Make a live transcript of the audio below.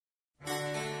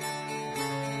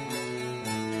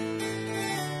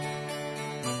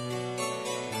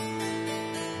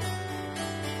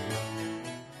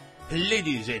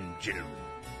Ladies and gentlemen,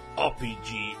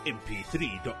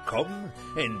 RPGMP3.com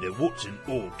and the Watson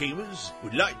All Gamers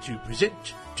would like to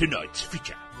present tonight's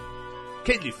feature.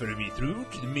 Kindly follow me through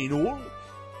to the main hall.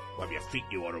 Wipe your feet,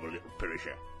 you horrible little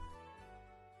perisher.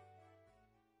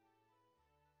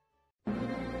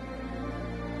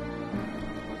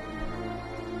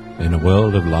 In a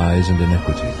world of lies and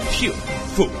iniquity, You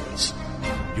fools!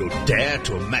 You'll dare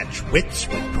to match wits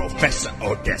with Professor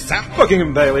Odessa?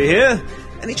 Buckingham Bailey here.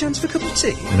 Any chance for a cup of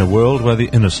tea? in a world where the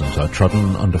innocent are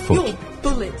trodden underfoot, Your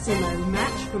bullets are no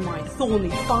match for my thorny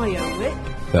fire whip.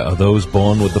 there are those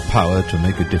born with the power to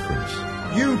make a difference.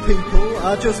 You people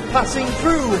are just passing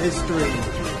through history.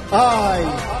 I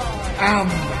am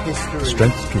history.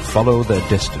 Strength to follow their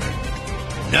destiny,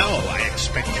 Now I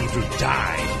expect you to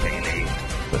die, Bailey.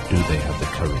 but do they have the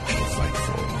courage to fight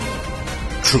for?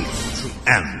 Truth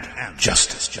and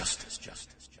justice.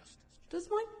 Does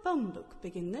my bum look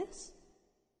big in this?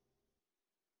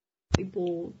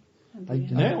 Bored. I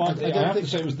have to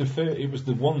say it was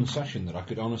the one session that I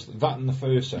could honestly, that and the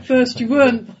first session. First you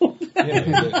weren't bored.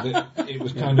 It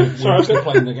was kind of, we were still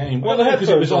playing the game. Well, the because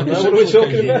it was like a headphones on now, what are we social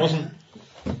talking occasion,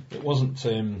 about? It wasn't,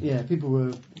 Yeah, people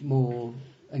were more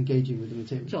engaging with the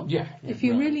material. John, yeah. if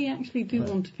you right. really actually do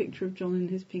want a picture of John in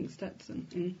his pink Stetson,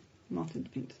 in Martin's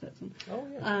pink Stetson, Oh,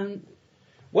 yeah.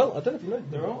 Well, I don't know if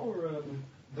you know,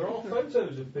 there are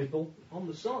photos of people on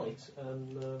the site,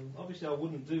 and obviously I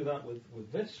wouldn't do that with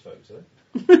this photo.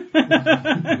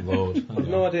 Lord. I've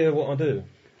no idea what I do.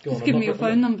 Go just on, give I'm me your not-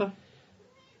 phone number.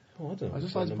 Oh, I don't know. I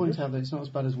just like to point out that it's not as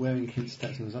bad as wearing a pink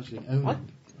Stetson as actually owning a pink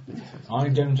Stetson. I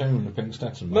don't own a pink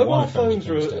Stetson. My Mobile wife owns phones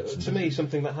a are, pink Stetson. to me,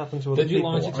 something that happened to other Did you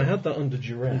people. light it I up? had that under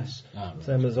duress. Ah, right.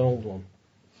 Same as old one.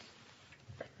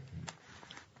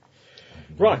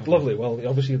 Right, lovely. Well,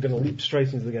 obviously you're going to leap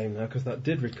straight into the game now because that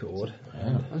did record.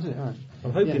 Is it? Right.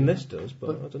 I'm hoping Yeah. this does, but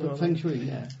I don't know. But Feng Shui,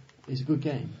 yeah, is a good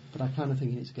game. But I kind of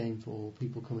think it's a game for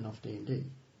people coming off D&D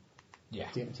Yeah.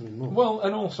 to get something more. Well,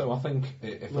 and also I think,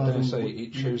 if I Rather dare than say, what-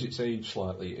 it shows its age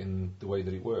slightly in the way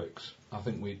that it works. I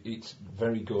think it's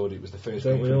very good. It was the first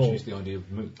Don't game we to all? introduce the idea of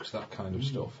MOOCs, that kind of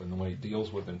stuff, and the way it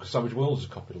deals with them. Because Savage Worlds has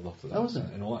copied a lot of that. Oh, is it?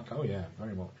 And all that. Oh, yeah,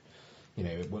 very much. You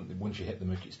know, once you hit the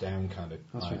MOOC, it's down kind of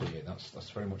That's idea. right. That's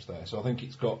very much there. So I think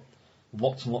it's got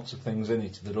lots and lots of things in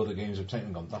it that other games have taken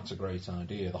and gone, that's a great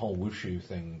idea. The whole wushu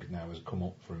thing now has come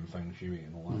up from Feng Shui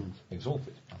and all that.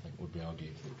 Exalted, I think, would be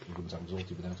argued that you wouldn't have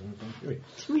Exalted without having Feng Shui.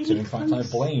 really So in fact, close.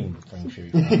 I blame Feng Shui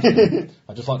for that.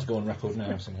 I'd just like to go on record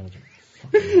now saying how much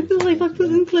If I put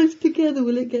them close together,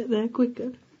 will it get there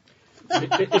quicker?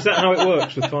 Is that how it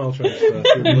works with file transfer?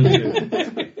 through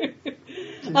Bluetooth?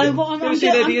 I'm you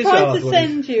see Lady trying Izzard, to will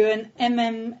send you an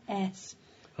MMS.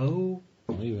 Oh,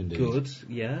 Are you indeed? good.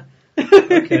 Yeah.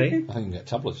 Okay. I think you can get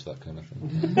tablets for that kind of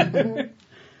thing.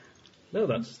 No,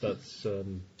 that's.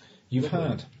 You've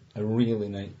had a really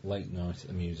late night at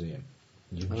the museum.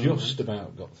 You've just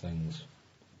about got things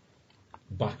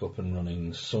back up and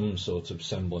running, some sort of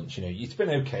semblance. You know, it's been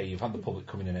okay. You've had the public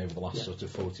coming in over the last sort of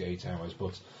 48 hours,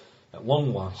 but at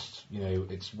long last, you know,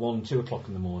 it's 1, 2 o'clock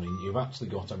in the morning. You've actually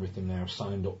got everything now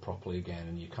signed up properly again,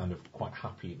 and you're kind of quite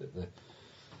happy that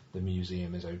the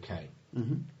museum is okay.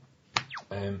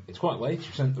 It's quite late.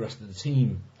 You've sent the rest of the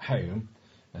team home,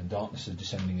 and darkness is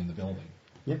descending in the building.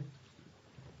 Yeah.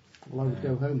 Well, I would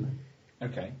go home then.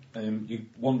 Okay. You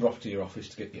wander off to your office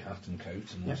to get your hat and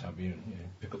coat and what Yeah. have you, you know,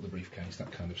 pick up the briefcase,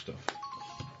 that kind of stuff.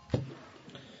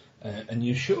 And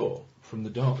you're sure, from the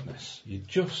darkness, you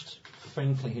just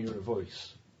faintly hear a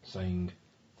voice saying,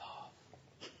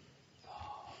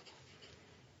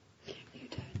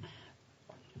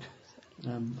 You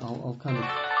don't. I'll kind of...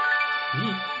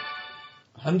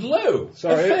 and lo,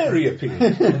 Sorry. a fairy appeared.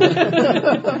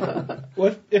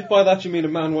 Well, if by that you mean a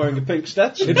man wearing a pink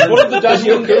Stetson, It's one of the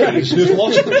Daniel Curries who's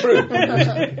lost the truth.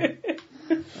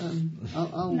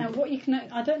 I'll Now, what you can,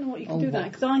 I don't know what you can Oh, do that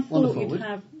because I thought wonderful. you'd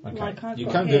have like I've You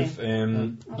got kind here. of,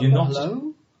 you're not...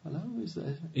 Hello? Hello? Is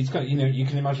there... It's kind you know, you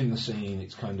can imagine the scene.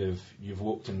 It's kind of, you've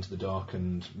walked into the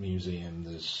darkened museum.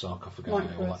 There's sarcophagi,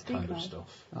 Like all that Steel kind of Klaus.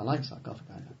 stuff. I like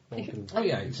sarcophagi. Oh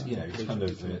yeah, it's it's kind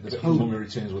of the bit of home. Mummy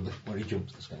Returns where he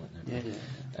jumps the skeleton. Yeah.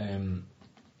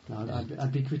 No,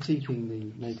 I'd be critiquing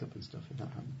the makeup and stuff if that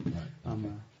happened. Right.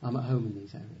 I'm at home in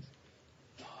these areas.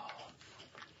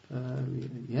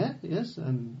 Yes.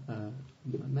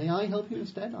 May I help you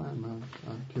instead? I'm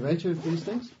a curator of these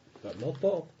things. but not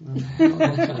Bob. Not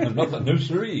that, no,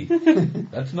 sorry.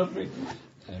 That's not me.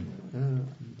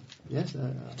 Yes.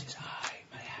 It is I,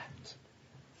 my hand.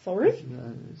 Sorry?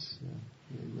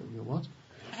 You're what?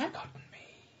 Forgotten me.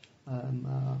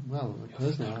 Well,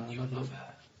 personally, I'm Your not. lover.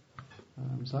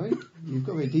 I'm sorry. You've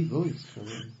got a very deep voice. I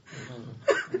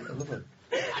love it.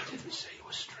 I didn't say you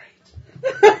were straight.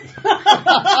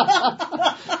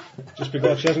 Just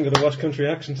because she hasn't got a West Country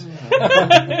accent.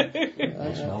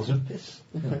 It smells of piss.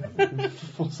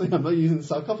 Fortunately, I'm not using the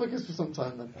sarcophagus for some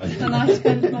time then. And I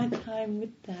spend my time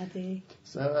with Daddy.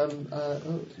 So,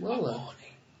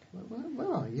 where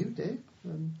are you, dear? I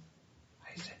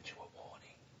sent you a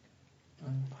warning.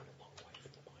 I'm a long way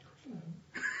from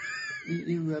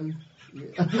the microphone.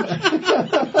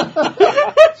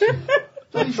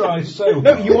 I try so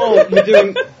No, you are. You're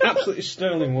doing absolutely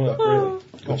sterling work, really.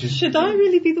 Which is Should I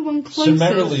really be the one closest?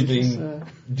 summarily being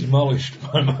demolished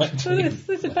by my So team.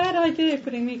 it's a bad idea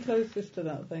putting me closest to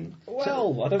that thing.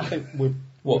 Well, I don't think we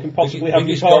What, can possibly biggest- have you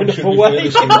biggest far dog enough should be away.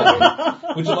 furthest away.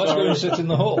 Would you like to go and sit in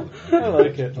the hall? I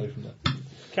like it. Play from there.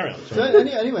 Carry on. So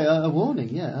Sorry. anyway, a warning.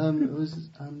 Yeah. It was.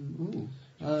 Open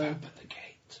the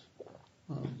gate.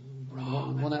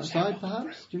 One outside,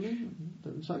 perhaps. Do you mean?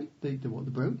 Sorry, the what?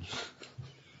 The brooch.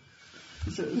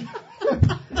 So,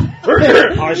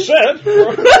 I said.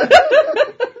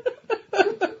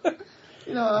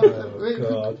 you know,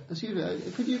 God. excuse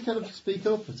me. Could you kind of speak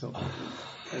up at all?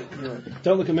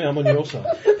 Don't look at me. I'm on your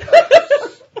side.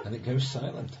 And it goes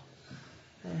silent.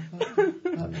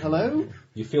 Hello.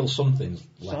 You feel something's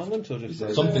left. Silent or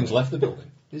just Something's left the building.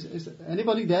 Is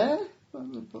anybody there?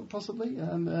 Possibly. You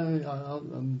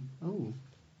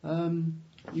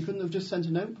couldn't have just sent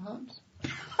a note, perhaps.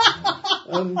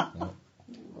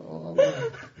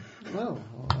 Well,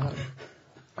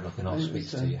 Nothing else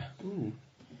speaks to you. Ooh,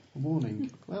 a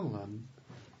warning. Well,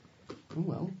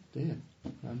 dear.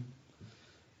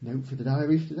 Note for the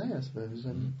diary for today, I suppose.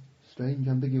 Strange,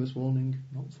 ambiguous warning,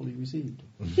 not fully received.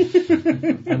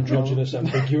 androgynous,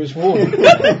 ambiguous warning.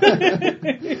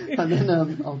 And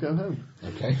then I'll go home.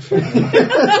 Okay.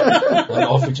 And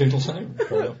off we toodle home.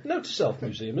 Note to self: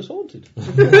 museum is haunted.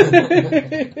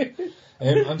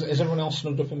 And is everyone else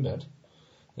snugged up in bed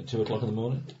at 2 o'clock in the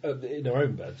morning? In our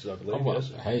own beds, I believe. Oh, well,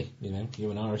 Yes. hey, you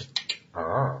and Iris.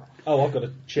 Oh, I've got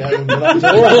a chair under that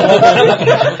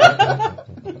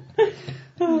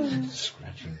door.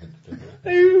 Scratching the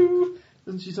pillow.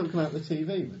 Doesn't she sort of come out the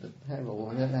TV with the hair all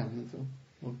the way down? It's all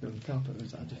walking on the carpet, or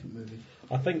is that a different movie?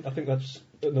 I think that's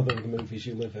another of the movies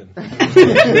you live in.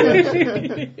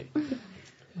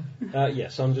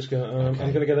 Yes, I'm just going.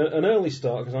 I'm going to get an early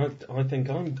start because I think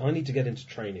I need to get into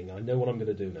training. I know what I'm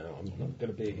going to do now. I'm not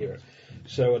going to be a hero.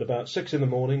 So at about 6 in the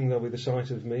morning, there'll be the sight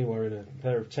of me wearing a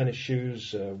pair of tennis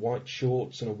shoes, white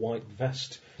shorts, and a white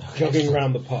vest, jogging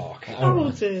around the park. Oh,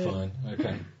 dear. Fine,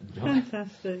 okay.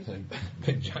 Fantastic. So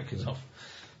Big Jack is off.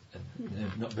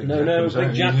 Not Big No,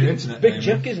 Jack. Big Jack. Big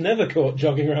Jack is never caught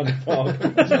jogging around the park.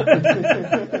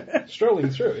 Strolling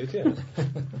through it, yeah.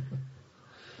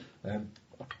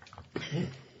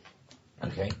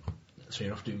 Okay, so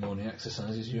you're off doing morning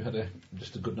exercises. You had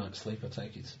just a good night's sleep, I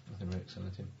take it. Nothing very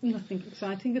exciting. Nothing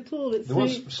exciting at all. It's There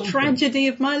was the something. tragedy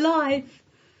of my life.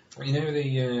 You know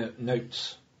the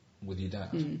notes with your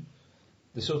dad?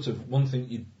 The sort of one thing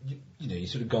you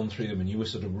sort of gone through them and you were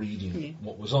sort of reading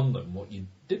what was on them. What you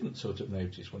didn't sort of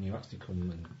notice when you actually come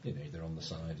and they're on the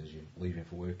side as you're leaving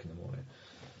for work in the morning.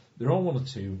 There are one or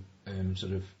two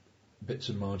sort of bits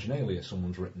of marginalia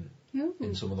someone's written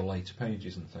in some of the later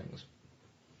pages and things,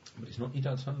 but it's not your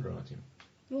dad's handwriting.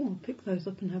 Oh, I'll pick those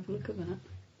up and have a look at that.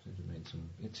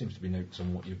 It seems to be notes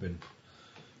on what you've been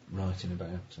writing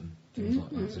about and things like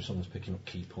that. So someone's picking up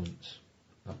key points,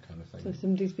 that kind of thing. So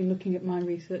somebody's been looking at my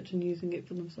research and using it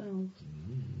for themselves.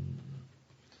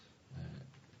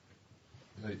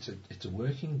 So it's a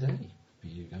working day for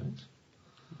you guys.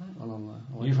 Well,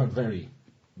 You've had very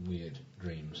weird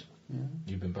dreams. Yeah.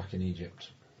 You've been back in Egypt,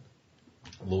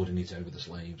 lording it over the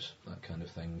slaves, that kind of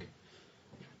thing.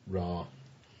 Ra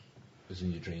was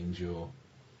in your dreams your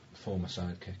former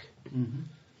sidekick. Mm-hmm.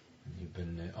 And you've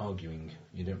been arguing.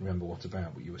 You don't remember what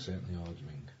about, but you were certainly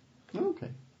arguing.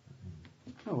 Okay.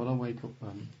 Oh, well, I'll wake up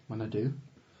when I do.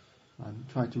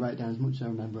 Try to write down as much as I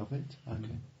remember of it.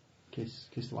 Kiss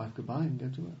the wife goodbye and go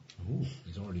to work. Ooh,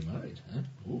 he's already married, huh?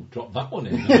 Ooh, drop that one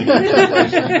in.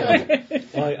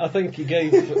 I think you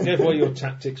gave away your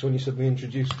tactics when you suddenly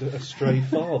introduced a stray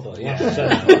father. Yeah. So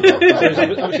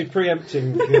it's obviously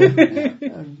preempting.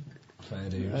 Fair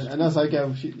dues. And as I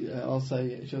go, she'll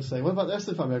say, what about the rest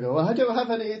of the family? I go, well, I don't have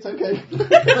any, it's okay.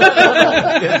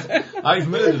 Yes, I've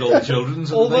murdered all the children,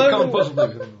 so they Although, can't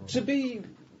possibly... to be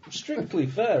strictly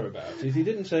fair about it, he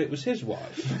didn't say it was his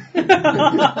wife.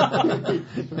 The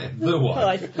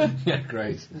wife. Yeah,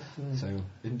 great. So,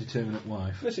 indeterminate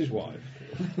wife. Mrs. Wife.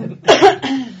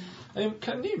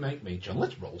 Can you make me, John?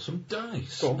 Let's roll some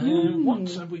dice. Go on. What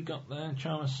have we got there?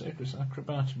 Charmer, Circus,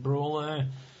 Acrobat, Brawler.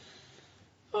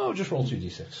 Oh, just roll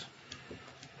 2d6.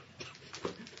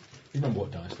 remember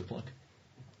what dice look like?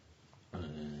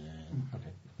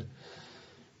 Okay.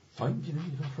 Fine, you go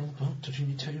for all part, touching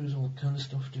your toes, all that kind of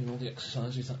stuff, doing all the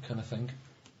exercises, that kind of thing.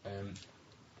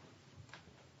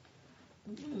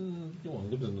 Go on,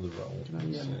 give us another roll. Can I,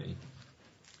 Let's see.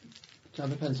 Do I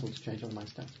have a pencil to change all my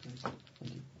stats, please?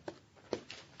 Thank you.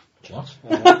 What?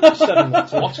 7,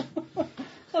 that's it. What?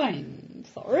 I'm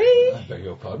sorry. I beg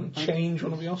your pardon. Change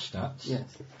one of your stats? Yes.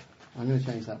 I'm going to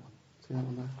change that one. See that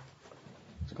one there?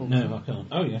 It's called No, I can't.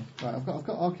 Oh, yeah. Right, I've got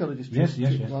archaeologist Yes, trivia.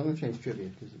 yes, yes. Well, I'm going to change trivia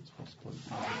because it's possible.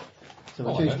 So Oh,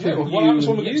 I I changed don't trivia. know. What happens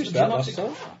when we get to used the that last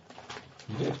dramatic? time.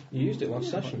 You did. You used it last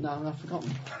session. No, I've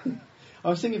forgotten. I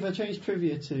was thinking if I change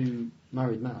trivia to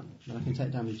married man, then I can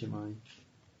take damage and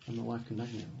my wife can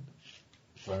nag me.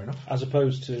 Fair enough. As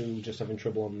opposed to just having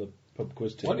trouble on the pub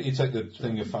quiz team. Why don't you take the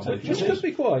thing of family Which jewels? could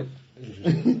be quite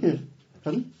interesting.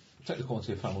 Pardon? Take the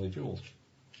quality of family jewels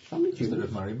Family instead jewels.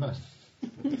 of married men.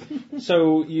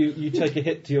 So you take a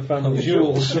hit to your family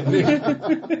jewels.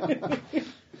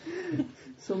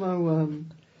 Somehow,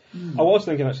 I was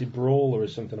thinking actually Brawler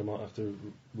is something I might have to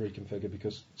reconfigure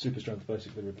because Super Strength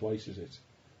basically replaces it.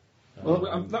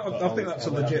 Well, But I think that's a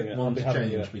I'll be legit having one to having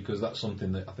change it. because that's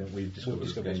something that I think we've discovered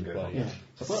as the game goes on. Yeah.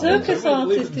 Circus Well,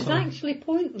 leave it artist is until- actually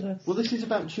pointless. well, this is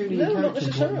about tuning No, the not characters.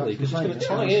 necessarily, because it's going to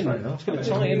tie Yeah, in. fair enough. It's going to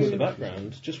tie in with the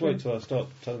background. Just wait till I start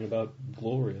telling about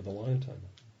Gloria, the lion tamer.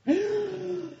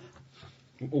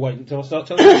 Wait until I start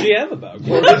telling the GM about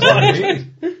Gloria, the lion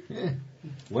tamer. Yeah.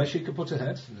 Where she could put her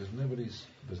head, there's nobody's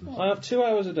business. I have 2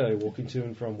 hours a day walking to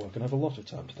and from work and have a lot of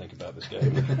time to think about this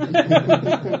game.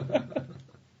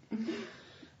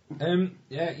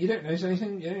 Yeah, you don't notice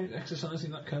anything,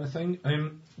 exercising, that kind of thing.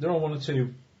 There are 1 or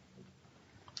 2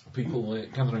 people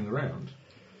gathering around.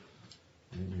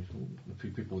 A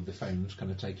few people with the phones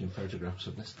kind of taking photographs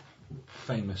of this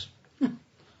famous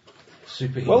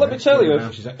superhero. Well, let me tell you,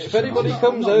 around, she's if exercising. anybody I'm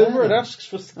comes not over there. and asks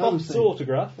for Scott's see.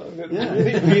 autograph, I'm going to Yeah. be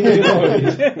really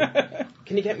annoyed.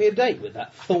 Can you get me a date with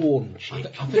that thorn chick?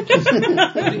 I think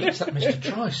it's that Mr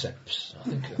Triceps. I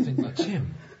think that's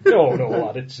him. No,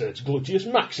 lad, it's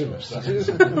Gluteus Maximus, that is.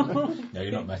 No,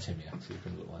 you've not met him yet, so you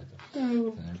can look like that.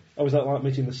 Oh, is that like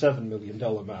meeting the $7 million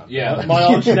man? Yeah. My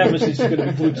arch nemesis is going to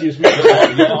be Gluteus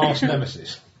Maximus. Your arch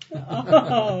nemesis.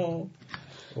 Oh.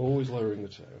 Always lowering the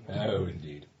tone. Oh,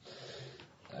 indeed.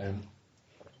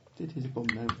 Did his bum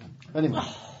now then? Anyway,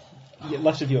 Yeah,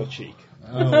 less of your cheek.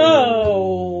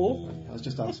 Oh. I was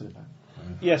just answering about.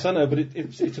 Yes, I know, but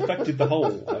it's affected the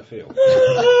whole, I feel.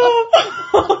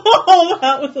 Oh,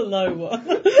 that was a low one.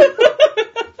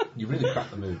 You really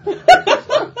cracked the mood now.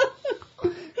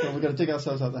 Well, we've got to dig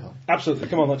ourselves out the hole. Absolutely.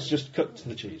 Come on, let's just cut to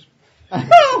the cheese.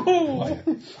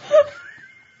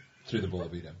 Through the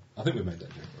Borbido. I think we made that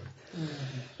joke,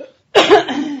 right?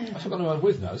 I forgot who I'm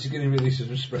with now. This is getting really sort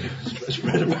of spread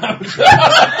about.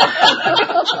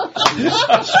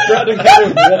 Spread and kind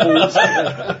of wobbles.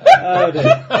 Oh,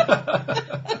 dear.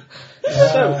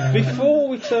 So, before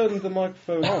we turned the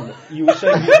microphone on, you were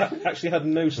saying you actually had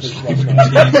no sleep last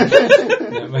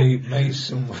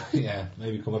night. Yeah,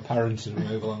 may become apparent as we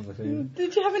move along the thing.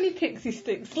 Did you have any pixie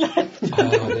sticks left?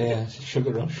 Oh dear,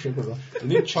 sugar rush. You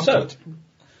need chocolate.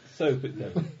 So, but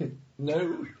no.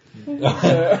 No.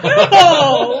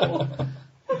 Oh.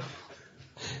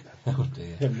 Oh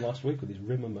dear. Him last week with his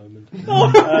Rimmer moment.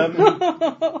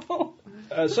 Oh.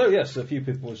 So, yes, a few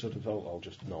people were sort of, I'll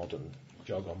just nod and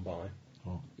jog on by.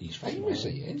 Oh, he's famous,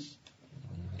 he is.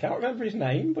 Can't remember his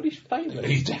name, but he's famous.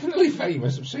 He's definitely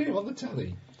famous. I've seen him on the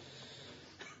telly.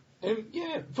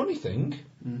 Yeah, funny thing.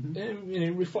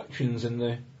 Reflections on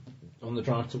the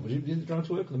drive to. Was it the drive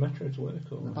to work or the metro to work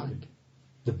or The bike.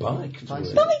 The bike. To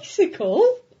Bicycle. work.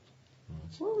 Bicycle?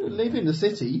 Well, we live in the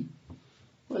city.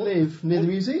 We live near the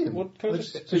museum. What, can I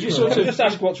just, So you can sort I of- just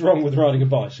ask what's wrong with riding a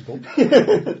bicycle? He's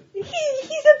a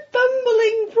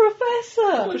bumbling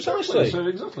professor. Precisely. So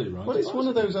exactly right. Well, it's one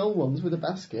of those old ones with a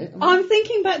basket. I'm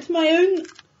thinking back to my own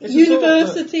It's a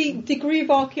university degree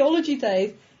of archaeology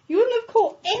days. You wouldn't have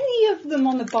caught any of them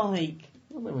on a bike.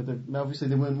 Well, obviously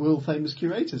they weren't world famous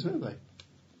curators, were they?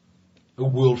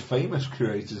 World famous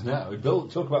curators now.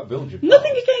 Talk about build your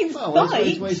Nothing against Well,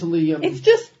 bikes. wait till the It's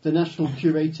just the national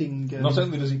curating. Not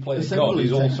only does he play the god, assembly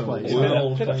he's takes also place.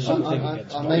 world Could have famous. something I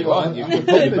against may bikes. well. You I'm did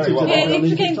probably very well. to it's on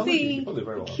against Egyptology. Oh, they're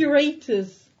very the well.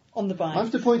 curators on the bike. I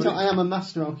have to point out I am a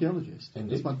master archaeologist.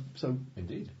 Indeed. So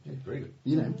Indeed. Yeah, very good.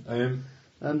 you know.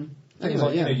 Things Anyway,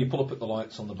 like, yeah. you pull up at the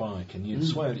lights on the bike and you'd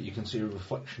swear that you can see a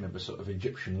reflection of a sort of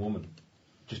Egyptian woman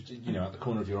just, at the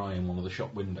corner of your eye in one of the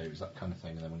shop windows, that kind of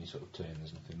thing, and then when you sort of turn,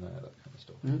 there's nothing there, that kind of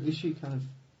stuff. Is she kind of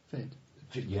fit?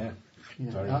 Yeah. You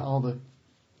know, Very. are the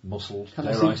Muscled, Can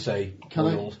I dare see- I say, can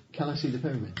oiled. I see the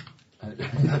pyramid?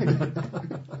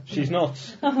 She's not.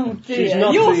 Oh dear. She's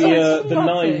not You're so the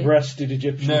snotty. nine-breasted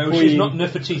Egyptian No, queen. she's not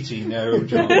Nefertiti. No,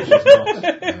 John, she's not.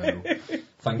 No.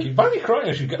 Thank you. Barry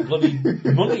Cryer should get bloody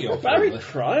money off Barry her.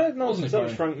 Cryer? No, Wasn't it that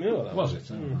was Barry? Frank Muir. That Was it?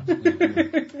 Oh,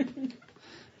 right.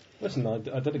 Listen, I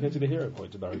dedicated a hero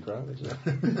point to Barry Cryer.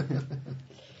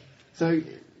 So,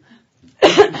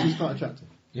 she's quite attractive.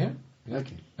 Yeah. Yeah.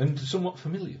 Okay. And somewhat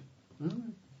familiar. Oh,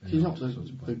 In she's a not sort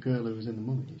of the way. girl who was in the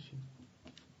Mummy, is she?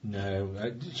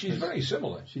 No, she's very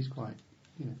similar. She's quite,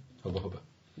 you know. Hubba hubba.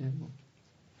 Yeah, well,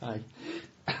 hi.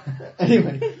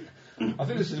 Anyway. I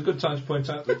think this is a good time to point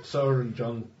out that Sarah and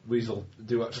John Weasel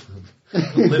do actually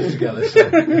live together. So,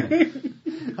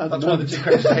 that's why the two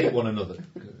characters hate one another.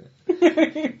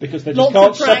 Because they just Lots can't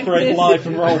of separate practice. life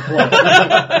and role play.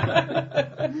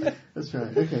 That's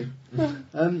right, okay.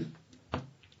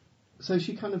 So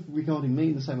she kind of regarding me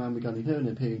in the same way I'm regarding her and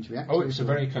appearing to react Oh, to it's it, a or-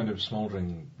 very kind of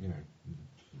smouldering,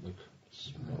 look.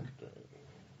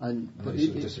 And, And then it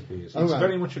sort of disappears. Oh, It's right.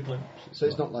 very much a glimpse. So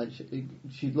it's not like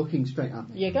she's looking straight at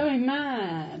me. You're going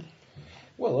mad.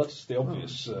 Well, that's the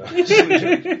obvious. So,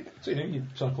 you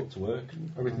type up to work,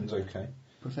 everything's okay.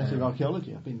 Professor of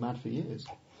archaeology, I've been mad for years.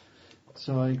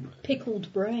 So I...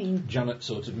 Pickled brain. Janet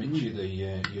sort of meets you,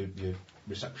 your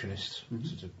receptionist,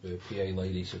 sort of PA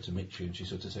lady sort of meets you, and she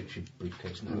sort of takes your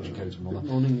briefcase and hands your coat and all Good that.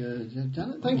 morning,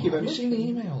 Janet. Thank you very much. Have you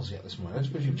seen the emails yet this morning? I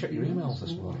suppose you've checked your emails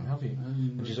this morning, have you?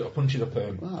 And she sort of punches up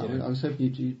Well, I was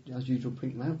hoping you'd, as usual,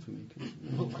 print them out for me.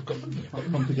 Well, I've got them.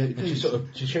 Quite complicated And things.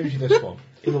 she shows you this one.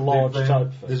 In a large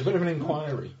typeface. There's a bit of an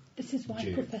inquiry. This is why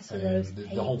due, Professor Rose the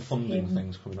hates whole funding him.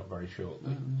 thing's coming up very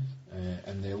shortly,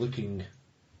 and they're looking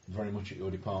very much at your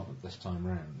department this time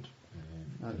round.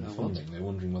 And the funding, they're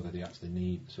wondering whether they actually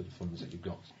need the sort of funds that you've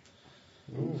got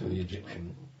for the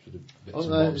Egyptian sort of bits and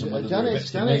bobs, and whether there are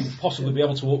bits they may possibly be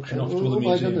able to auction off to other my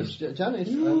museums. goodness, Janice,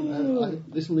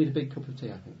 this will need a big cup of tea,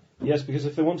 I think. Yes, because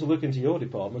if they want to look into your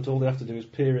department, all they have to do is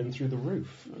peer in through the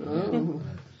roof.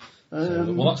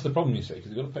 Well, that's the problem, you see, because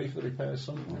they've got to pay for the repairs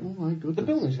somehow. Oh my goodness. The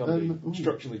building's got to be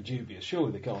structurally dubious.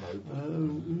 Surely they can't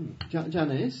open.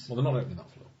 Janice, Well, they're not opening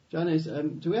that floor. Janice,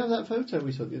 do we have that photo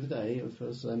we took the other day of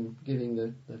us giving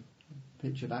the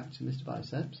picture back to Mr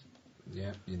Biceps?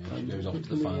 Yeah, she goes off to Can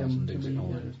the we, files and digs it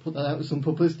all in. put that out with some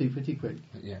publicity pretty quick.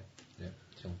 Yeah.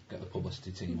 She'll get the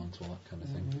publicity team onto all that kind of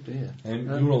thing. Oh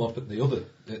dear. You were all up at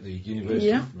the university.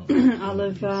 Yeah, Not- I'll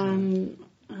have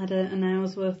had an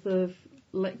hour's worth of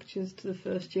lectures to the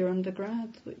first year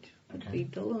undergrads, which would be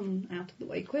dull and out of the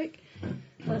way quick.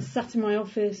 I sat in my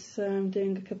office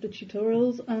doing a couple of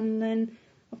tutorials, and then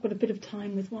I've got a bit of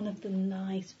time with one of the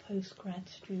nice postgrad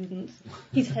students.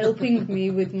 He's helping me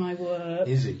with my work.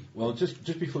 Is he? Well, just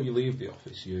before you leave the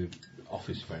office, your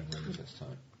office phone rings this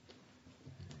time.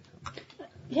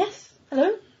 Yes,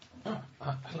 hello?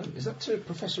 Hello, is that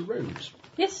Professor Rose?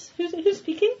 Yes, who's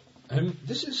speaking?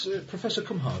 This is Professor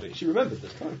Cumhardy. She remembered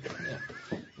this time.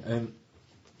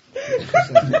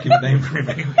 Give a name for him.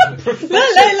 Let's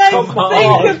think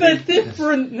of a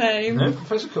different name. No,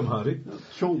 Professor Cumhardy.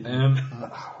 Sean.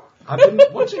 I've been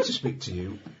wanting to speak to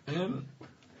you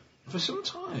for some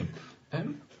time.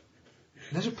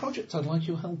 There's a project I'd like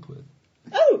your help with.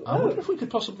 I wonder if we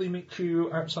could possibly meet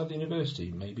you outside the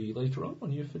university, maybe later on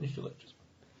when you've finished your lectures.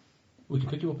 We can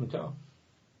pick you up in a car.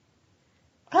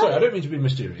 Sorry, I don't mean to be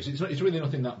mysterious. It's really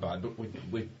nothing that bad, but we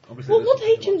obviously... Well, what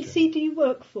agency do you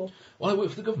work for? Well, I work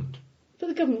for the government. For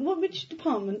the government? Which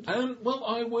department? Well,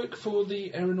 I work for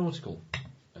the aeronautical.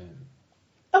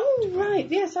 Oh, right,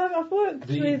 yes, I've worked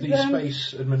with... The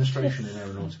space administration in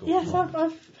aeronautical. Yes, I've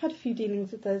had a few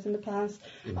dealings with those in the past.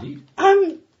 Indeed.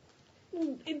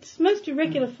 It's most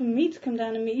irregular for me to come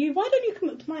down and meet you. Why don't you come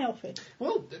up to my office?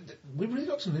 Well, we've really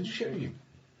got something to show you.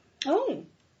 Oh,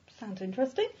 sounds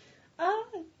interesting.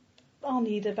 I'll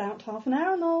need about half an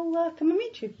hour and I'll come and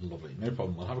meet you. Lovely, no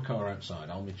problem. We'll have a car outside.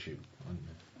 I'll meet you.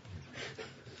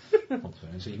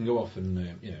 So you can go off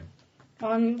and,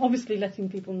 I'm obviously letting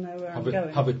people know where I'm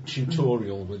going. have a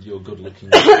tutorial with your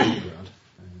good-looking undergrad.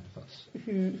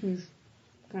 Who's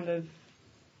kind of...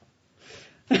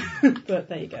 but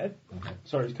there you go. Okay.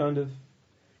 Sorry, it's kind of...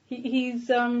 He's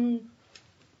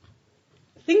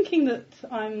thinking that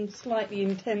I'm slightly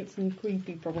intense and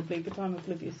creepy, probably, but I'm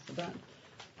oblivious to that.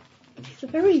 But he's a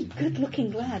very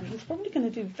good-looking lad. He's probably going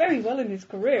to do very well in his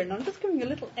career, and I'm just giving a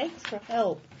little extra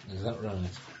help. Is that right?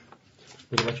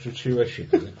 Bit of extra tuition,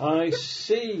 is it? I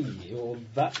see. You're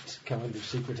that kind of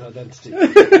secret identity.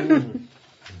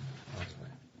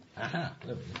 Aha,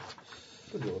 there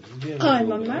we go.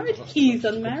 I'm unmarried. He's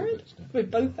unmarried. We're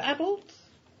both adults.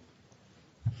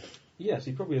 Yes,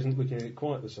 he probably isn't looking at it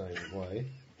quite the same way.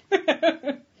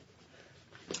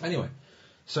 Anyway,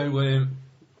 so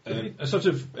a sort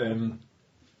of.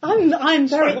 I'm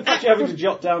very. The fact you're having to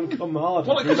jot down "come hard,"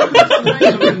 Well, because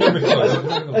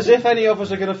as if any of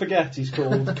us are going to forget he's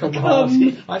called "come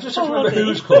hardy." I just have to remember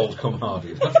who's called Come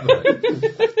Hardy. That's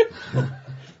right.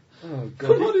 Oh God!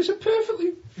 Come Hardy's a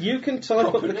perfectly. You can type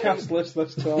up proper the name. cast list.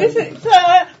 That's time. Is it?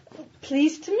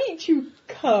 Pleased to meet you.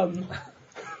 Come.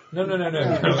 No.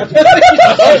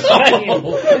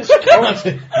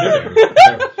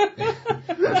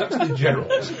 It's actually Gerald.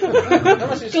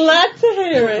 Glad to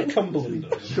hear it. Cumberland.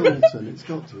 Chorlton, it's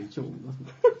got to be Chorlton.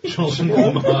 Chorlton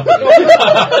Come Hardy.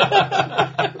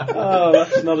 Oh,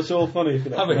 that's not at all funny. If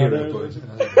you Have a hero point.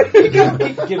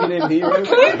 Keep giving him hero.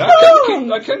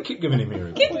 I can keep giving him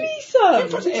hero points. Give me some.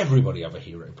 Does everybody have a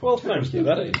hero point? Well, thank you.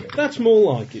 That's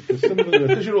more like it. Some of the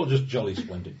Because you're all just jolly,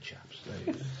 splendid chaps. There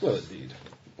you go. well, indeed.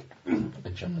 And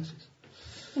chapasses.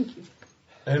 Thank you.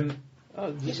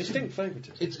 Distinct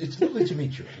favouritism. It's lovely to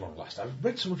meet you at long last. I've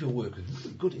read some of your work with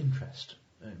really good interest.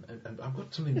 And I've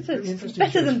got something very interesting.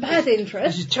 Better than bad This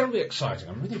interest. is terribly exciting.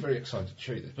 I'm really very excited to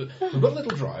show you this. But we've got a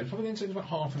little drive. Probably going to take about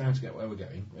half an hour to get where we're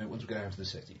going once we get out of the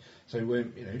city. So,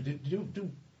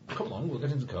 do come along. We'll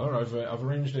get into the car. I've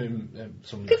arranged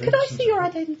some. Could I see your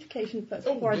identification first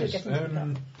before I do get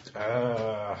into the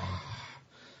car?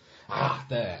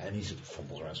 There. And he sort of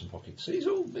fumbles around some pockets. He's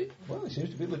all big. Well, he seems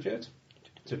to be legit.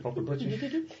 It's a proper British.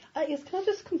 Yes, can I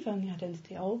just confirm the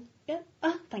identity? Oh, yeah.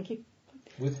 Thank you.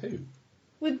 With who?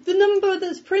 With the number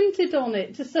that's printed on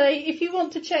it to say, if you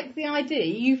want to check the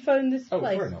ID, you phone this Oh,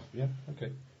 place. fair enough. Yeah,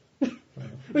 okay.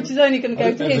 Which is only going to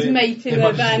go to his mate in they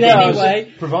a van might-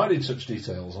 anyway. Provided such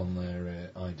details on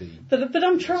their ID. But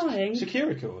I'm trying.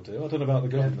 Security will do. I don't know about the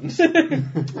government.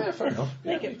 Yeah, fair enough.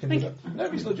 Yeah, Thank you, you can thank do that.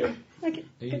 No, he's legit. Okay.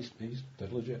 He's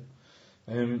dead legit.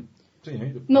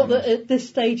 Not that at this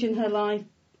stage in her life,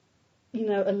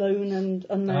 alone and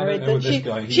unmarried, know that with this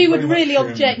guy, he's she would very really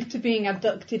much, object to being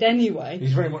abducted anyway.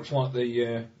 He's very much like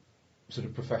the sort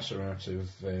of professor out of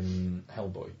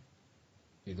Hellboy.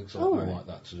 He looks a lot more like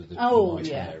that, sort of the light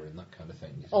hair and that kind of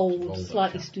thing. He's a Old, older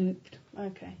slightly chap, stooped.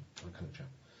 Okay. that kind of chap.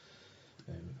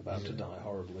 About to die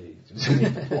horribly.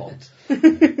 Plot.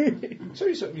 So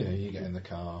you get in the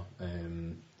car.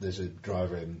 There's a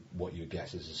driver, and what you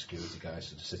guess is a security guy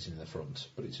sort of sitting in the front,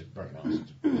 but it's very nice.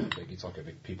 It's like a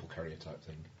big people carrier type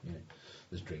thing.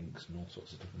 There's drinks and all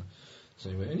sorts of stuff. So,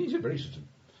 and he's a very sort of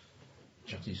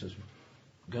chatty sort of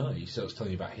guy. He starts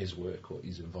telling you about his work, what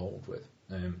he's involved with.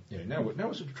 Now we're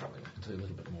sort of travelling. I can tell you a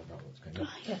little bit more about what's going on.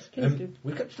 Yes, please do.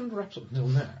 We've kept it under wraps up until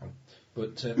now,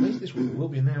 but later this week we'll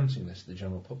be announcing this to the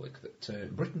general public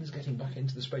that Britain is getting back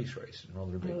into the space race in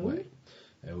rather a big way.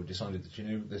 We decided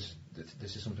that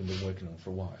this is something we've been working on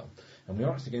for a while, and we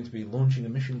are actually going to be launching a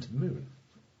mission to the moon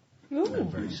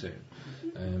very soon.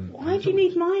 Why do you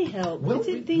need my help? Well, Is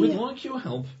it we'd like your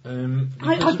help.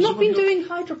 I've not been doing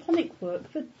hydroponic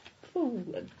work for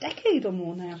a decade or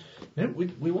more now. No,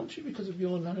 we want you because of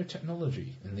your nanotechnology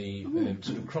and the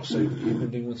sort of crossover that you've been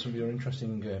doing with some of your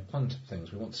interesting plant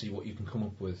things. We want to see what you can come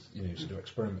up with, sort of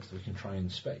experiments that we can try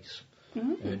in space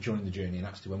during the journey, and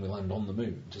actually when we land on the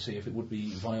moon to see if it would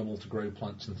be viable to grow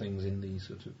plants and things in these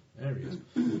sort of areas.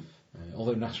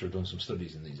 Although NASA have done some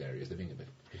studies in these areas, they're being a bit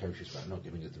precocious about not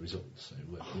giving us the results, so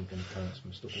we're going to try out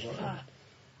some stuff as well.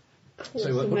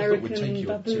 So what I thought we'd take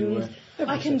you up to...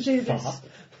 I can do this.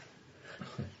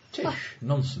 Tish,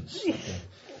 nonsense.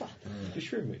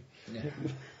 Beshrew me. Yeah.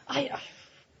 I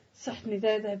certainly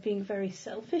they're being very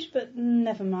selfish, but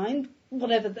never mind.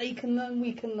 Whatever they can learn,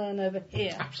 we can learn over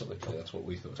here. Absolutely, that's what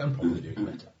we thought, and probably doing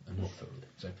better and more thoroughly.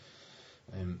 So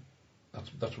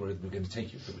that's where we're going to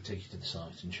take you. We'll take you to the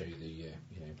site and show you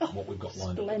the what we've got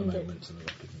lined up at the moment and the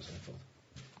rocket and so forth.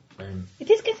 It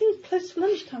is getting close to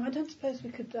lunchtime. I don't suppose we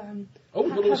could. We've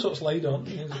got all sorts laid on.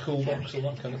 There's a cool box and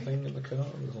that kind of thing in the car.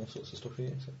 There's all sorts of stuff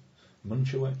here. So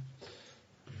munch away.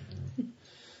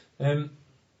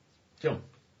 John,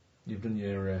 you've done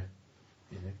your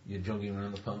jogging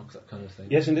around the park, that kind of thing.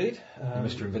 Yes, indeed.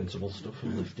 Mr. Invincible stuff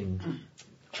and lifting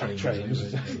trains.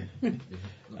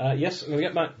 Yes, I'm going to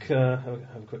get back, have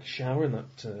a quick shower in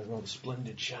that rather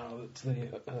splendid shower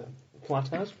that the flat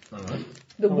has. All right.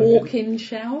 The walk-in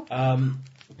shower.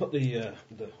 Put the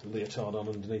leotard on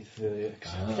underneath the.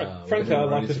 we're Frankly, I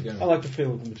like the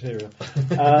feel of the material.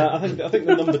 I think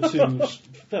the number 2's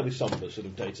fairly sombre, sort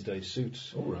of day-to-day suit.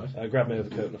 All right. Grab my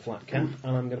overcoat and a flat cap,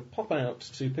 and I'm going to pop out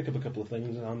to pick up a couple of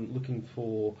things. I'm looking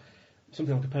for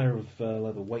something like a pair of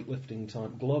leather weightlifting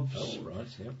type gloves. Oh right,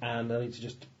 yeah. And I need to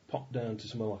just pop down to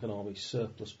somewhere like an army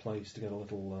surplus place to get a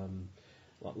little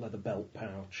like leather belt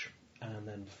pouch, and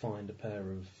then find a pair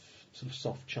of sort of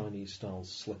soft Chinese style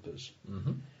slippers.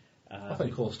 Mm-hmm. I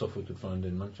think all the stuff we could find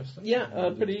in Manchester.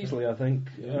 Yeah, pretty easily, I think.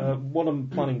 What I'm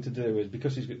planning to do is,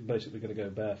 because he's basically going to go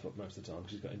barefoot most of the time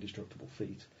because he's got indestructible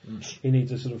feet, he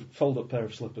needs a sort of fold-up pair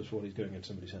of slippers for when he's going into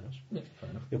somebody's house. Yeah, fair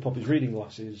enough. He'll pop his reading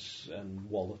glasses and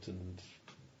wallet and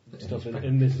stuff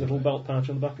in this little belt pouch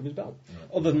on the back of his belt.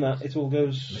 Right. Other than that, it all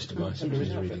goes Mr. under Biceps his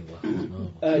is outfit. reading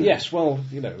glasses. Yes, well,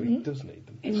 you know, he does need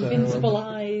them. Invincible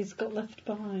eyes got left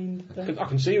behind. I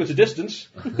can see you at a distance.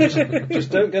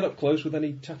 Just don't get up close with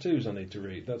any tattoos I need to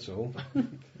read, that's all.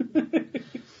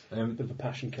 Bit of a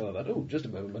passion killer, that. Oh, just a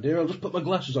moment, my dear, I'll just put my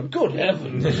glasses on. Good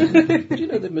heavens! Did you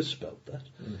know they misspelled that?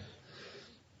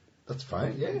 That's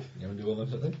fine, yeah. You want to do all that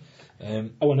sort of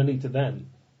thing? Oh, and I need to then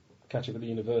catch up at the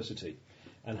university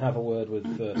and have a word with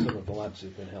some of the lads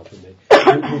who've been helping me.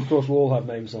 Who, of course, will all have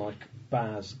names like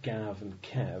Baz, Gav and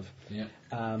Kev. Yeah.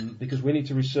 Because we need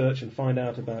to research and find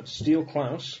out about Steel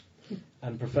Klaus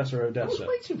and Professor I was Odessa.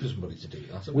 waiting for somebody to do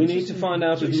that. We need to find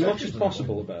out as Research, much as isn't it?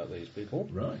 possible about these people.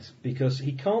 Right. Because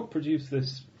he can't produce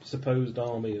this supposed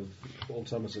army of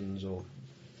automatons or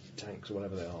tanks or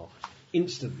whatever they are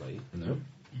instantly. No.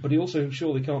 But he also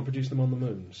surely can't produce them on the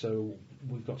moon. So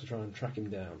we've got to try and track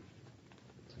him down.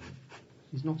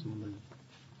 He's not on the moon.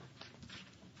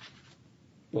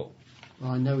 Well,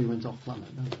 I know he went off planet,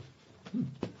 don't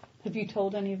I? Have you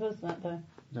told any of us that though?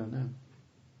 Don't know.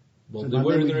 Well, So they that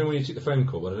were in maybe- the room when you took the phone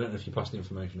call, but I don't know if you passed the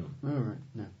information on. Oh, right,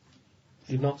 no.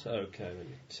 you're not okay. Then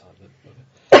you decide that.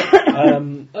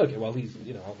 Okay, well, he's.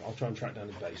 You know, I'll try and track down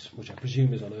his base, which I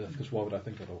presume is on Earth. Because why would I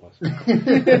think otherwise?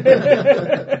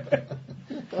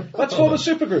 Let's form a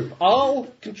supergroup. I'll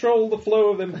control the flow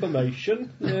of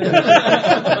information.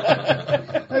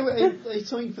 It's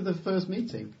something for the first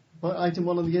meeting. Well, item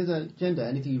 1 on the agenda,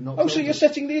 anything you've not Oh, told so you're us.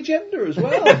 setting the agenda as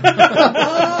well?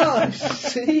 Ah, I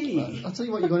see. I'll tell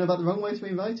you what, you're going about the wrong way to be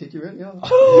invited, you really are.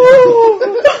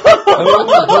 Oh,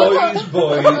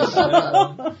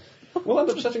 boys. We'll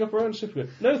end up setting up our own supergroup.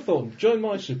 No, Thorn, join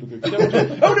my supergroup. You don't want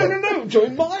to... Oh, no,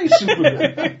 join my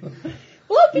supergroup.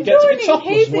 Well, I've You been get to be joining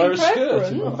topless his and wear a skirt.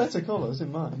 preference. You've got better colours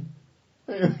in mine.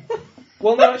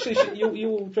 Well, no, actually, you're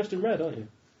all dressed in red, aren't you?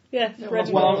 Yes, red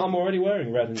and Well, gold. I'm already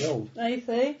wearing red and gold. I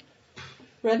see.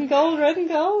 Red and gold, red and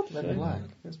gold. Red and black.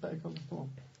 That's better colours for.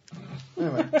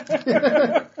 Anyway.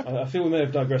 I feel we may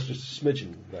have digressed just a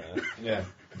smidgen there. Yeah.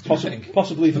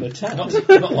 Possibly even a tad. Not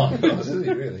long ago, is it,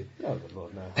 really? Oh, good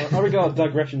Lord, no. I regard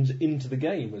digressions into the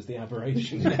game as the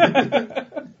aberration.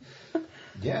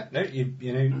 Yeah, no, you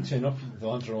know, turn up, the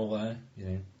lads are all there, you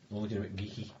know, all looking a bit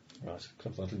geeky, Right. a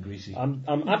little greasy. I'm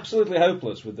absolutely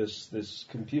hopeless with this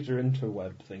computer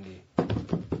interweb thingy.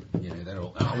 You know, they're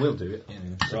all, I will do it, you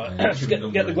know. Right, let's get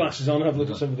the glasses on and have a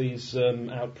look at some of these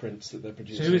outprints that they're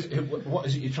producing. So what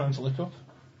is it you're trying to look up?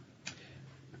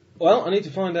 Well, I need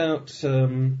to find out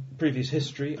previous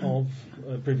history of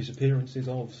previous appearances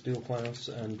of Steel Klaus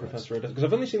and Professor Odessa, because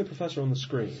I've only seen the Professor on the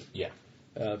screen. Yeah.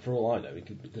 For all I know, he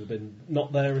could have been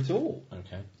not there at all.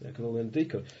 Okay. It could have been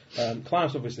decoy.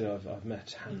 Klaus, obviously, I've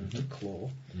met hand to claw.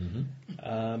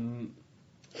 Mm-hmm.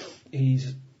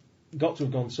 He's got to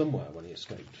have gone somewhere when he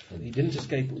escaped. He didn't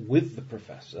escape with the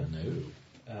Professor,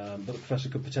 No. but the Professor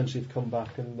could potentially have come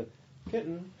back and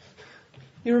kitten.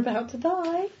 You're about to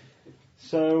die.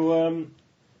 So,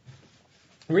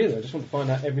 really, I just want to find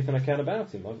out everything I can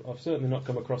about him. I've certainly not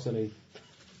come across any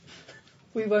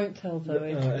We won't tell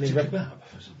Zoe. any Kebab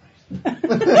for some reason.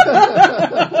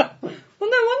 Well,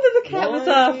 no wonder the cat was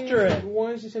after it.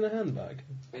 Why is it in a handbag?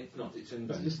 It's not, it's in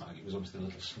Ben's bag, it was obviously a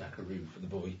little snackaroo for the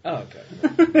boy. Oh, okay.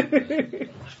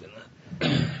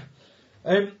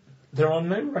 There are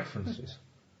no references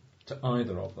to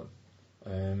either of them.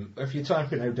 If you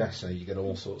type in Odessa, you get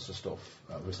all sorts of stuff,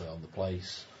 obviously on the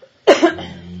place.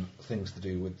 Things to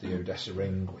do with the Odessa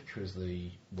Ring, which was the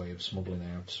way of smuggling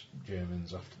out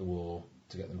Germans after the war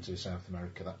to get them to South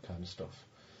America, that kind of stuff.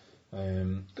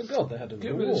 Good God, they had them in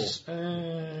Give the war. us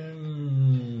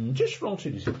just roll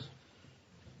 2d6.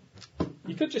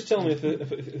 You could just tell me if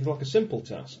it's like a simple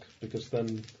task, because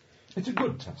then It's a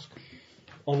good task.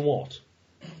 on what?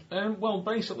 Well,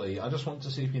 basically, I just want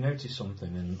to see if you notice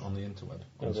something on the interweb,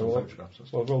 on some well, photographs and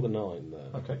stuff. Well, I've rolled a 9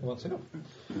 there. Okay, well that's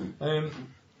enough.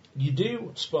 You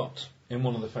do spot in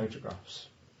one of the photographs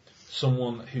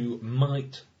someone who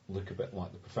might look a bit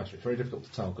like the Professor. It's very difficult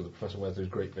to tell because the Professor wears those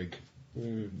great big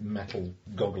metal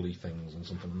goggly things and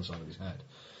something on the side of his head.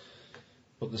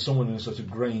 But there's someone in a sort of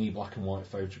grainy black and white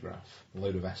photograph, a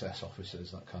load of SS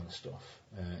officers, that kind of stuff,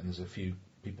 and there's a few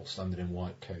people standing in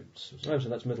white coats. Oh, so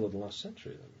that's middle of the last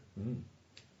century then.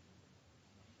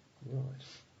 Right.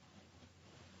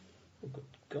 Oh, good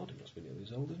God, he must be nearly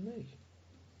as old as me.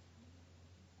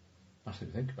 Actually,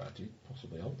 if you think about it, he's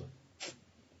possibly older.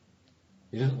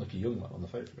 He doesn't look a young man on the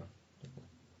photograph.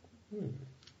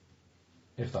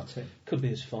 If that's it. Could be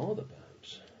his father,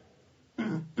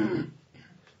 perhaps.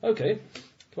 Okay.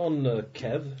 Come on,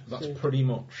 Kev. That's pretty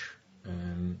much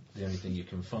the only thing you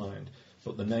can find.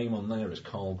 But the name on there is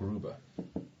Carl Gruber.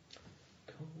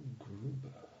 Carl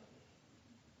Gruber.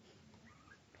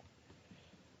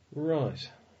 Right.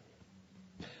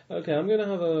 Okay, I'm going to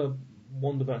have a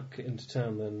wander back into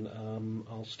town then.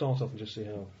 I'll start off and just see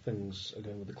how things are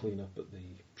going with the clean-up at the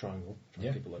Triangle. Try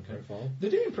and keep a low profile. They're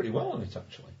doing pretty well on it,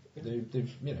 actually. They've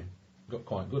got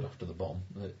quite good after the bomb.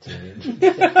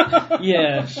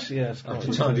 Yes.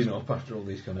 After tidying up after all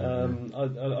these kind of...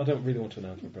 I don't really want to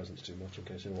announce my presence too much in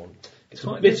case anyone gets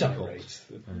quite a bit difficult. irate.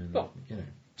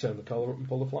 Turn the collar up and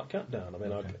pull the flat cap down. I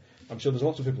mean, I'm sure there's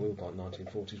lots of people who look like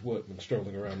 1940s workmen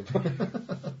strolling around the place.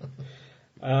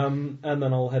 And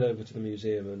then I'll head over to the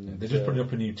museum and... they just put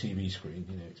up a new TV screen,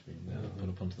 it's been put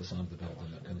up onto the side of the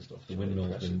building, that kind of stuff. The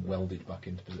windmill's been welded back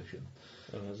into position.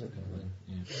 Oh, has it?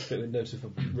 Bit of notice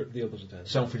of rip the others down.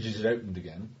 Selfridges is opened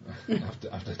again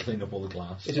after cleaning up all the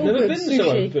glass. It's never been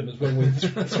so open as when we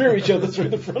threw each other through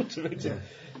the front of it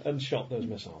and shot those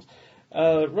missiles.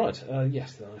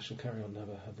 Yes, then I shall carry on and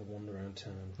have a wander around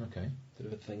town. Okay. Bit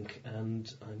of a think, and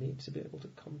I need to be able to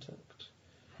contact.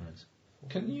 Right.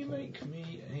 Can you make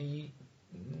me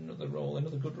another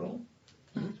good roll?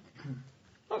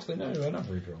 Actually, no, an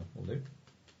average roll will do.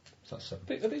 So that's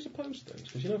 7. Are these opposed things?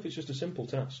 Because if it's just a simple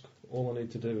task, all I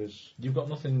need to do is... You've got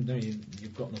nothing. No,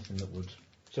 you've got nothing that would.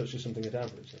 So it's just something at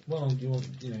average. Then? Well, you want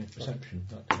perception,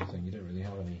 that kind of thing. You don't really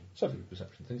have any 7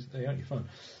 perception things. Yeah, you're fine.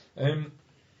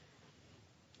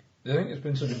 The thing that's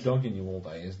been sort of dogging you all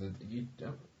day is that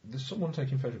there's someone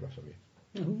taking photographs of you.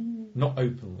 Ooh. Not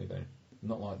openly though.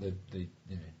 Not like the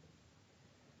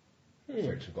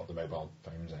folks who've got the mobile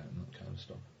phones out and that kind of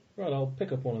stuff. Right, I'll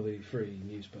pick up one of the free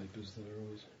newspapers that are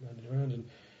always handed around and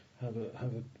have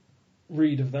a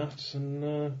read of that and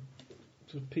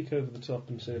sort of peek over the top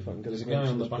and see if I can get There's a a guy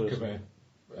glimpse on the of back this of person.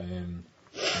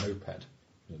 a moped,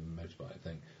 a motorbike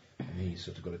thing, and he's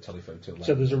sort of got a telephoto lens.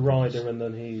 So there's a rider and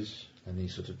then he's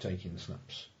sort of taking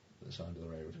snaps at the side of the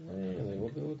road. Really?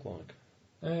 What do they look like?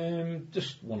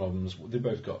 Just one of them's. They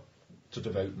both got sort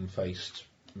of open-faced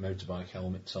motorbike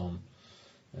helmets on,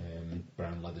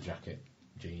 brown leather jacket,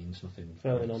 jeans, nothing.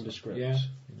 Fairly nondescript. Yeah.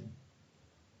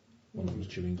 One of them's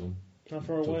chewing gum. How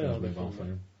far away are they mobile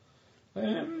from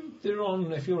phone? They're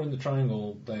on. If you're in the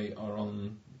Triangle, they are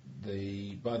on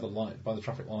by the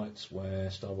traffic lights where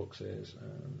Starbucks is,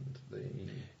 and the.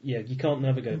 Yeah, you can't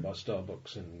navigate by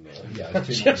Starbucks in.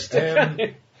 Just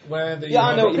where the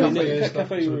I know what you mean.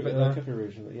 Cafe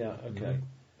Rouge. Yeah, okay.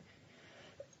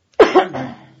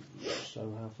 So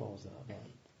how far is that? About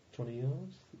 20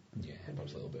 yards? Yeah,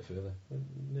 perhaps a little bit further.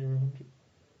 Near 100?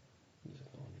 Is it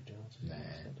 100 yards?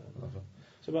 Nah.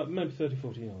 So about maybe 30,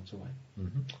 40 yards away.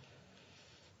 Mm-hmm. I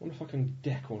wonder if I can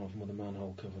deck one of them with a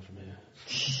manhole cover from here.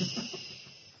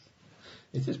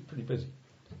 It is pretty busy.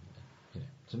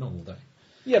 It's a normal day.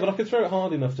 Yeah, but I could throw it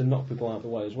hard enough to knock people out of the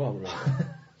way as well, really.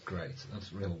 Great,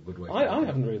 that's a real good way. I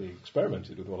haven't really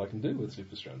experimented with what I can do with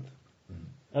super strength.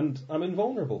 And I'm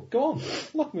invulnerable. Go on,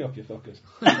 lock me up, you fuckers.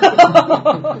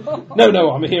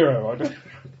 No, I'm a hero.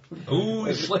 Oh,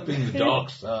 he's slipping the dark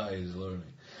side, is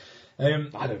learning.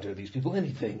 I don't do these people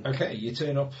anything. Okay, you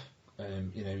turn up,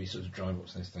 you sort of drive up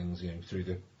to these things, through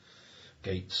the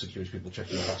gates, security people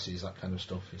checking your passes, that kind of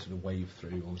stuff. You sort of wave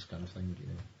through all this kind of thing,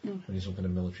 And there's some kind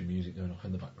of military music going off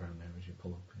in the background now as you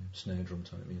pull up, snare drum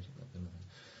type music, that kind of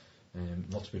thing.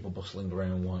 Lots of people bustling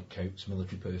around, white coats,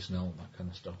 military personnel, that kind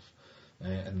of stuff.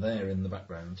 And there in the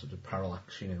background, sort of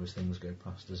parallax, as things go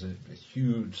past, there's a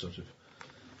huge sort of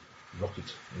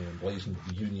rocket blazing with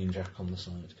the Union Jack on the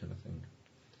side kind of thing.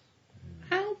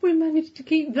 How have we managed to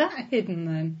keep that hidden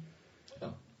then?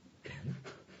 Oh.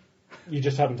 You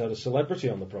just haven't had a celebrity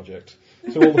on the project,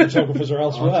 so all the photographers are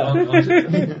elsewhere.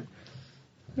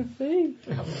 I see.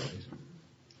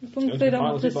 As long as they don't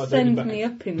want to send me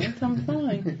up in it, I'm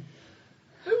fine.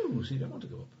 Oh, so you don't want to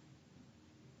go up?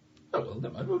 Oh, well,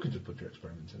 never mind. We could just put your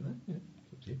experiments in there. Yeah,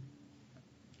 up to you.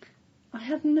 I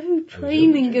had no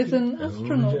training as an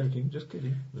astronaut. I'm joking, just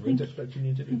kidding. We weren't expecting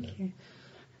you to do that. Thank you.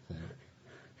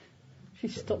 She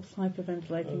stops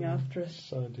hyperventilating after us.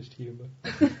 Scientist humour.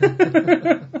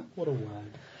 What a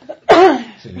wag.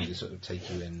 So they sort of take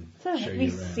you in, So show let you me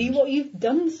around. see what you've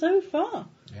done so far.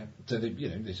 Yeah. So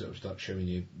they sort of start showing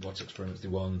you what experiments they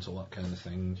want, all that kind of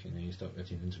thing. You start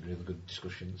getting into really good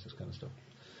discussions, this kind of stuff.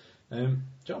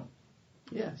 John.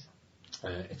 Yes.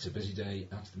 It's a busy day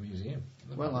at the museum.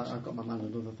 Well, I've got my man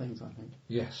and other things, I think.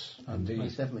 Yes, indeed.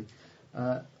 Most definitely.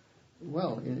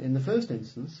 Well, in the first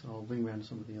instance, I'll ring round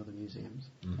some of the other museums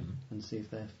and see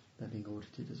if they're being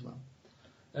audited as well.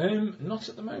 Not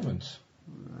at the moment.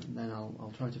 And then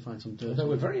I'll try to find some dirt. Although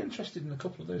we're very interested in a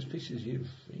couple of those pieces you've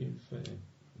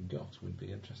got. We'd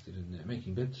be interested in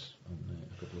making bids on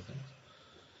a couple of things.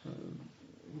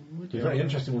 It'd be very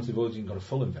interesting once they've already got a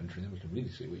full inventory, then we can really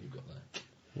see what you've got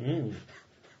there.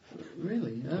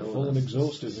 Really? Full and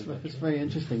exhaustive inventory. It's very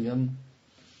interesting.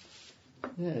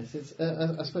 Yes, it's.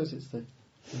 I suppose it's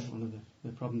one of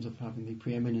the problems of having the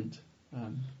preeminent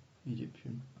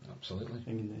Egyptian Absolutely.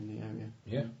 thing in the area.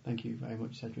 Yeah. Thank you very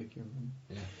much, Cedric. You're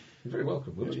very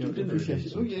welcome. We'll just do dinner.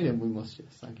 Oh, yeah, we must.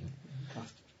 Yes, thank you.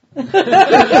 Oh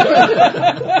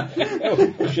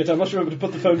shit! I must remember to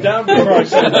put the phone down before I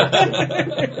say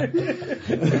that.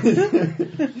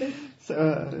 So,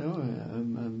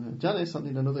 Janice, I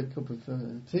need another cup of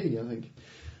tea, I think.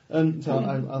 So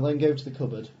I'll then go to the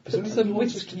cupboard. Is there anything you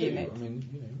want us to do? in it. I mean,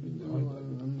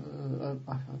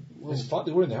 it's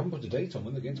slightly worrying they haven't put a date on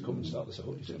when they're going to come and start this up.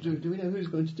 Do we know who's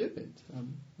going to do it?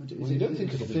 You don't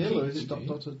think it'll be Phil, or Keats, is it do you?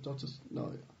 Dr.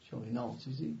 No, surely not.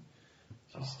 Is he?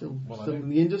 He's still well, in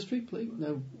the industry, please?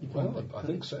 No. Well, I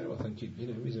think so. I think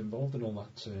he's involved in all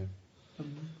that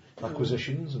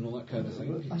acquisitions and all that kind of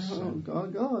thing.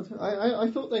 God!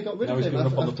 I thought they got rid now of he's him given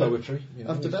up on the after poetry.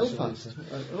 after Belfast.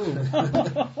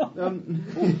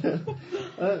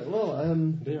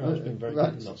 Dear, I've been very good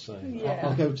at not saying. Yeah.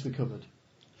 I'll go to the cupboard.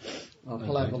 I'll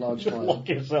pull out the large Just file lock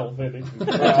yourself in it.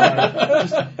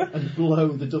 and blow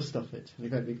the dust off it. And a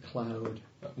great big cloud.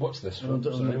 What's this? Sorry,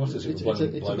 what is it?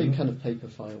 It's a big kind of paper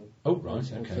file. Oh, right,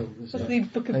 okay. Just these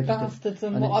book of Paper bastards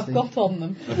and and what it's I've got on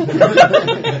them.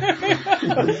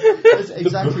 That's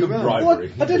exactly Book of right.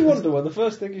 bribery. I did wonder when the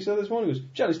first thing you said this morning was,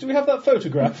 Janice, do we have that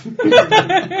photograph?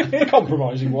 The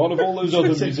compromising one of all those other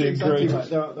That's museum exactly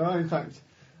creators. right. There are in fact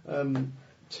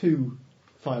two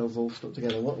files all stuck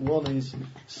together. One is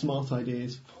smart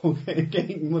ideas for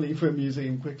getting money for a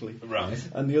museum quickly, Right.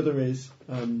 and the other is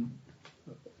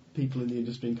people in the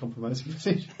industry and compromising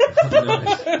position.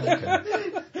 Nice.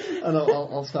 Okay. And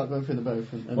I'll start going through them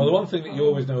both. Well, the one thing that you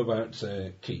always know about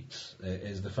Keats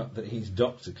is the fact that he's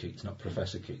Dr. Keats, not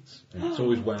Professor Keats. And it's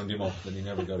always wound him off that he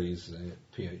never got his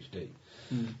PhD,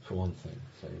 for one thing.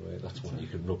 So that's one you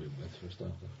can rub him with for a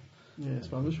start. Yes,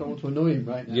 but I'm not sure I want to annoy him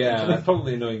right now. Yeah,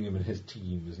 probably annoying him and his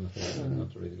team is not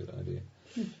a really good idea.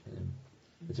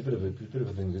 It's a bit of a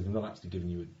thing that they're not actually giving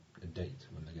you a date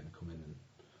when they're going to come in and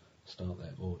start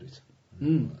their audit.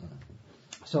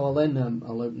 So I'll then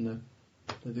I'll open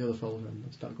the other folder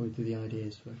and start going through the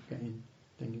ideas for getting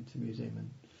things into the museum. And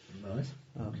Right.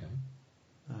 Okay.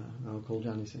 I'll call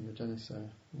Janice and go, Janice,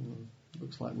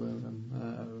 looks like we're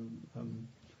going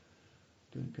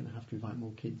to have to invite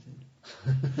more kids in.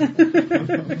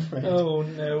 Oh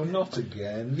no, not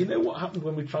again. You know what happened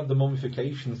when we tried the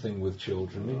mummification thing with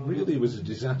children? It really was a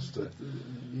disaster.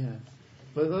 Yeah.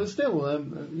 But still,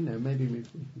 maybe we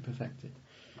can perfect it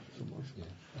somewhat. Yeah.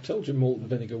 I told you malt and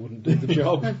vinegar wouldn't do the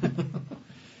job.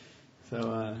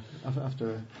 So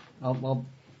I'll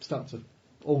start to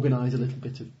organise a little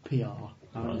bit of PR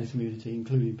around the community,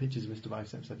 including pictures of Mr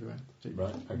Biceps everywhere.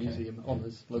 Right, okay. Museum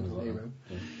honours, local hero.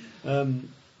 Yeah.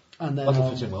 And then That'll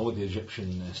fit in well with the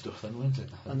Egyptian stuff then, won't it?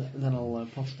 And then I'll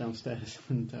potter downstairs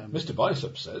and... Mr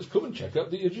Biceps says, come and check out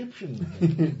the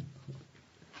Egyptian.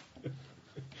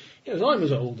 Yes, I'm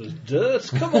as old as dirt.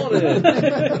 Come on in.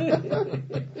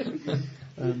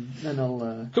 then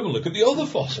I'll... Come and look at the other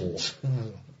fossils.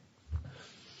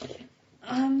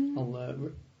 Let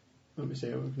me see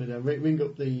what I'm going to do. Ring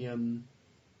up the... who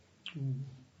can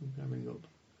I ring up?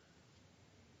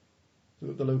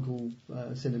 The local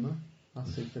cinema. I'll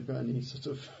see if they've got any sort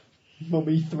of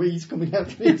Mummy 3s coming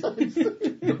out anytime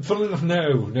soon. Funnily enough,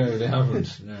 no, they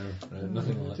haven't. No,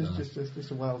 nothing like that.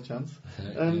 Just a wild chance.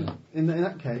 Yeah. In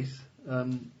that case,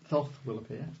 Thoth will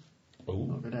appear. Oh.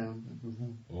 I'll go down.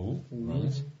 Oh,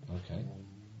 right. Okay.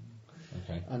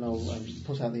 And I'll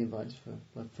put out the invites for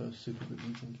the first supergroup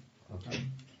meeting. Okay.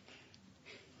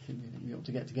 I think we ought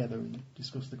to get together and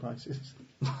discuss the crisis.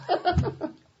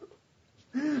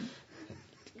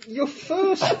 Your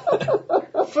first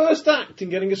act in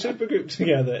getting a supergroup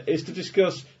together is to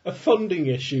discuss a funding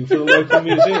issue for the local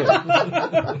museum.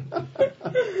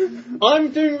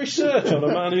 I'm doing research on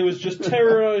a man who has just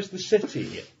terrorised the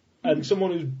city and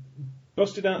someone who's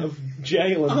busted out of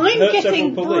jail and I'm hurt getting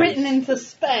several police. Britain into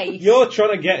space. You're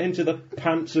trying to get into the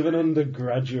pants of an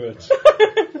undergraduate.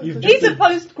 He's a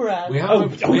postgrad.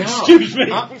 Excuse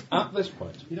me. At this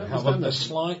point, we don't have understand a that.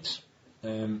 slight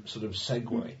sort of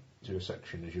segue to a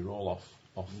section as you roll off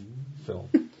film.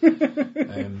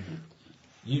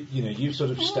 you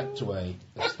sort of stepped away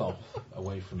from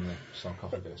the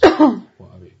sarcophagus,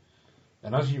 what have you.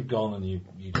 And as you've gone and you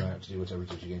go out to do whatever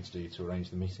it is you're going to do to arrange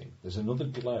the meeting, there's another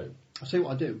glow. I'll see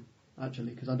what I do,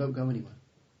 actually, because I don't go anywhere.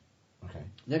 Okay.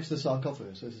 Next to the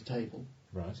sarcophagus, there's a table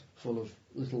Right. full of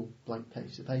little blank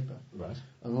pieces of paper. Right.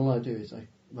 And all I do is I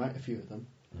write a few of them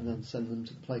and then send them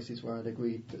to the places where I'd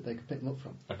agreed that they could pick them up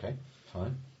from. Okay,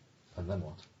 fine. And then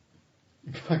what?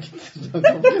 Go back into the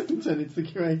sarcophagus and send it to the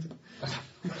curator.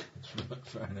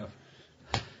 Fair enough.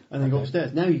 And then go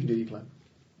upstairs. Now you can do your cloak.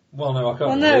 Well, no, I can't.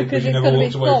 Well, no, really, because you it's never gotta be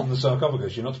walked away soft. from the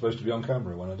sarcophagus. You're not supposed to be on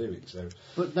camera when I do it. So.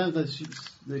 But now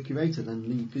the curator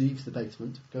then leaves the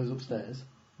basement, goes upstairs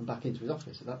and back into his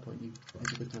office. At that point,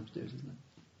 it's a good time to do it, isn't it?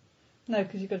 No,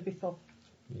 because you've got to be soft.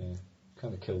 Yeah,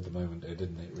 kind of killed the moment there,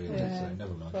 didn't it? Really. Yeah, So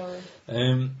never mind. sorry.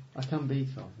 I can be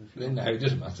soft. If you No, it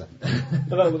doesn't matter.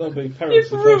 But that'll be parents You've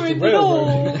the first ruined to it all.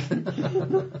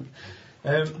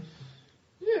 railroad.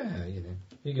 Yeah,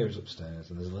 he goes upstairs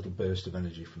and there's a little burst of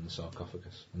energy from the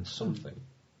sarcophagus and something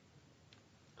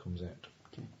comes out.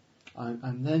 Okay.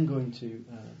 I'm then going to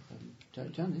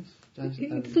Janice. He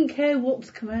doesn't care what's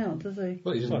come out, does he?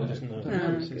 Well, he doesn't Well, know. doesn't know.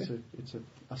 No, okay. it's a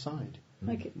aside.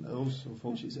 Okay. Also,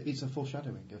 unfortunately, it's a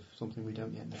foreshadowing of something we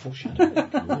don't yet know. Foreshadowing.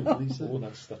 At least, Oh,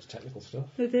 that's technical stuff.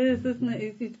 It is, isn't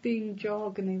it? It's being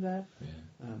jargony there.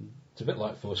 Yeah. It's a bit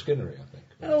like Forskinnery, I think.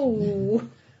 Oh.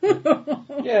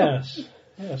 Yes.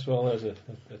 Yes, well, there's a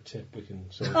tip we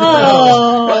can say.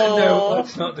 Oh. No,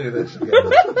 let's not do this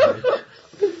again.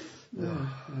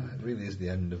 It really is the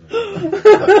end of it.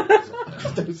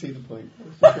 I don't see the point.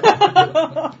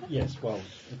 Yes, well,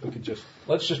 if we could just...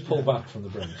 Let's just pull back from the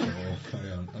brink and we'll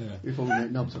carry on. Anyway. Before we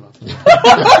make knobs of us.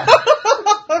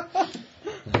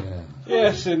 Yeah.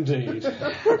 Yes, indeed.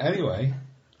 Anyway.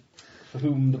 For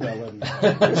whom the bell ends.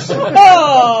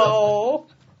 Oh.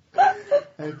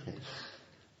 Okay.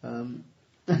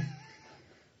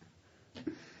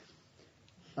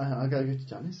 I'll go to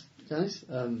Janice. Janice,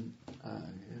 have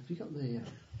you got the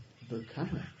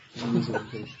camera? I'm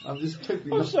just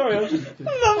totally. I'm sorry, I'm just...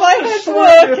 My head's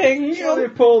slightly working.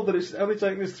 appalled that it's only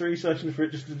taken us 3 sessions for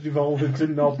it just to devolve into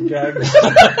knob gags.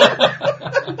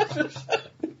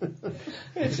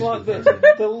 It's like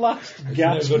the last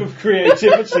gasp of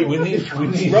creativity. We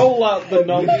need roll out the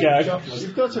knob gag.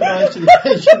 You've got to rise to the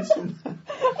occasion.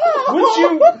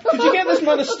 Could you get this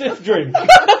man a stiff drink?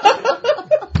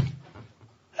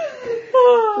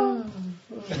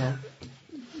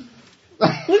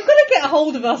 We've got to get a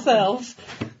hold of ourselves.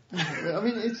 I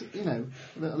mean, it's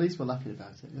at least we're laughing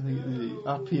about it. I think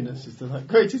our penis is the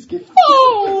greatest gift.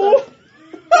 Oh.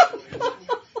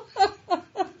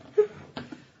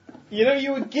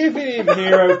 You were giving him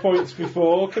hero points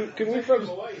before. Can we throw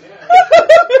away now?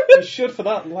 We should for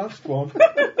that last one.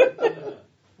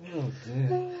 Oh dear.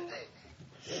 Oh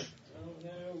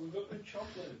no, we've got the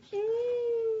chocolate.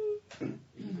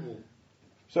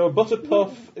 So a butter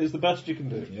puff is the best you can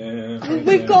do. Yeah.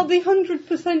 We've got the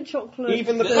 100% chocolate.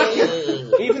 Even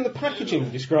the packaging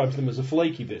describes them as a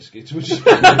flaky biscuit, which is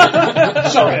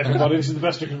sorry everybody, this is the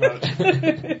best I can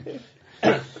write.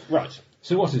 Right.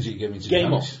 So what is it giving to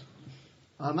Game Janice?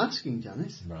 I'm asking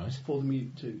Janice Right. for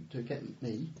them to get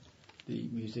me the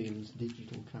museum's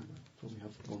digital camera. For we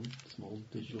have one small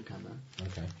digital camera.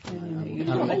 Okay. You've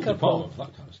Well, got a Whole couple. department for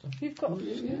that kind of stuff. You've got.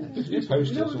 Yeah.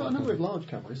 Posters We've or got a number that of large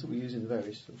cameras that we use in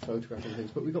various photographing things,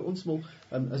 but we've got one small,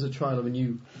 as a trial of a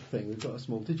new thing, we've got a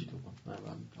small digital one. Now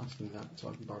I'm asking that so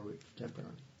I can borrow it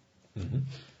temporarily. Mm-hmm.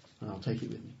 And I'll take it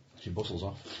with me. She bustles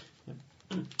off.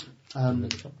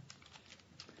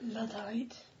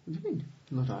 Luddite. What do you mean?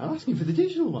 Luddite? I'm asking for the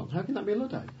digital one. How can that be a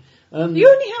Luddite? You only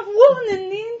have one in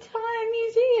the entire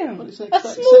museum. Well, it's a an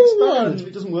small experiment. one. If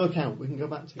it doesn't work out, we can go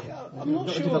back to it. I'm not We've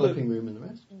got sure a developing room and the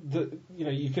rest. that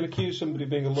you can accuse somebody of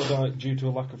being a Luddite due to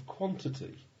a lack of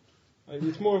quantity.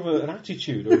 It's more of an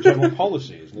attitude or a general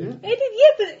policy, isn't it?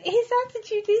 But his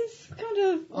attitude is kind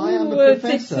of. I am a a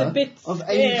professor bit of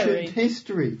scary. ancient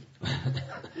history.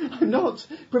 I'm not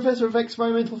professor of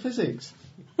experimental physics.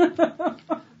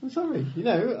 I'm sorry,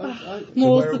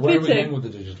 More's So the where are we pity. going with the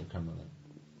digital camera then?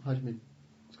 How do you mean?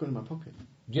 It's gone in my pocket.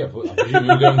 Yeah, but I presume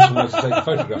you're going somewhere to take a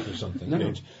photograph of something. No.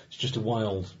 It's just a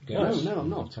wild guess. No, I'm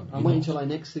not. I'm waiting until I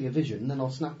next see a vision, then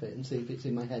I'll snap it and see if it's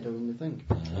in my head or in the thing.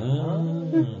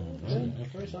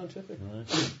 Very scientific.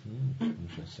 Right. We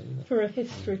shall see that. For a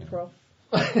history prof.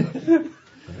 Very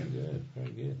good,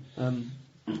 very good.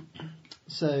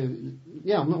 So,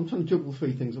 yeah, I'm trying to juggle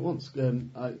 3 things at once.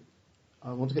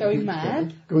 I want to get Going the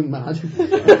mad? Going mad.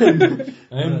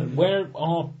 Where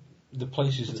are the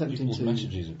places that Attempting people's to-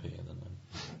 messages appear then?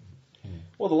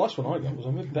 Well, the last one I got was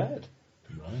I'm in bed.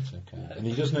 Right, okay. And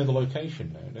he does know the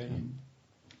location now, don't you?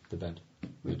 The bed.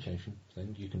 location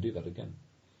thing, you can do that again.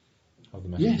 Have the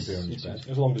message appear on his bed.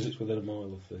 As long as it's within a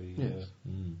mile of the... Yes.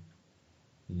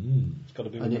 It's got to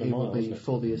be And within a it mile, will be hasn't it?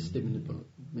 for the esteemed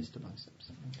Mr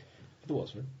Biceps. The what,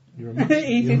 sorry? You're a master.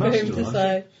 Easy You're a for him master, to aren't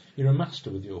say. you? You're a master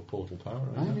with your portal power,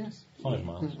 Ah, aren't you? yes. 5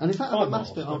 miles. And in fact, I'm 5 a miles,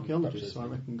 master perhaps archaeologist, it's- so I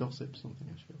reckon gossip something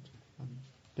I should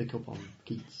pick up on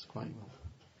Keats quite well.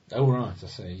 Oh, right, I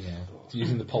see, yeah. It's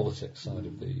using the politics side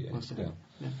of the scale.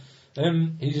 Yeah.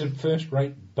 He's a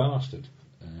first-rate bastard,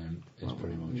 is Well,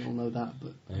 pretty we much. all know that,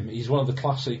 but He's one of the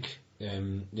classic,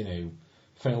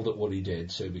 failed at what he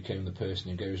did, so became the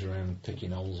person who goes around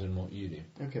picking holes in what you do.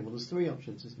 okay. Well, there's 3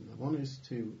 options, isn't there? One is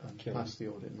to Kill pass the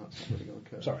audit, and that's not really going to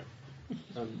occur. Sorry.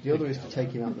 The other is to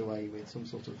take him out of the way with some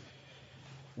sort of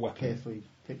Weapon. carefully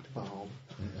picked barb.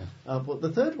 But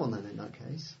the third one, then, in that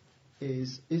case,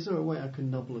 is there a way I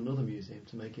can nobble another museum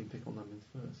to make him pick on them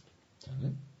first?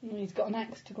 He's got an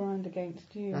axe to grind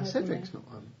against you. Now, hasn't Cedric's he? not.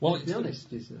 Well, To be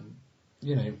honest, is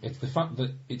it's the fact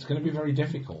that it's going to be very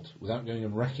difficult without going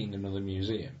and wrecking another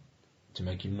museum to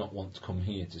make him not want to come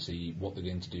here to see what they're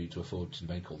going to do to afford to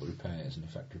make all the repairs and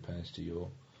effect repairs to your...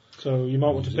 So you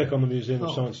might want to Museum. pick on the Museum of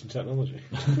Oh. Science and Technology.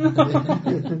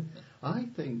 I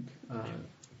think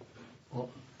what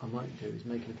I might do is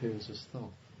make an appearance as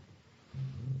Thoth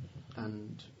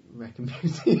and wreck a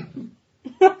museum.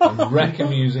 And wreck a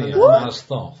museum What? as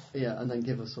Thoth. Yeah, and then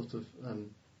give a sort of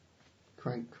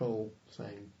crank call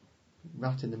saying,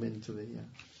 ratting them into the.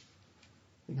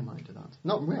 I think I might do that.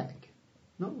 Not wreck,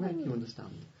 you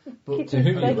understand. But To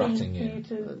whom are you Begging ratting for in? you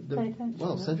to pay attention.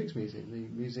 well, Cedric's museum,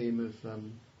 the Museum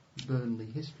of Burnley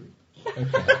History. Okay.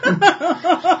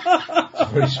 It's a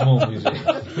very small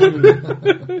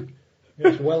museum.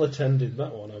 It's well attended,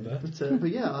 that one, I bet. But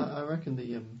yeah, I reckon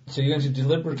the. So you're going to The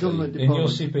deliberately, government in your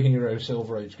department- superhero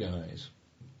Silver Age guise,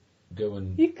 go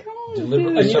and You can't do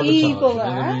deliberately an sabotage evil another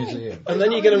act. museum. And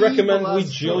then you're going to recommend Evil we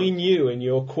as join you in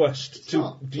your quest to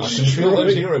Stop. I can feel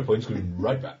those destroy... hero points going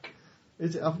right back.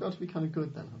 I've got to be kind of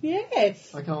good then. Yes.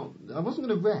 I can't. I wasn't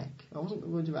going to wreck. I wasn't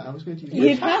going to wreck. I was going to use.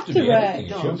 You'd have to wreck. anything.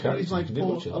 No, It's I your was going to use character, my you can do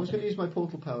what you I was like. going to use my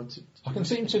portal power to. I can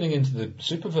see him turning into the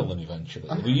supervillain eventually.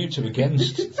 With you two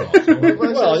against Thoth.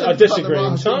 Well, I disagree I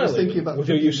was entirely thinking about with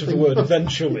your use of the word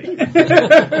eventually.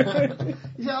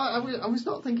 Yeah, I was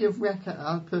not thinking of wreck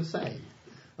per se.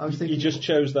 I was thinking. You just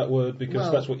chose that word because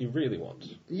Well- that's what you really want.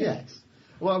 Yes.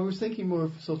 Well, I was thinking more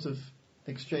of sort of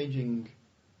exchanging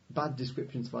bad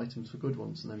descriptions of items for good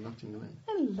ones and then ratting them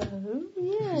in. Hello.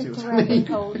 You Yeah, see what I grabbing mean?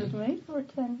 hold of me for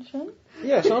attention.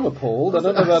 Yes, I'm appalled. I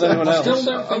don't know about anyone I else. still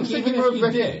don't I was think, thinking even more if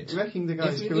of you wrecking, did, wrecking the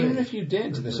guy's career. even if you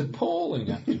did this appalling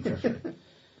act of trickery,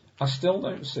 I still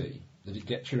don't see that it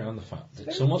gets you around the fact that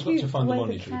very someone's got to cute find the the way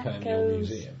money the to cat repair your goes.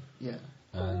 museum, Yeah.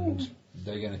 and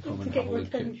they're going to come To and get have a your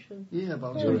look at attention. Yeah, but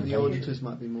I was Very thinking the cute. auditors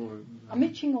might be more. I'm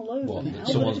itching all over what, now. that but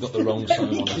someone's it's got the wrong still sign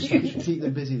on the very statue. keep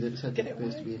them busy that said Get it it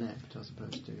appears to away. be inept as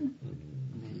opposed to me.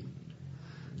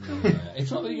 It's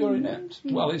not that you're inept.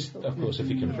 Well, it's of course if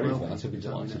you can prove that, he'll be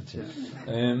delighted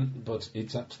to. But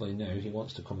it's actually no. He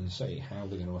wants to come and see how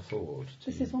they're going to afford to.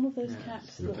 This is one of those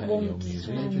cats that Repair your wants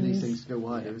museum. Nature of these hands, things to go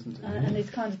wider, isn't it? and is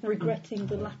kind of regretting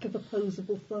the lack of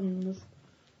opposable thumbs.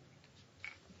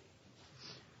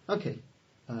 Okay.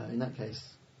 In that case,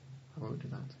 I won't do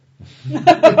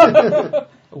that.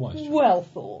 A wise choice. Well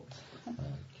thought.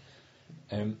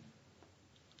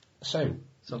 So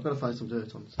So I've got to find some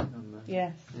dirt on.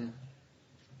 Yes.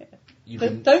 Yeah. you've But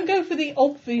been, don't go for the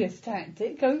obvious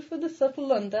tactic. Go for the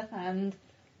subtle underhand,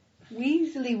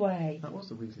 weaselly way. That was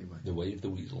the Weasley way. the way of the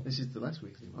weasel. This is the less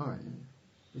Weasley. All right. Yeah.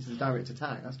 This is direct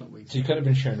attack. That's not Weasley. So you could have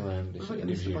been shown around if What it about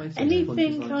gives Mr. you. Biceps? Anything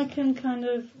Punches I like- can kind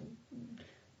of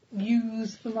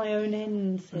use for my own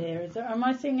ends here? Am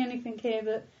I seeing anything here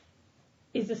that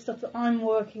is the stuff that I'm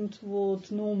working towards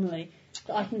normally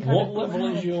that I can kind What of level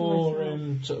grab is for your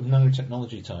myself? sort of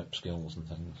nanotechnology type skills and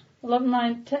things? Well,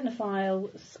 my technophile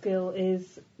skill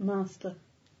is master.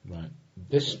 Right.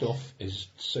 This stuff is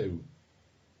so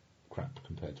crap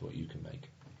compared to what you can make.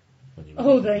 When you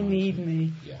Oh, make they it. need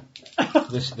me. Yeah.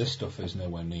 this stuff is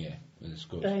nowhere near as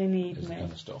good They need as the me.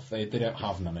 kind of stuff. They don't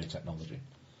have nanotechnology.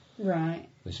 Right.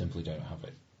 They simply don't have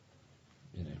it.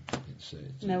 You know, it's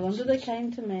No wonder they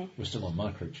came to me. We're still on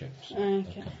microchips, that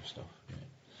Okay. kind of stuff.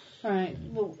 Yeah. Right.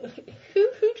 Well, who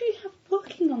do you have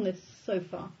working on this so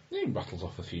far? He rattles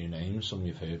off a few names, some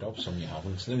you've heard of, some you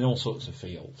haven't. They're in all sorts of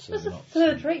fields. So There's they're a not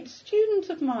third-rate student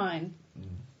of mine.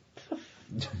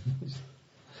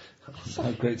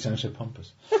 That great sounds so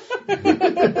pompous.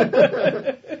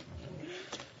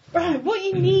 Right. What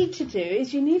you need to do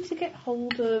is you need to get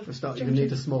hold of. For a start, you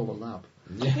need a smaller lab.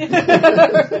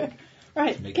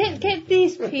 Right. Make Get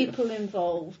these people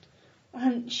involved.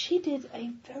 And she did a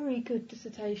very good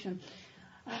dissertation.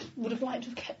 I would have liked to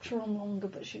have kept her on longer,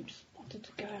 but she just wanted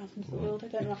to go out into the world. I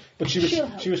don't know. But she She'll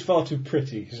was far too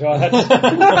pretty, so I had to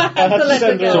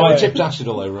send her So away. I tipped acid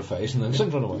all over her face and then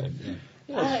sent her away.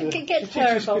 get She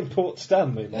her just involved. in Port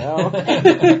Stanley now.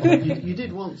 You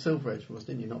did want Silver Age for us,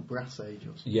 didn't you? Not Brass Age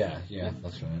or something. Yeah,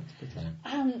 that's right.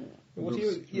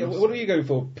 Yeah. What are you going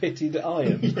for? Pitted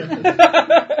iron?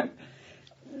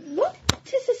 What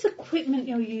is this equipment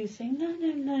you're using?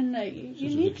 No.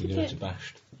 You need to get.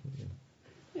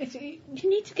 You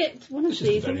need to get one of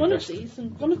these and one of these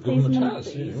and one of these and one of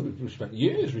these. We've spent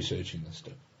years researching this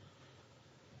stuff.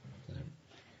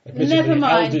 Never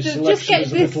mind. Aldi's Just selection get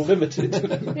is a this. little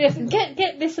limited. Yes,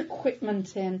 get this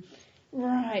equipment in.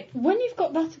 Right. When you've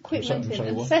got that equipment in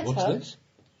and set what's up, this?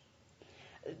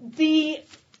 the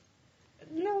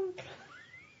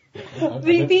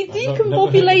The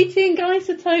decombobulating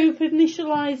isotope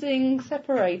initializing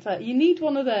separator. You need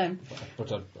one of them.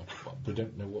 But we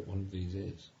don't know what one of these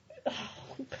is.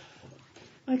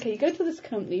 Okay, you go to this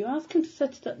company, you ask them to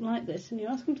set it up like this, and you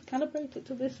ask them to calibrate it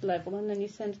to this level, and then you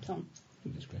send it on.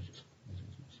 Goodness gracious.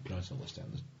 Surprise all this down.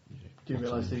 Do you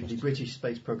realise the British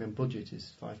space programme budget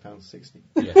is £5.60?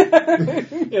 Yeah.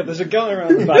 Yeah, there's a guy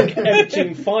around the back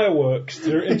emptying fireworks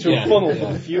into a funnel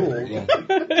for fuel. Yeah.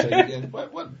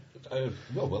 So,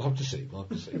 well, we'll have to see.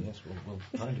 Yes, we'll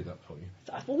try and do that for you.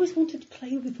 I've always wanted to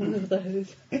play with one of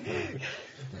those.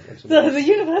 The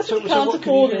university can't what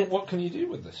afford it. What can you do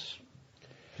with this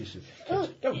piece of kit?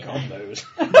 Oh, God knows.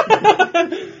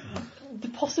 The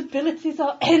possibilities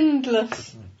are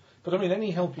endless. But I mean, any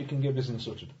help you can give us in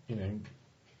sort of, in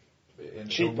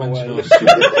Cheap augmenting ways.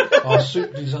 our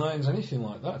suit designs, anything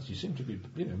like that. You seem to be,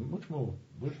 much more.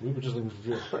 We were just looking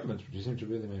for experiments, but you seem to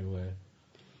really know where.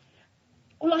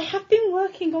 Well, I have been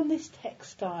working on this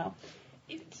textile.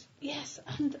 Yes,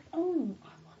 and I wonder.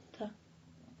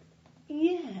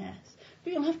 Yes,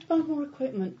 but you'll have to buy more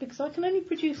equipment because I can only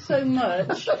produce so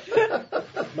much. If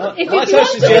you want to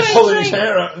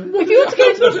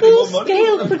go to a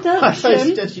full-scale I production,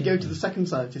 suggest you go to the second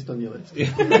scientist on your list.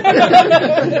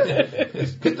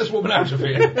 Get this woman out of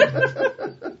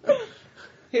here.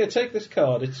 Here, take this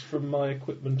card. It's from my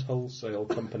equipment wholesale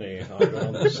company. I'm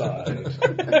on the side.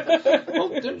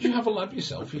 Well, don't you have a lab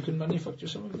yourself? You can manufacture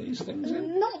some of these things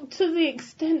in. not to the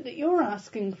extent that you're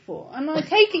asking for. And I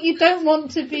take it you don't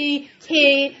want to be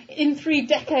here in 3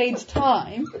 decades'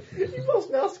 time. He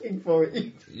wasn't asking for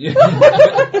it. Yeah.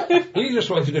 He just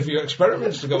wanted a few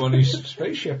experiments to go on his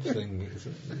spaceship thing.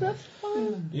 That's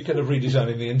fine. You could have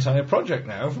redesigning the entire project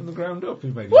now from the ground up.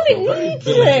 You've made Well, feel it very needs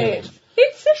belligerent. it.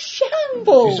 It's a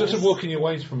shambles. He's sort of walking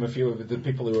away from a few of the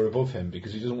people who are above him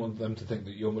because he doesn't want them to think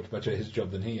that you're much better at his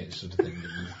job than he is, sort of thing.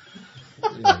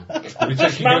 You'll be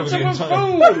taking over the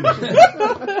entire.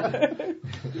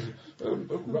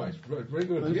 Right, very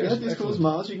good. If you Yes, head this towards excellent.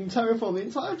 Mars, you can terraform the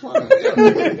entire planet.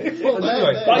 Well,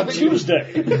 anyway, By Tuesday.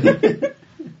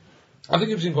 I think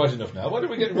you've seen quite enough now. Why don't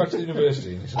we get back to the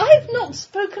university? I've not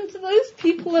spoken to those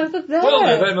people over there. Well,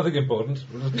 no, they're nothing important.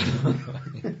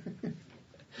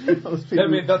 Those people, I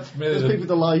mean, that's merely those people with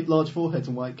the large foreheads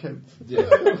and white coats. yeah,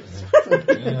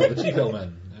 the T-Pill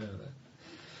men.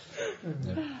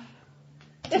 Yeah.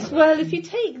 Yes, well, if you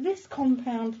take this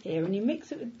compound here and you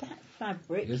mix it with that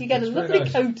fabric, Yes, you get a that's very lovely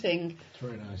nice. coating. It's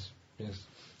very nice. Yes.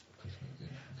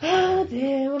 Oh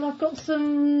dear, well I've got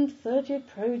some third-year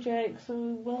projects, so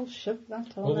we'll shove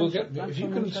that on. Well, we'll and get shove that if you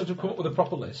on can and sort shove of come that up with a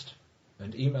proper list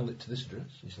and email it to this address.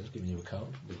 He says, giving you a card,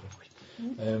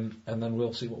 and then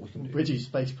we'll see what we can do.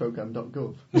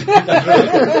 BritishSpaceProgram.gov.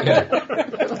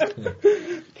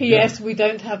 P.S. We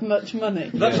don't have much money.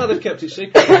 That's how they've kept it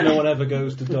secret. No one ever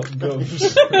goes to .gov's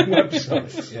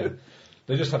website. Yeah.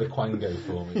 They just had a Quango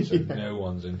for me, so no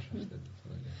one's interested.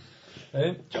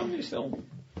 John, you still?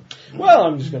 Well,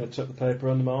 I'm just going to tuck the paper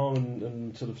under my arm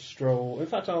and sort of stroll. In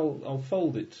fact, I'll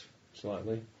fold it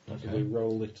slightly. Possibly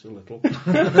roll it a little. I'm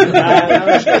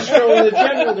just going to stroll in the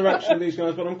general direction of these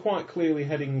guys, but I'm quite clearly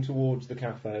heading towards the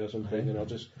cafe or something, and I'll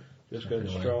just go and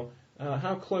stroll.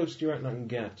 How close do you reckon I can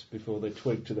get before they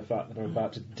twig to the fact that I'm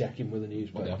about to deck him with a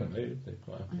newspaper? Well, they haven't moved. They're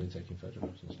quite happily taking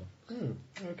photographs and stuff.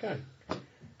 Okay.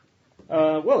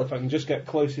 Well, if I can just get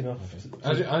close enough.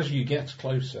 As you get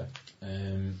closer,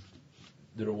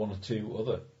 there are 1 or 2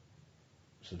 other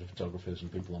sort of photographers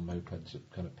and people on mopeds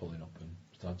that kind of pulling up and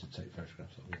starting to take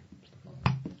photographs of them, stuff like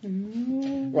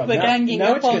that. Right, They're ganging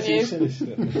now up on it's you. getting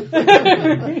sinister.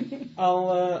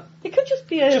 I'll It could just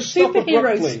be a Just stop superhero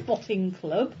abruptly. spotting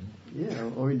club. Yeah,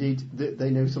 or indeed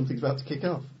they know something's about to kick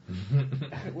off.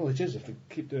 well, it is if they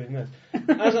keep doing this.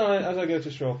 As I go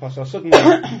to stroll past, I'll suddenly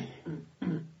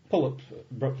pull up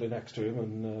abruptly next to him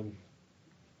and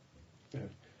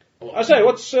I say,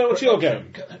 what's your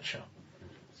game? Get that shot.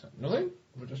 Nothing.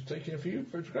 We're just taking a few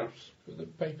photographs for the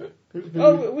paper.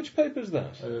 Oh, which paper's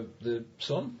that? The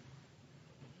Sun.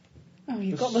 Oh,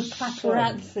 you've got the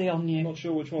paparazzi on you. Not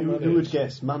sure which one Who would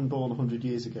guess? Man born 100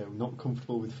 years ago, not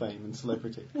comfortable with fame and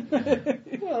celebrity. Well,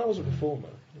 that was a performer.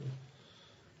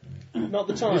 Not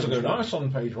the time. These will go nice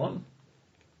on page 1.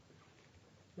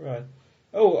 Right.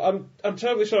 Oh, I'm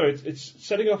terribly sorry. It's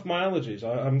setting off my allergies.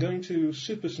 I'm going to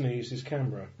super sneeze his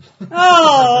camera.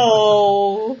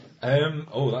 Oh!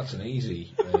 Oh, that's an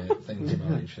easy thing to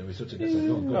manage. So we sort of get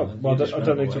I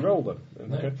don't need to roll them.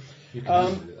 No, Okay. you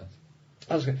can do that.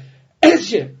 I was going.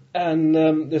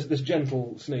 And this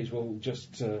gentle sneeze will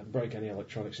just break any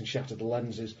electronics and shatter the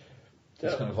lenses.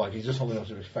 It's kind of like he's just holding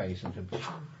onto his face and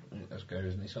that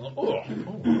goes, and he's kind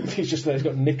of He's just there. He's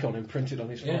got Nick on him printed on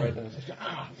his forehead.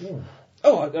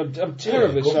 I'm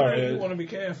terribly sorry. You want to be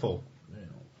careful.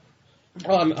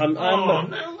 No,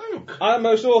 Luke. I'm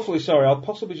most awfully sorry. I'll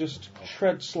possibly just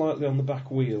tread slightly on the back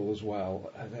wheel as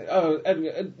well.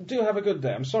 Do have a good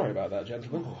day. I'm sorry about that,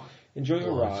 gentlemen. Enjoy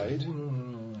your ride.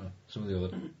 Some of the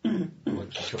other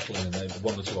like shuffling, and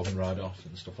one or two of them ride off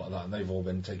and stuff like that, and they've all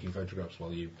been taking photographs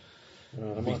while you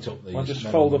beat up these. I'll just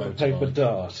fold up a paper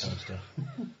dart. Kind of stuff.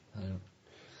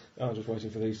 I was just waiting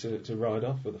for these to ride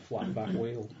off with a flat back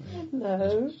wheel.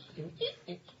 Hello.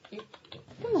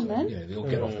 Come on then. Yeah, they all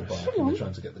get off the bike and they're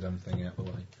trying to get the damn thing out of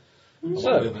the way.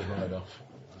 So, the others ride off.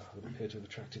 Would appear to have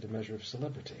attracted a measure of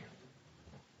celebrity.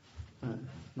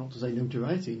 Not to say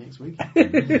notoriety next week.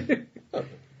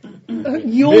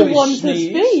 You're Really one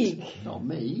sneezed. to speak. Not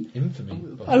me.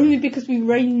 Infamy. Only because we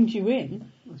reined you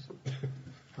in.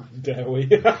 Dare we?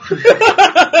 No.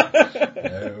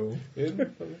 Yeah,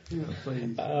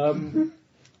 please.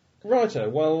 Righto,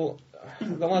 well,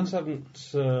 the lads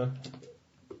haven't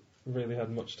really had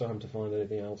much time to find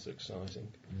anything else exciting.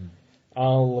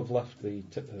 I'll have left the...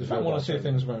 If I want to say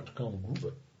things about Carl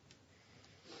Gruber,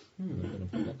 I'm going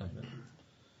to put that name in.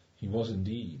 He was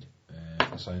indeed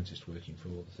a scientist working for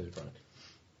the Third Reich.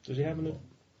 Does he have a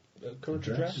current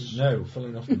address? No,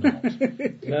 funnily enough not.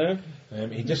 No?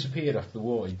 He disappeared after the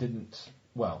war. He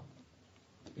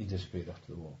disappeared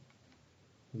after the war.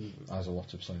 As a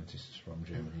lot of scientists from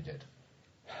Germany did.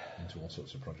 Into all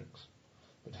sorts of projects.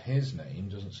 But his name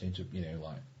doesn't seem to,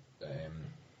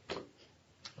 I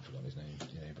forgot his name,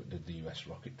 but did the US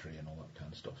rocketry and all that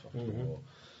kind of stuff after the war.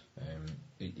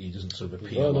 He doesn't sort of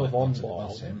appear like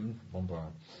that's him, von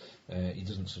Braun. He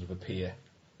doesn't sort of appear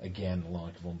again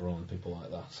like von Braun and people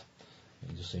like that.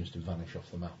 He just seems to vanish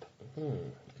off the map.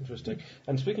 Interesting.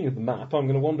 And speaking of the map, I'm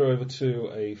going to wander over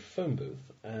to a phone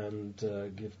booth and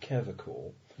give Kev a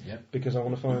call. Yeah. Because I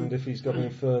want to find if he's got any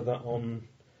further on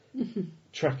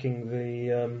tracking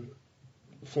the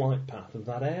flight path of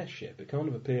that airship. It kind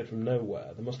of appeared from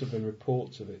nowhere. There must have been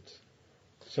reports of it.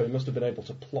 So he must have been able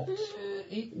to plot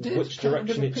which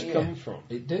direction it's come from.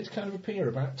 It did kind of appear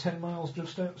about 10 miles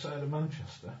just outside of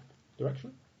Manchester.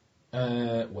 Direction?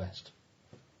 West.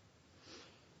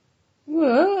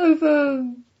 Well,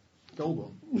 over...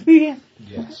 Goldwell. Yeah.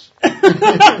 Yes.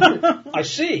 I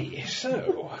see.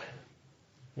 So...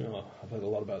 I've heard a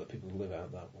lot about the people who live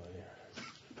out that way.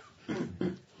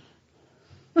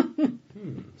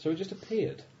 So it just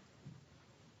appeared.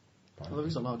 Well, there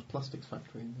is a large plastics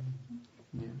factory in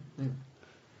there. Yeah.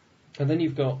 And then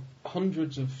you've got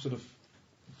hundreds of sort of,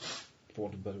 for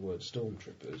want of a better word,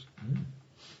 stormtroopers.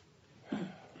 I'm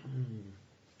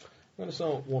going to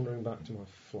start wandering back to my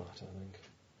flat, I think.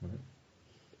 Right.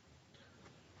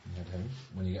 You head home.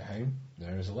 When you get home,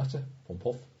 there is a letter. Pump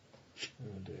off.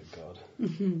 Oh dear God.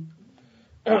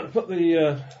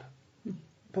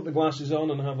 Put the glasses on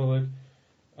and have a look.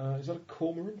 Is that a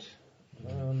cormorant?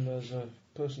 And there's a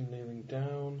person kneeling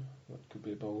down. That could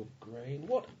be a bowl of grain.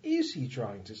 What is he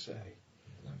trying to say?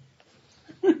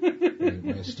 My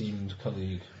esteemed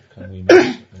colleague, can we meet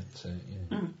at,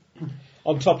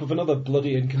 On top of another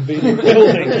bloody inconvenient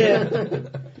building.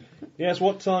 Yes,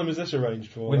 what time is this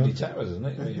arranged for? Windy Towers, isn't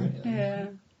it? Yeah.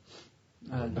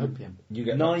 9 p.m. You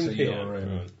get 9 back to p.m.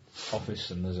 your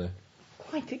office and there's a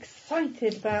Quite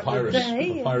excited about the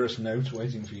day. papyrus note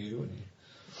waiting for you.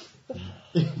 And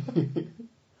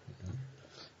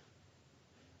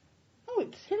Oh,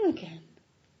 it's him again.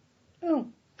 Oh,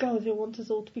 God, he'll want us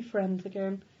all to be friends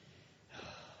again.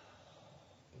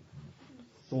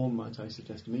 Thorn, might I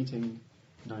suggest a meeting,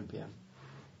 9 p.m.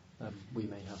 We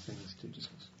may have things to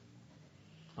discuss.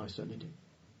 I certainly do.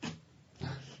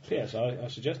 P.S. I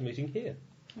suggest meeting here.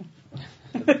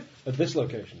 At this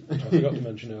location, which I forgot to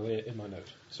mention earlier in my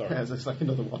note. Sorry. Yeah, it's like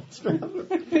another one.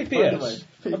 P.P.S.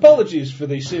 Apologies for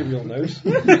the serial note.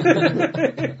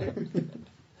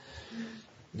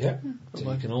 yeah,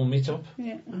 so you can all meet up.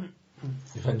 Yeah.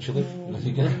 Eventually, let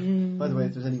you go. By the way,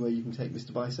 if there's any way you can take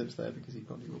Mr Biceps there, because he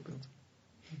probably will build.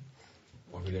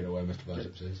 Well, we don't know where Mr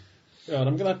Biceps is. Yeah, and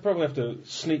I'm going to probably have to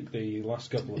sneak the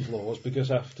last couple of floors because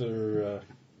after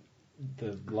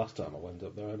the last time I went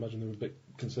up there, I imagine they were a bit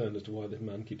concerned as to why this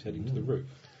man keeps heading to the roof.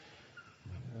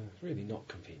 It's really not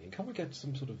convenient. Can't we get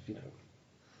some sort of,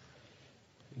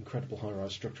 incredible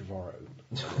high-rise structure of our own?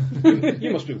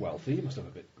 You must be wealthy. You must have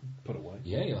a bit put away.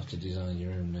 Yeah, you'll have to design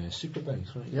your own super base,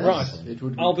 right? Yes, Right. it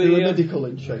would be I'll be, pyramidal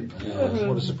in shape. Yeah,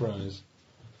 what a surprise.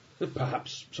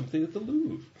 Perhaps something at the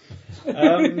Louvre.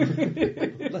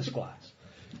 Less glass.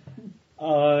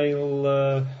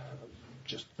 I'll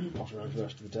just pot around for the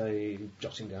rest of the day,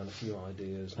 jotting down a few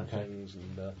ideas and things,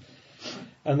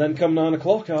 and then come 9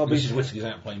 o'clock, I'll be. Mrs. Whiskey's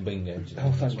out playing bingo.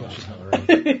 Oh, thank God. She's not around.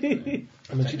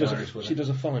 I mean, she does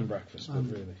a fine breakfast, but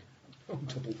really,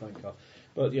 double thank God.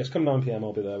 But yes, come 9 p.m,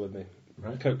 I'll be there with me.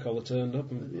 Right. Coat collar turned up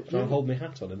and try and hold my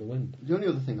hat on in the wind. The only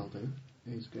other thing I'll do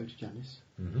is go to Janice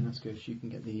and ask her if she can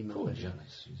get the email. Poor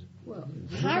Janice. She's Well,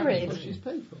 Harry. what she's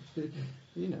paid for.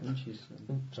 And she's.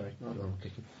 sorry, Right. go on,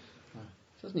 kicking.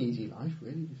 She has an easy life,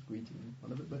 really, just greeting and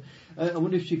whatever. But I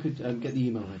wonder if she could get the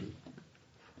email ready.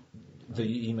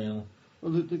 The email.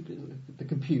 Well, the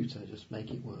computer, just make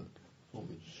it work for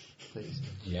me, please.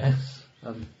 Yes.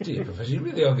 Dear Professor, you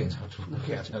really are going to have to work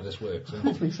out how this works.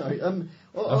 Aren't you? Sorry.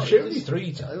 I've shown you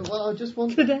 3 times. Well, I just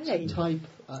want Today. to type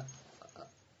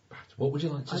What would you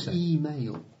like to an say?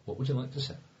 email. What would you like to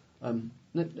say?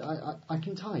 No, I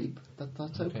can type.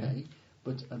 That's okay. Okay.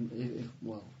 But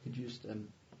could you just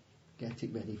get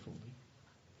it ready for me?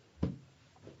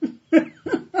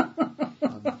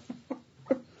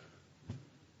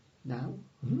 Now?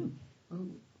 Oh,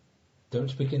 Don't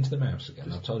speak into the mouse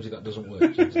again. I've told you that doesn't work.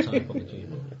 You have to type on the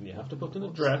keyboard. And you have to put an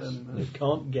address, and you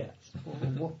can't guess.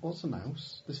 what's a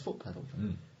mouse? This foot pedal.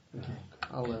 Okay.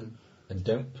 I'll And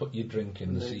don't put your drink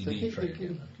in the CD tray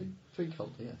again. Drink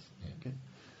holder, yes. Yeah.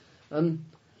 Okay.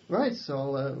 Right. So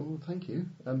I'll. Thank you.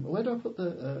 Where do I put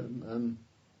the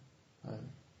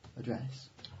address?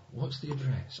 What's the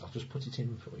address? I'll just put it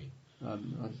in for you.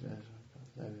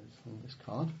 There's on this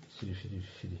card. Thank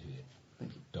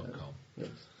you. .com. Yes.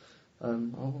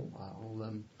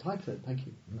 I'll type it. Thank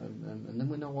you. And then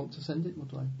when I want to send it, what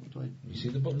do I? You see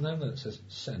the button there that says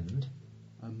send?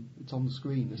 It's on the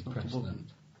screen. It's not a Press button.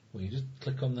 that. Well, you just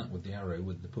click on that with the arrow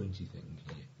with the pointy thing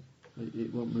here.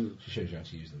 It won't move. She shows you how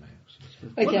to use the mouse.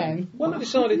 Again. When I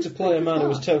decided to play a man who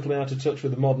was totally out of touch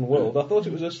with the modern world, I thought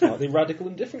it was a slightly radical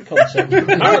and different concept.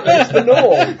 Apparently it's the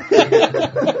norm.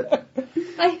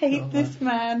 I hate this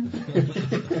man.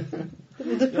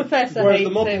 The professor Whereas hates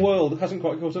the modern him. world hasn't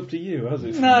quite caught up to you, has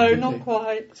it? No, not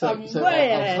quite. So, I'm so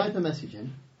way I'll ahead. type a message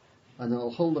in, and then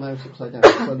I'll hold the mouse upside down,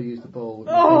 slowly use the ball with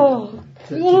my Oh. finger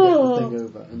to get the thing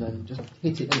over, and then just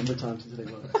hit it a number of times until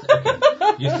it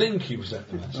works. You think you've sent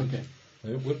the message. Okay.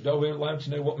 Are we allowed to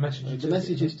know what message it is? The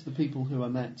message is to the people who I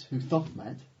met, who Thoth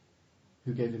met,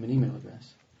 who gave him an email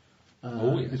address.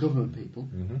 Yes. The government people,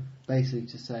 Mm-hmm. basically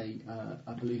to say,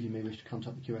 I believe you may wish to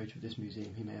contact the curator of this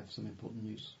museum. He may have some important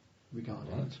news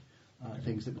regarding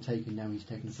things that were taken. Now he's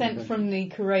taken Sent from the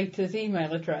curator's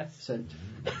email address. sent.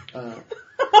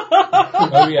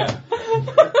 Oh, yeah.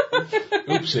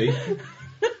 Oopsie.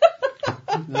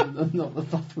 Not that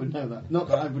Thoth would know that. Not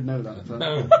that I would know that.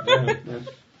 No. No.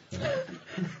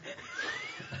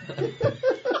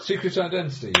 Secret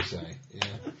identity, you say? Yeah.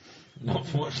 Not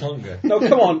for much longer. No,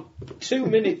 come on. 2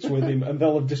 minutes with him and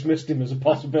they'll have dismissed him as a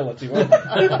possibility, won't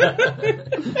they?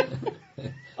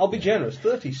 I'll be generous,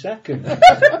 30 seconds. Zero,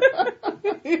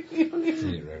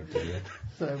 dear.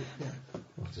 So, yeah.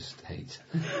 What a state.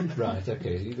 Right,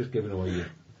 okay, so you've just given away your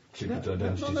secret identity.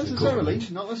 Not to the necessarily.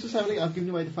 government. Not necessarily. I've given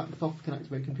away the fact that Thoth can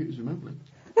activate computers remotely.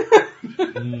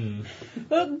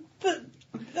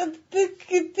 That's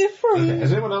different. Okay,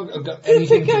 has anyone else got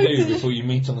anything to do before you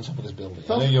meet on the top of this building?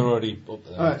 I know you're already up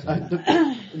there.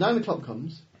 Alright, 9 o'clock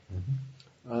comes.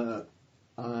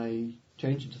 I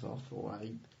change into Thoth, or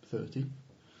 8:30.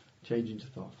 Change into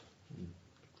Thoth. And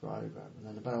drive around. And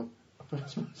then about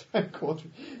a quarter,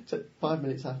 5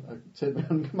 minutes after, I turn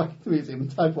around and come back to the museum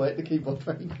and type away at the keyboard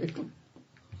very quickly.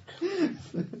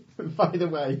 By the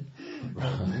way,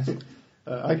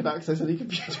 I can access any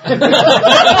computer.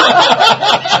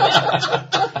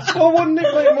 Well, wouldn't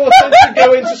it make more sense to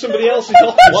go into somebody else's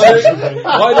office?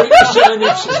 Why don't you sign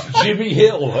it Jimmy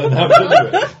Hill and have done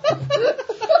with it?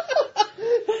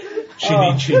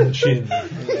 Chinny chin chin.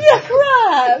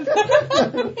 Crap!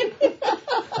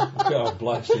 God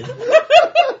bless you.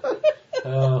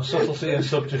 Oh, subtlety and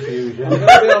subterfuge. I'm going to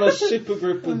be on a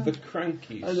supergroup with the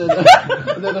Crankies.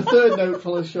 And then a third note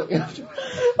follows shortly after.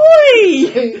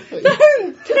 Oi!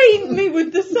 Don't taint me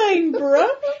with the same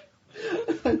brush.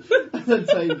 And then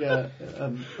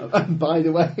saying, by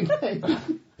the way,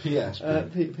 P.S.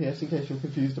 P.S. in case you're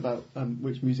confused about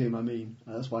which museum I mean.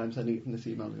 That's why I'm sending it from this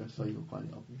email address, so you'll find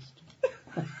it obvious.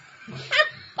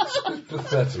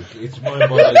 Pathetic. It's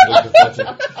mind-boggling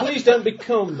pathetic. Please don't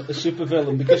become a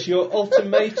supervillain because your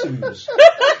ultimatums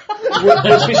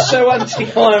would be so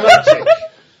anticlimactic.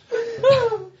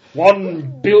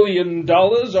 $1 billion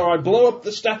or I blow up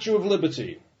the Statue of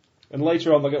Liberty. And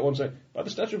later on they'll get one saying, by the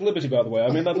Statue of Liberty, by the way, I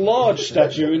mean that large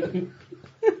statue in...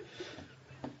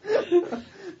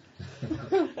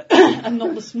 And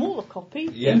not the smaller copy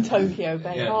Yeah. in Tokyo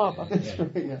Bay Yeah. Harbour.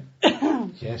 Yeah.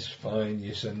 Yes, fine,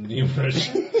 you send numerous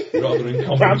rather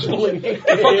incompetent... They're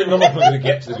probably not going to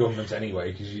get to the government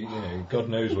anyway, because, you know, God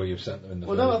knows where you've sent them in the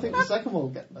Well, first no, I think the second one will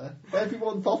get there.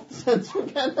 Everyone thought the sense will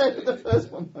get there, but the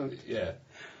first one won't. Yeah.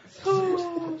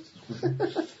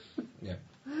 Yeah.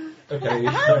 Okay,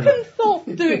 How can Thoth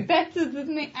do it better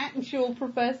than the actual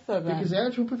professor then? Because the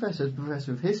actual professor is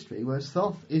professor of history, whereas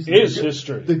Thoth is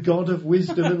history. the god of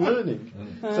wisdom and learning.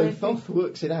 I So see. Thoth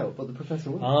works it out, but the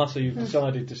professor won't. So you've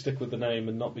decided to stick with the name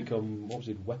and not become, what was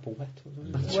it,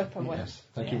 Wepperwet? Weapon Yes.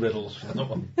 Thank you, Riddles, for that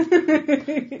one.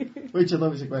 Which,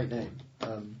 although it's a great name,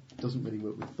 doesn't really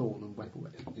work with Thorn and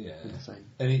Weapperwet. Yeah. They're the same.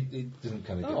 And it doesn't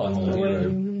kind of get Oh, the whole no. hero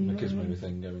machismo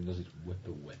thing going, does it?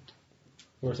 Whipper wet.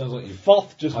 It sounds like you've...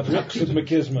 Thoth just I've drips with accident.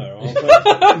 machismo,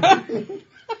 aren't they?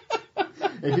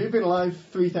 If you'd been alive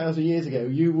 3,000 years ago,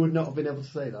 you would not have been able to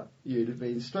say that. You'd have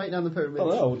been straight down the pyramid. Oh,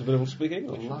 no, I would have been able to speak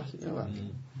English.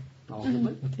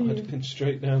 Arguably. I'd have been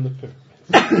straight down the pyramid.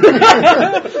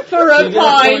 For a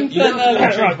pint You're going to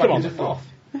and change back into Thoth.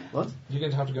 What? You're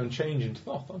going to have to go and change into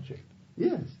Thoth, aren't you?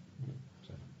 Yes.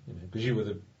 So, you know, because you were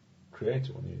the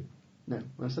creator, weren't you? No,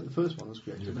 when I said the first one was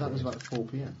created, You were but that was created. about 4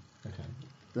 p.m. Okay.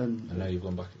 Then And now you've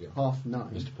gone back again.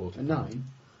 9:30. Mr. Porter. At 9,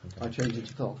 Okay. I changed it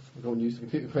to Thoth. I go and use the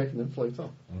computer quick and then float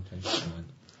off. Okay, fine.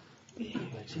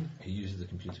 He uses the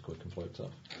computer quick and floats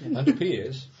off. And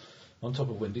appears on top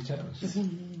of windy towers. Yeah.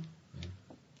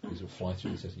 He's a fly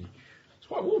through the city. It's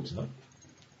quite warm tonight.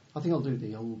 I think I'll do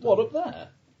the old... What, up there?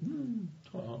 It's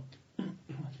quite hot.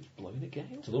 It's blowing a gale.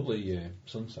 It's a lovely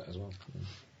sunset as well.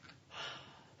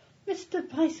 Yeah. Mr.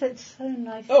 Biceps, so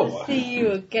nice Oh. to see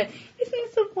you again. Isn't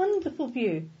this a wonderful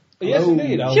view? Yes, Hello.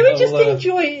 indeed. Shall we just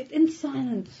enjoy it in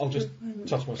silence? I'll just for a moment?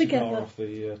 toss my Together. cigar off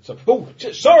the top. Oh,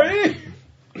 sorry!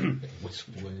 Whisk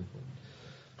away.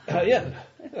 Yeah.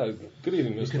 Good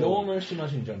evening, You Mr. can almost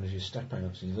imagine, John, as you step out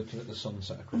and you're looking at the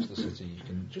sunset across the city, you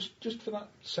can just for that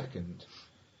second,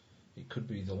 it could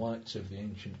be the lights of the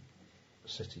ancient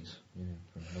cities, you know,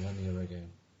 from millennia ago.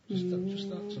 Just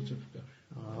that sort of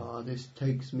gosh. This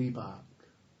takes me back.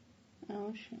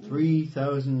 Oh, sure.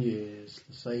 3,000 years,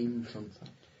 the same sunset.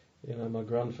 You know, my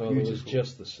grandfather was Beautiful.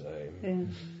 just the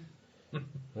same. Yeah.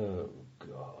 Oh,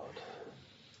 God.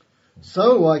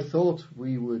 So I thought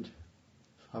we would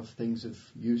have things of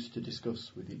use to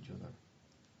discuss with each other.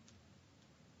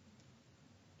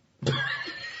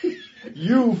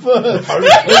 You first!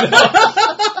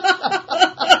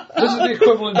 This is the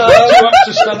equivalent of two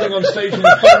actors standing on stage and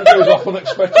the phone goes off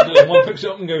unexpectedly and one picks it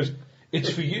up and goes, "It's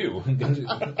for you."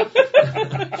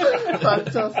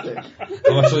 Fantastic.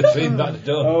 I've actually seen that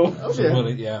done. Oh, dear.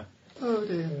 Yeah. Oh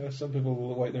dear. some people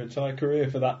will wait their entire career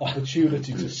for that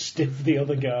opportunity to stiff the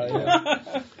other guy.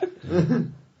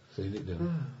 Seen it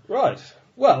done. Right.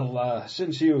 Well,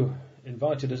 since you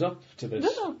invited us up to this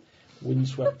No,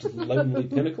 windswept, lonely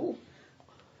pinnacle,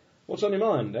 what's on your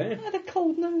mind, eh? I had a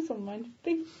cold nose on my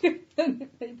finger and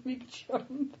it made me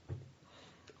jump.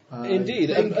 Indeed.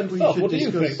 think And we Thoth, should what do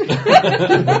you discuss- think?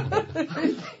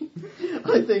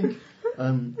 I think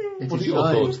it What are is your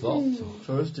time thoughts, Thoth?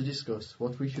 for us to discuss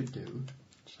what we should do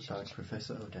about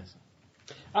Professor Odessa.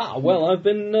 Well, I've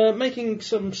been making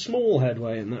some small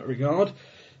headway in that regard.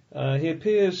 He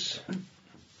appears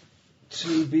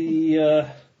to be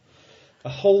a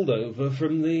holdover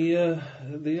from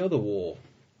the other war.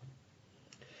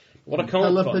 What I can't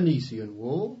find... Peloponnesian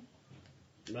War.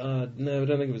 No, I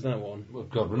don't think it was that one. Oh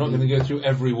God, we're not going to go through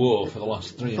every war for the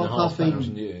last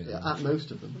 3,500 years. At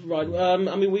most of them. Right.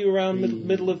 I mean, we were around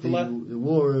middle of the the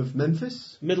War of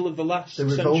Memphis. middle of the last The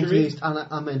revolt century. against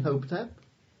Amenhotep.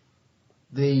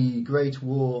 The Great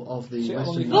War of the See how long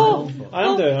Western you've Oh, got I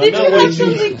am doing. did I'm you now have waiting.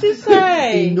 something to the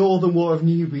say? Northern War of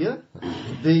Nubia.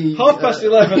 The 11:30. I'm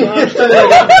still like,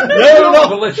 no,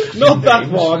 Abolition not that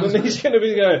games. one. And he's going to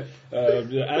be going,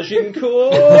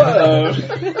 Agincourt.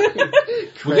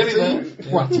 We're getting there.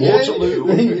 Poitiers,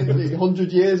 Waterloo. the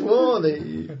 100 Years War,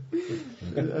 the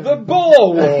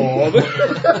Boer War.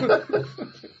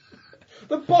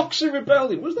 The Boxer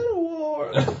Rebellion. Was that a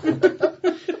war?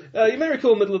 You may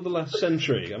recall middle of the last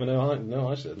century. I mean, no,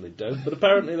 I certainly don't. But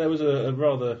apparently there was a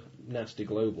rather nasty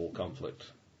global conflict.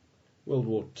 World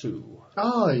War II.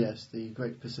 Ah, yes, the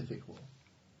Great Pacific War.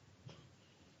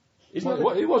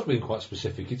 Well, he was being quite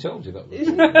specific. He told you that.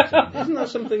 Isn't that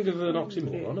something of an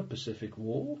oxymoron, a Pacific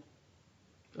War?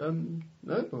 No,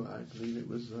 I believe it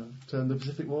was termed the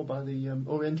Pacific War by the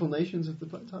Oriental nations of the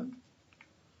time.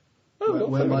 Oh, well,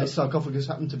 where fair my enough. sarcophagus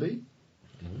happened to be.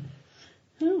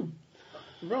 Oh.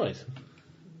 Right.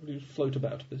 You float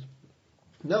about a bit.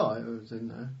 No, I was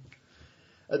in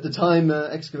at the time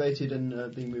excavated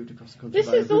and being moved across the country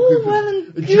This by is a all group well of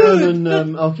and good,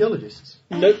 German but- archaeologists.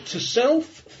 Note to self,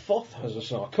 Thoth has a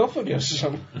sarcophagus.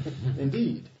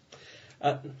 Indeed.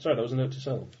 Sorry, that was a note to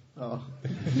self. Oh.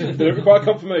 Did it require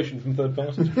confirmation from third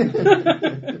parties?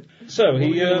 So What he...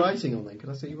 were you writing on then? Could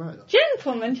I see you write that?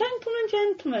 Gentlemen,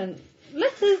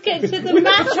 let us get to the We've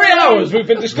matter. got 3 hours we've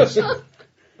been discussing.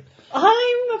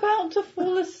 I'm about to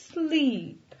fall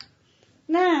asleep.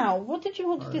 Now, what did you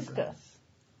want to discuss?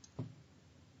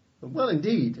 Well,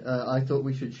 indeed. I thought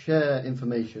we should share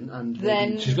information and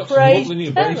Then maybe She's got some pray lovely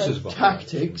new tell braces, us. by the way.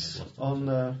 tactics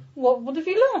on What have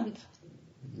you learnt?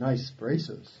 nice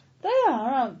bracers. They are,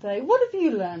 aren't they? What have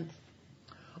you learnt?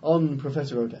 On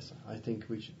Professor Odessa, I think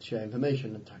we should share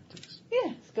information and tactics.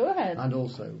 Yes, go ahead. And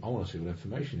also, I want to see what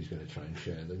information he's going to try and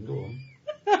share. Then go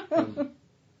on.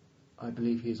 I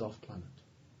believe he is off planet.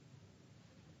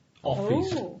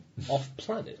 Oh. Off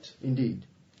planet. Indeed.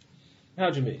 How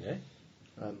do you mean, eh?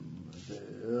 The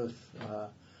Earth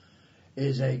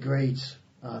is a great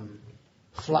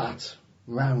flat,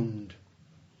 round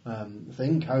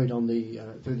thing carried on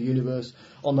through the universe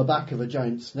on the back of a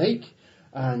giant snake,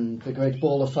 and the great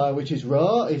ball of fire, which is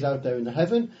Ra, is out there in the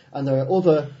heaven, and there are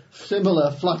other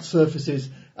similar flat surfaces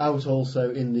out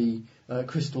also in the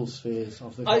crystal spheres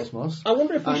of the cosmos. I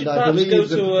wonder if we And should I perhaps believe go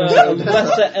that to Professor a Odessa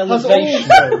lesser has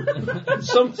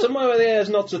elevation. Somewhere where the air's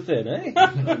not so thin, eh?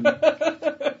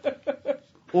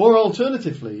 Or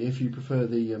alternatively, if you prefer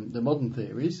the modern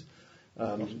theories,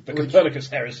 The Copernicus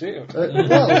heresy. it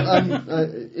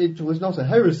was not a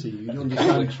heresy. You understand?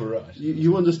 Catholics were right.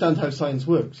 You understand how science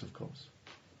works, of course.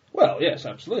 Well, yes,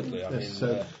 absolutely. I Yes,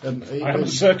 mean, I am a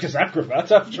circus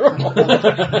acrobat after all.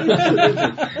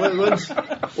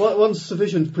 once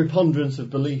sufficient preponderance of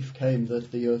belief came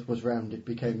that the Earth was round, it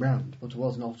became round, but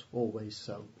was not always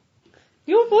so.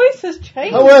 Your voice has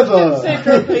changed However-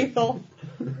 considerably, Thor.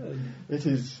 It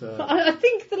is I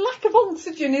think the lack of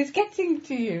oxygen is getting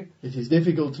to you. it is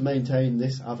difficult to maintain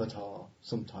this avatar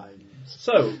sometimes.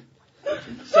 So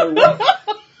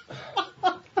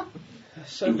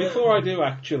before I do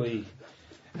actually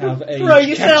have a Throw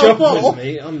yourself catch up off. with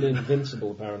me, I'm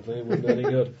invincible apparently, it wouldn't do any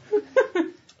good.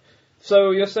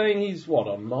 So you're saying he's what,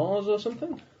 on Mars or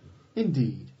something?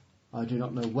 Indeed, I do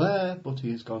not know where, but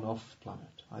he has gone off planet.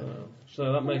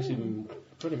 So that makes him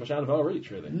pretty much out of our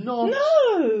reach, really. Not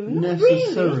No, not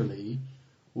necessarily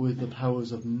with the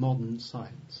powers of modern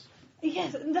science.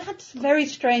 Yes, that's very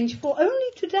strange, for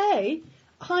only today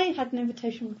I had an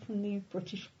invitation from the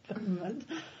British government.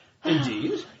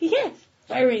 Indeed. Yes,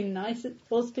 very nice it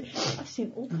was. I've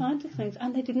seen all kinds of things,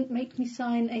 and they didn't make me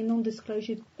sign a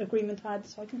non-disclosure agreement either,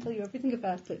 so I can tell you everything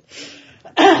about it.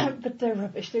 But they're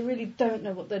rubbish. They really don't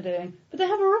know what they're doing. But they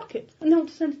have a rocket, and they want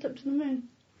to send it up to the moon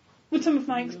with some of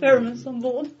my experiments on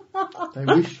board. They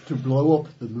wish to blow up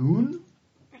the moon?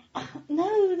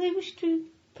 No, they wish to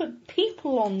put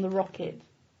people on the rocket.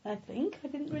 I think I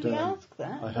didn't really ask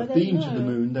that. I have don't been to know. the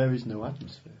moon. There is no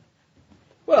atmosphere.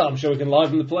 Well, I'm sure we can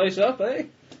liven the place up, eh?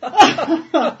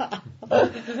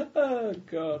 Oh,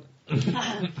 God.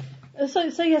 So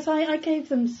yes, I gave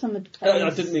them some advice. I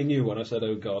didn't mean you when I said,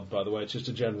 oh, God, by the way. It's just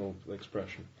a general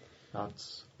expression.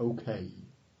 That's okay.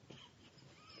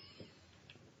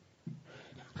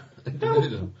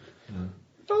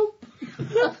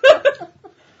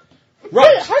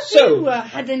 Right, Have so... you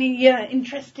had any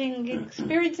interesting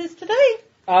experiences today?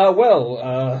 I'm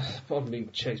being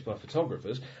chased by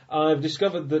photographers. I've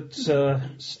discovered that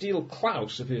Steel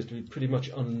Klaus appears to be pretty much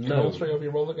Can all unknown. three of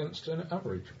you roll against an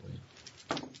average, please?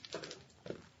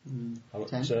 How about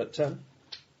 10? 10?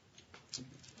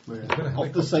 We're been a of the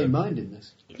helicopter. same mind in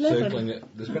this.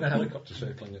 There's been a helicopter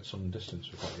circling at some distance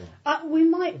for quite a while. We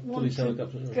might want Police to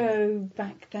helicopter. go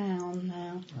back down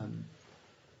now.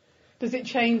 Does it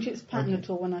change its pattern at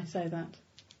all when I say that?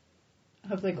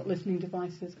 Have they got listening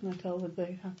devices? Can I tell that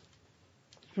they have?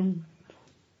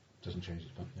 Doesn't change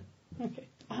its pattern. Okay.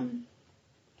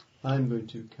 I'm going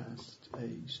to cast a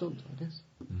stunt, I guess.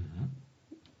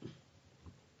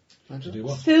 To do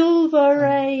what? Silver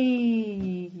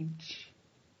Age.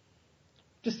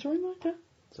 Just a reminder.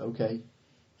 It's okay.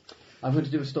 I'm going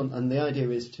to do a stunt, and the idea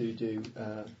is to do...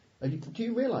 do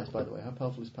you realise, by the way, how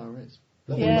powerful this power is?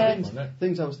 Yeah.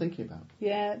 Things I was thinking about.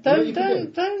 Yeah. You know what you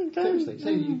Don't. could do? Seriously,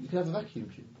 say you could have a vacuum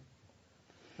tube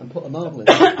and put a marble in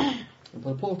it, and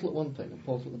put a portal at one thing and a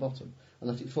portal at the bottom, and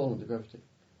let it fall under gravity.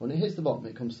 When it hits the bottom,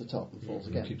 it comes to the top and falls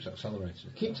again. It keeps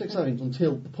accelerating. Keeps accelerating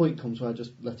until the point comes where I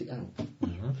just let it out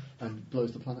and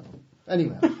blows the planet up.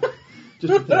 Anyway,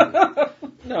 just a thing.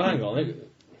 No, hang on.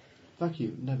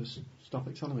 Vacuum never stop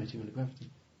accelerating under gravity.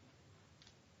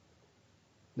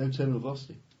 No terminal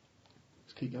velocity.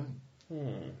 Just keep going.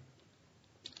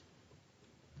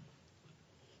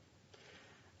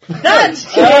 That's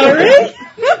scary.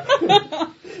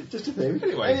 Just a theory.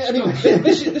 Anyway,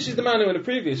 This is the man who in a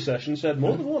previous session said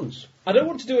more than once, I don't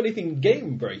want to do anything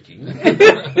game-breaking.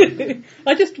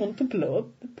 I just want to blow up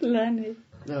the planet.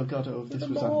 No, God, if this The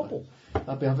was marble.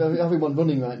 I'd be having one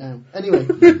running right now. Anyway.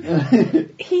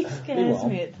 He scares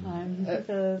me at times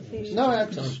because he's... No, I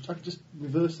could just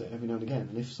reverse it every now and again.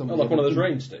 And if someone like one of those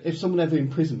rain sticks. If someone ever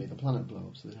imprisoned me, the planet blow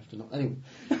up, so they'd have to not. Anyway.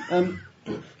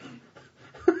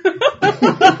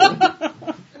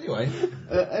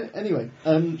 Anyway.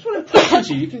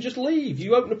 You can just leave.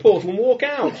 You open a portal and walk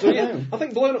out. So yeah, I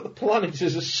think blowing up the planet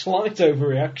is a slight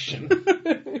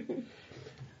overreaction.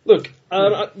 Look,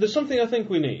 there's something I think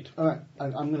we need. All right,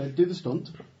 I'm going to do the stunt.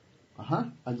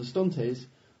 And the stunt is,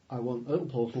 I want a little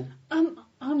portal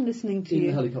I'm listening to in you.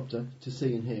 the helicopter to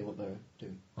see and hear what they're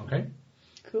doing. Okay.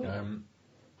 Cool.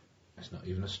 It's not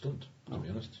even a stunt, to be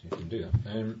honest. You can do that.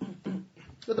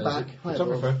 At the back, high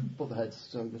photographer. above the heads.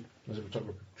 So There's a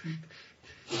photographer.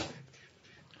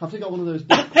 have they got one of those?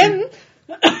 I've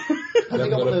got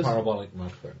got one of a those? parabolic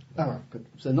microphone. All right, good.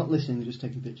 So they're not listening, they're just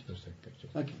taking pictures. Just take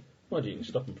pictures. Okay. Why do you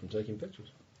stop them from taking pictures?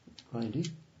 Right, indeed.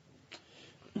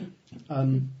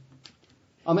 Am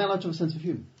I allowed to have a sense of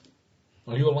humour?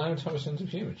 Are you allowed to have a sense of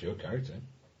humour? It's your character.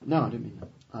 No, I didn't mean that.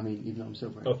 I mean, even though I'm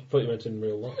Silver Age. Oh, I thought you meant in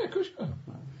real life. Yeah, of course you are.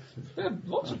 There are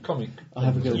lots of comic. I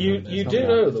have a go. You It's not do bad.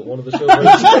 know that one of the Silver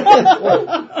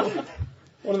Age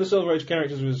one of the Silver Age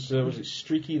characters was it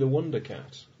Streaky the Wonder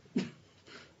Cat?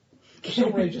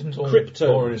 Silver Age isn't all Crypto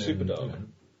boring Super and, Dog. you know.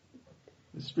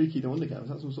 The Streaky the Wonder Cat, was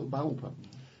that some sort of bowel problem?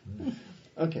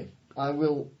 Okay, I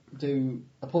will do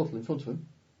a portal in front of him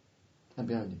and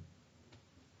behind him,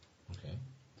 Okay.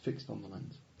 fixed on the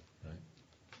lens. Right.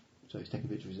 So he's taking a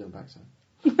picture of his own backside.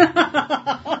 He's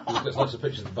got lots of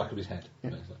pictures of the back of his head.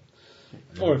 Yeah.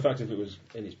 Or in fact, if it was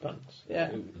in his pants.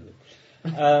 Yeah.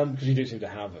 Because you do seem to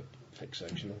have a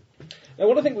fixation. Now,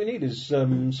 what I think we need is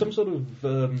some sort of,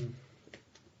 a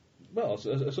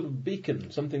sort of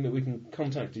beacon, something that we can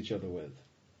contact each other with.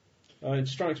 It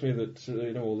strikes me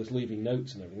that all this leaving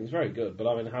notes and everything is very good, but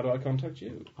I mean, how do I contact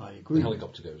you? I The agree.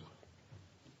 helicopter goes off.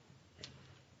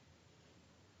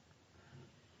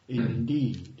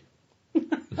 Indeed.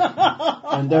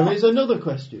 And there is another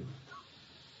question.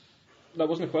 That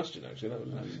wasn't a question, actually. That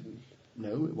was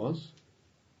No, it was.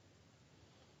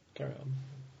 carry on.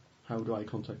 How do I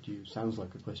contact you? Sounds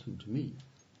like a question to me.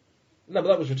 No, but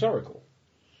that was rhetorical.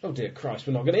 Oh dear Christ,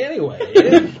 we're not getting anywhere.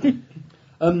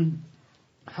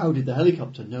 How did the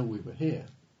helicopter know we were here?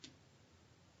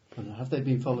 And have they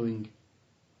been following?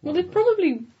 Well, they've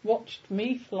probably watched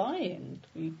me flying,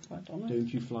 to be quite honest.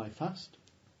 Don't you fly fast?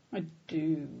 I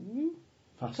do.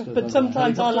 Faster than But a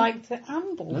sometimes I helicopter? like to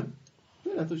amble. No?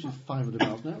 Yeah, I thought she was 500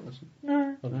 miles an hour.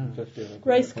 No. 150, I think.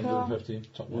 Race car. 150,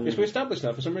 top one. Yes, we established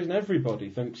that. For some reason, everybody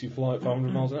thinks you fly at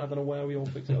 500 miles an hour. I don't know where we all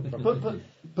picked it up from.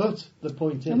 But the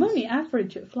point is... I'm only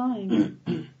average at flying.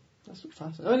 That's not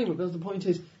fast. Anyway, but the point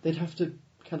is they'd have to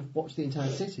kind of watch the entire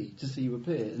city to see you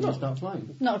appear and then start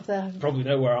flying. Not if they're... Probably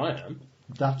know where I am.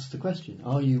 That's the question.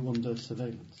 Are you under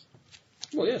surveillance?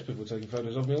 Well, yes, people are taking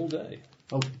photos of me all day.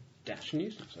 Okay. Dash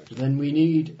nuisance, actually. Then we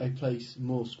need a place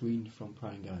more screened from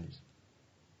prying eyes.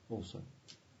 Also.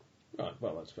 Right,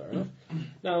 well, that's fair enough.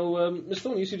 Now, Miss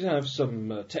Thorne, you seem to have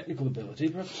some technical ability.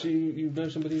 Perhaps you know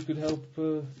somebody who could help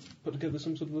put together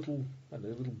some sort of little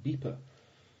beeper.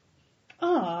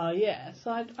 Ah, yes.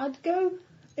 I'd go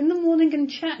in the morning and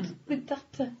chat with that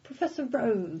Professor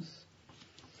Rose.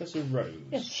 Professor Rose.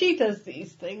 Yes, she does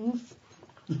these things.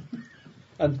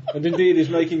 And indeed is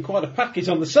making quite a packet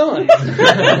on the side.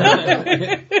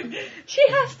 She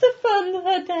has to fund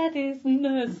her daddy's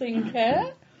nursing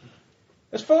care.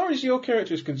 As far as your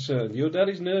character is concerned, your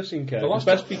daddy's nursing care The must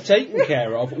last best be taken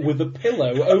care of with a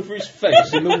pillow over his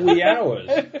face in the wee hours.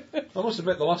 I must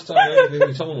admit, the last time anything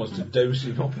we told him was to dose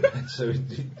him up a bit so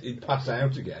he'd pass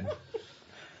out again.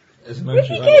 As much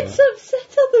He as gets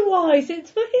upset otherwise. It's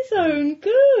for his own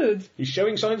good. He's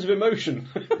showing signs of emotion.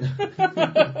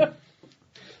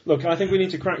 Look, I think we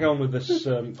need to crack on with this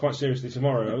quite seriously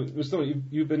tomorrow. I was thought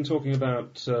you've been talking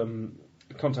about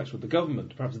contacts with the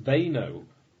government. Perhaps they know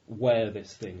where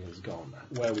this thing has gone,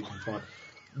 where we can find.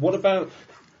 What about?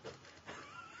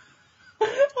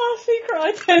 Our secret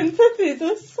identities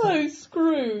are so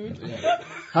screwed. Yeah.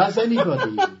 Has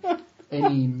anybody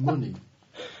any money?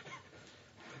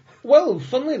 Well,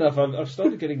 funnily enough, I've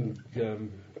started getting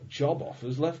job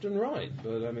offers left and right,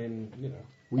 but I mean, you know.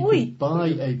 We Oi. could buy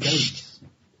a base.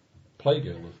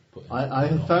 Playgirl have put in. I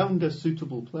have found a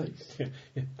suitable place.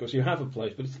 Of course, you have a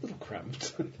place, but it's a little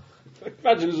cramped.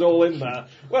 Imagine us all in there.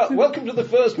 Well, welcome to the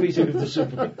first meeting of the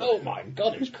Super. Oh my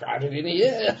God, it's crowded in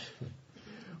here.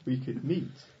 We could meet.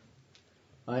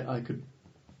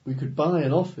 We could buy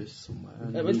an office somewhere.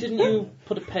 And But didn't you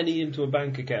put a penny into a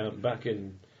bank account back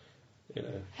in,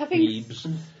 Having- Thebes?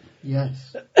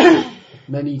 Yes,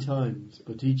 many times,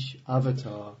 but each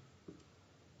avatar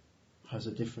has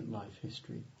a different life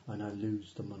history, and I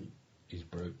lose the money. He's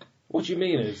broke. What you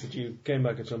mean is that you came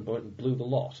back at some point and blew the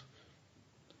lot.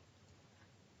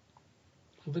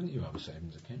 Well, didn't you have a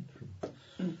savings account?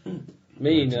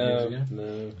 Me, 20 years ago?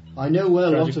 no. I know where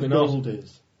a lot of Tragically not. gold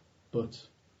is, but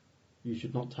you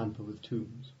should not tamper with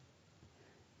tombs.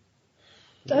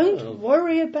 Don't Well,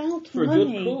 worry about for a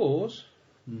money. good cause.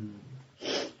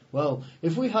 Well,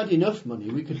 if we had enough money,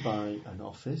 we could buy an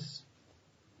office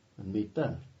and meet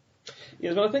there.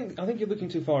 Yes, but I think you're looking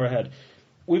too far ahead.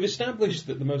 We've established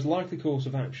that the most likely course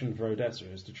of action for Odessa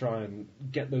is to try and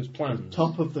get those plans.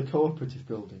 Top of the cooperative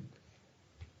building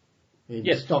in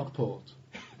Yes. Stockport.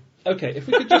 Okay, if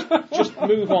we could just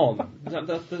move on.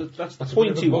 That's the That's a bit of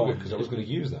pointy a bugger, one. because I was going to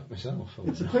use that myself.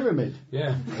 It's a pyramid.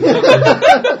 Yeah.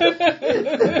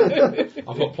 Exactly.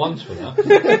 I've got plans for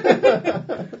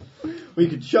that. We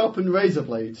could sharpen razor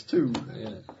blades too. Yeah.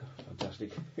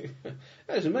 Fantastic.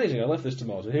 It's amazing. I left this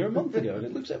tomato here a month ago and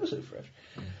it looks ever so fresh.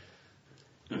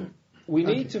 We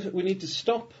need to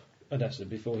stop Odessa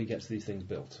before he gets these things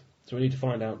built. So we need to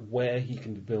find out where he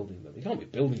can be building them. He can't be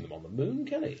building them on the moon,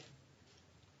 can he?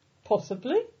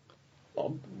 Possibly.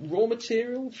 What, raw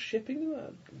materials, shipping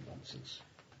them? Nonsense.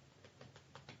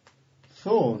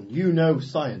 Thorn, you know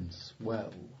science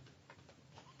well.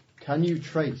 Can you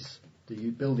trace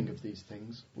the building of these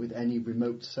things with any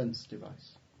remote sense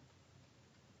device?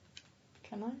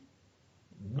 Can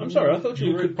I? I'm sorry, I thought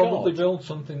you were a could probably god. build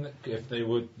something that, if they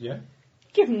would, yeah.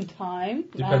 Given time.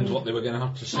 Depends and what they were going to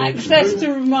have to search access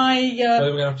through. to my So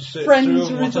they were going to have to search friends'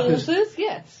 through and what else? resources,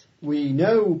 yes. We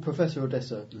know Professor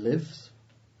Odessa lives.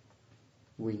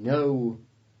 We know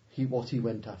what he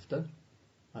went after.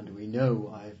 And we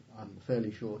know, I'm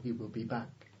fairly sure, he will be back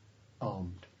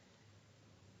armed.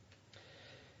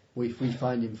 If we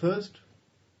find him first,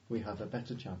 we have a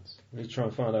better chance. We need to try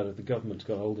and find out if the government's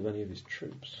got hold of any of his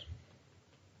troops.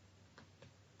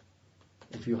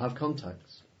 If you have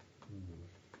contacts.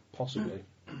 Possibly.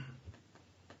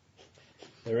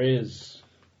 There is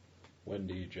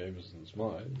Wendy Jameson's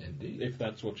mind. Indeed. If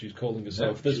that's what she's calling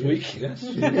herself No, this she week. is, yes.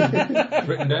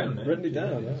 Written down. eh? Written it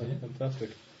down, Yeah, yeah. Fantastic.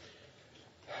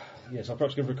 Yes, I'll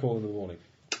perhaps give her a call in the morning.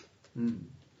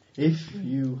 If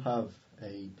you have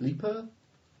a bleeper,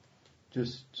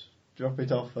 just drop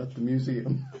it off at the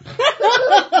museum.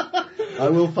 I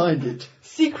will find it.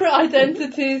 Secret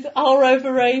identities are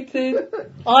overrated.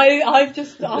 I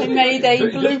made a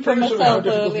It just blooper proves how myself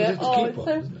difficult it earlier. is to Oh, keep it's, one,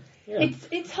 isn't it? Yeah.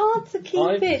 it's hard to keep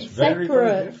It's it very, very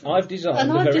separate. difficult. I've designed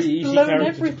And a I've very just easy blown character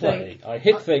everything. to play. I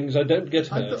hit things, I don't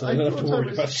get I hurt, thought- and I don't I have to thought I worry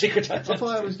was- about secret I identities.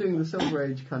 thought I was doing the Silver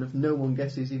Age kind of no one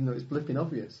guesses even though it's blipping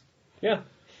obvious. Yeah.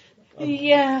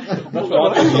 Yeah. That's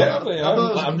what I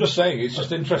Yeah, I'm just saying, it's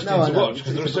just interesting No, I to know. watch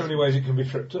because there are so many ways it can be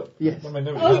tripped up. Yes. I mean,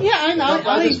 nobody Oh knows. yeah, I know.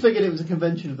 I just figured it was a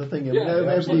convention of the thing. And Yeah,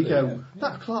 everybody absolutely, go, yeah.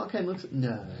 that Clark Kent looks...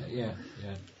 No. Yeah.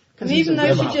 And even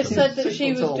though she just said that Six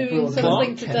she foot was tall, doing broad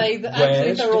something Clark today Kent that actually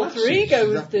wears her alter glasses. ego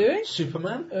was doing.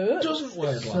 Superman Oops. doesn't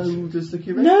wear So glasses. does the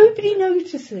curator. Nobody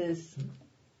notices.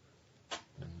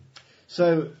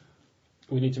 So,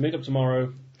 We need to meet up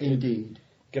tomorrow, indeed.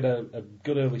 get a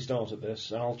good early start at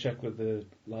this. I'll check with the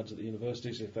lads at the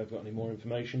university, see if they've got any more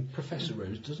information. Professor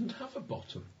Rose doesn't have a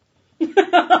bottom.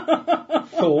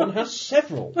 Thorn has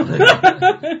several.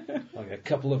 Like a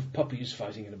couple of puppies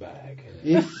fighting in a bag.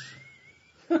 If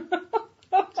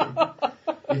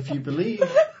If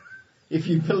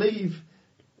you believe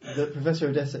that Professor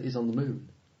Odessa is on the moon,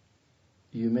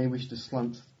 you may wish to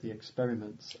slant the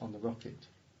experiments on the rocket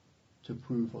to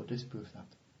prove or disprove that.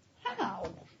 How?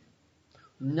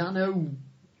 Nano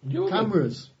You're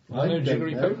cameras. I know don't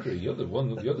jiggery know. pokery. You're the one.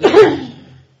 You're the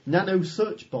Nano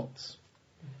search bots.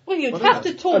 Well, you'd What have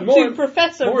is to talk And more- to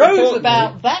Professor more Rose importantly,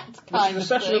 about that This kind is of a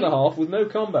session thing. and a half with no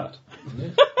combat.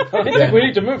 I think we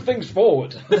need to move things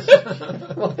forward.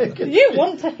 You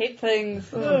want to hit things.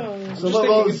 Some Just of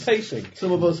thinking us- of pacing.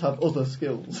 Some of us have other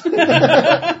skills.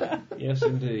 Yes,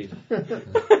 indeed. But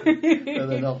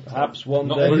they're not. Perhaps one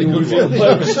Not day very we'll good be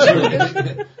ones. close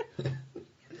to it.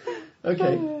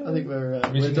 Okay, I think we're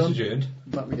Meeting's done. adjourned.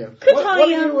 Back we go. Could Why don't I,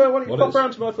 you, why don't you What pop is?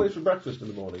 round to my place for breakfast in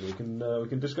the morning? We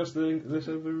can discuss this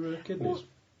over kidneys.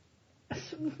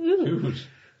 Good.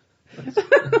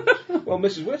 Well,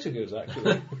 Mrs. Whittaker's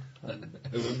actually. Over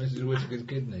Mrs. Whittaker's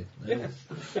kidney. Yeah.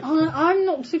 I'm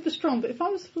not super strong, but if I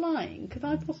was flying, could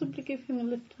I possibly give him a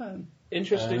lift home?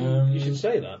 Interesting. You should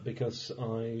say that because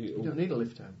You don't need a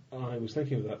lift home. I was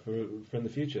thinking of that for in the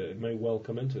future. It may well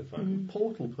come into effect.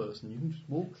 Portal person, you can just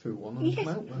walk through one and Yes. come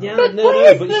out. Yeah, But no,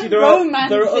 where's but the you see, there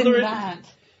romance are other in that?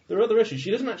 there are other issues.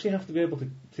 She doesn't actually have to be able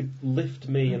to lift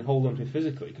me and hold on to me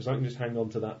physically because I can just hang on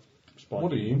to that spike.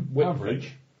 What are you? Whip Average?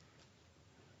 thing.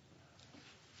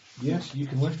 Yes, you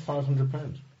can lift 500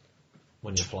 pounds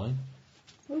when you're flying.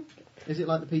 Is it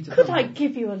like the Peter Could Pan? I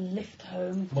give you a lift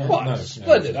home? Well, What? no,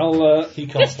 Splendid. He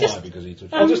can't fly because he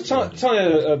touched. I'll just tie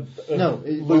a No,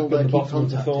 it- loop well, in the keep bottom of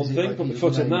the contact. thorn Is it thing, like put the you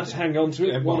foot in made that, it? hang on to it,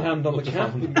 Yeah, one well, hand on the up to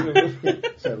cap.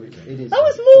 500. So it is. I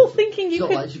was more thinking It's you not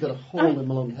could like she's got a haul him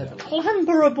along heavily.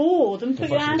 clamber aboard and put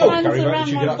your hands Don't carry that, around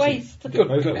you my could actually- waist.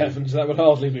 Good heavens, that would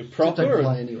hardly be Just proper. don't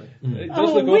fly and anyway. It does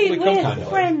Oh, look awfully we're comfortable.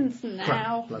 friends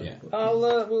now. Bloody good.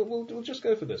 We'll just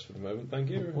go for this for the moment, thank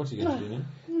you. What's he going to do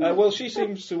now? Well, she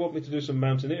seems to want me to do some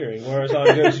mountaineering, whereas I'm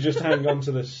going to just hang on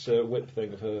to this whip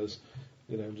thing of hers.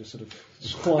 You know, just sort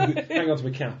of hang on to my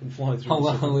cap and fly through.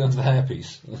 Hold on to the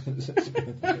hairpiece.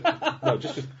 No,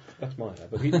 just that's my hair.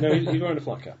 But he's wearing a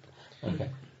flat cap. Okay.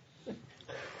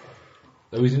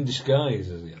 Oh, he's in disguise,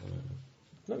 is he?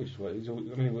 No,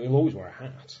 he'll always wear a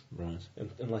hat, Right.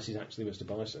 unless he's actually Mr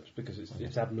Biceps, because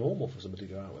it's abnormal for somebody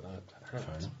to go out without a Fair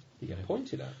hat. enough. You get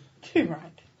pointed at. Too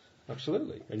right.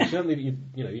 Absolutely, and you certainly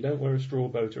you don't wear a straw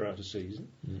boater out of season,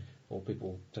 or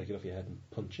people take it off your head and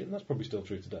punch it. And that's probably still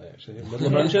true today, actually. In the middle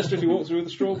of Manchester, if you walk through with a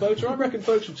straw boater, I reckon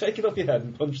folks will take it off your head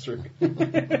and punch through,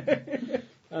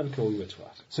 and call you a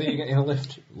twat. So you're getting a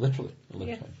lift, literally a lift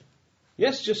Yes. home.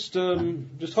 Yes, just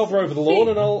hover over the lawn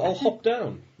and I'll hop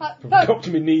down. Probably But got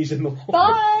to my knees in the lawn.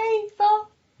 bye, bye.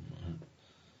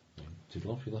 Too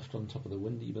low if you left on top of the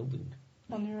windy building.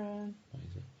 On your own.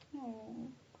 Amazing.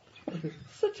 Aww.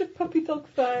 Such a puppy dog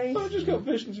face. I've just got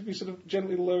visions of you sort of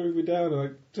gently lowering me down, and I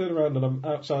turn around and I'm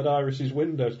outside Iris's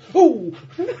windows. Oh!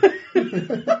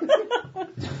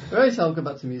 Right, so I'll go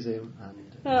back to the museum and.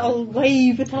 I'll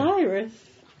wave at Iris.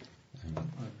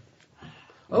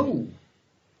 Oh!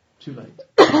 Too late.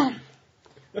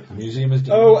 The museum is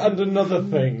done. Oh, and another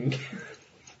thing.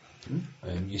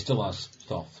 You still have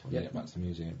Thoth when Yeah. you get back to the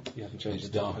museum. You haven't changed It's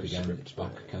the dark again. postscript. It's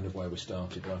back kind of where we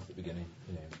started right at the beginning.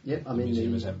 You know, Yeah, the I mean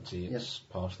museum the- is empty. It's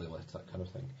partially lit, that kind of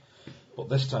thing. But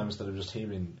this time, instead of just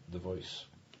hearing the voice,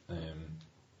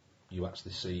 you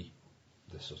actually see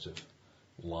this sort of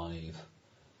lithe,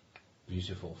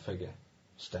 beautiful figure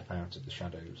step out of the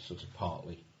shadows, sort of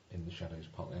partly in the shadows,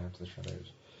 partly out of the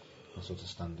shadows, and sort of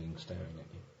standing, staring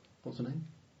at you. What's her name?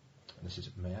 And this is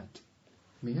Mayat.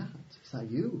 Miyat. Is that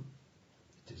you?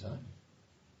 It is I,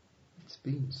 It's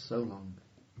been so long.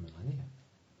 Millennia.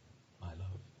 My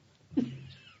love.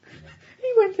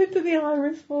 He went into the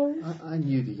Iris voice. I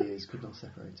knew the years could not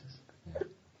separate us. Yeah.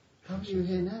 How are you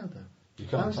here now, though? You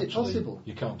can't How is it actually- possible?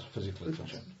 You can't physically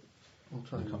touch her. I'll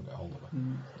try. You and- can't get hold of her.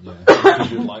 Mm. Yeah,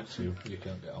 because you'd like to, you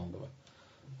can't get hold of her.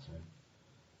 So,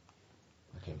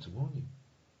 I came to warn you.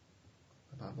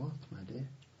 About what, my dear?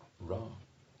 Ra,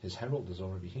 his herald is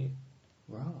already here.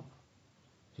 Ra.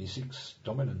 He seeks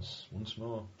dominance once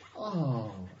more.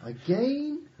 Oh,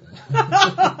 again?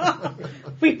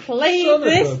 We played Son of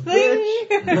this a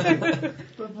thing.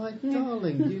 But my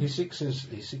darling, He you... seeks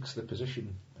the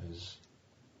position as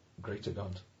greater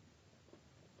god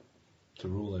to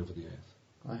rule over the earth.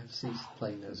 I have ceased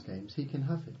playing those games. He can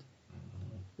have it.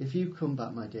 If you come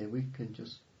back, my dear, we can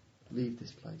just leave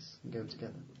this place and go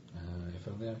together. If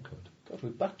only I could. God, we're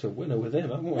back to winner with him,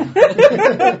 haven't we?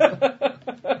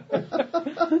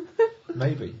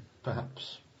 Maybe,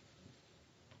 perhaps,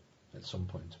 at some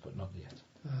point, but not yet.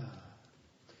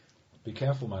 Be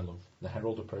careful, my love. The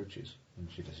herald approaches, and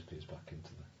she disappears back into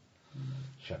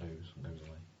shadows and goes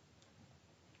away.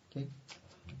 Okay.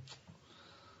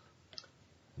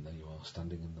 And there you are,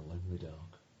 standing in the lonely dark.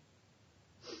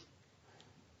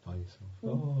 By yourself.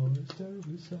 Oh, it's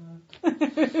terribly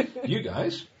sad. You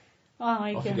guys,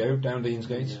 off you go, down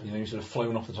Deansgate. Yeah. You know, you're sort of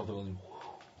flown off the top of the building,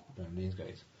 down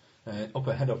Deansgate. Up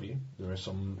ahead of you, there are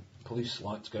some police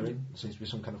lights going. There seems to be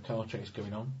some kind of car chase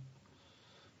going on.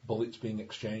 Bullets being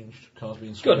exchanged, cars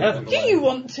being Good swerved. heavens. Do you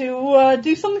want to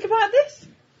do something about this?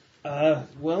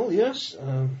 Well, yes.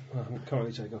 I can't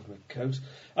really take off my coat.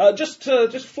 Just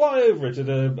fly over it at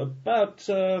about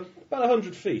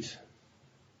 100 feet.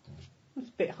 It's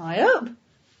a bit high up.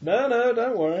 No,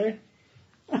 don't worry.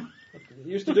 I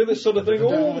used to do this sort of thing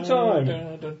all the time.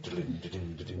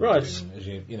 Right. As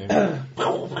you know.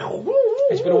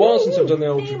 It's been a while since I've done the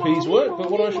old trapeze work, but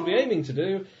what I shall be aiming to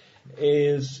do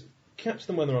is catch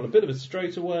them when they're on a bit of a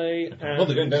straightaway. Okay. Well,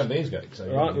 they're going down Deansgate,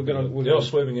 so right, they're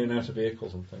swerving in and out of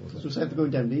vehicles and things. So say if they're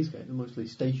going down these gates, they're mostly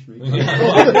stationary.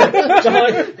 It's a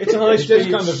high It's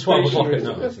speed. kind of 12 o'clock at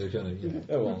stationary- night, so kind of, you know.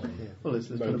 Oh well. Well, it's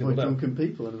Most kind of people avoid don't. drunken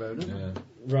people on the road, isn't it?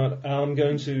 Yeah. Right, I'm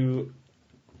going to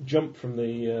jump from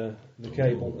the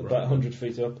cable right. about 100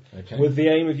 feet up Okay. with the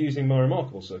aim of using my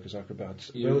remarkable circus acrobats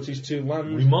You- abilities to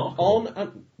land Remarkable? on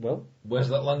and well. Where's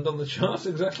that land on the chart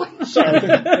exactly? Sorry,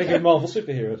 I'm thinking of Marvel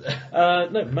superheroes.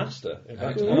 No, master. In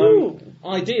fact, and Ooh.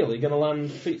 I'm ideally going to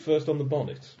land feet first on the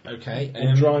bonnet Okay.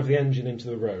 and drive the engine into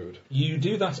the road. You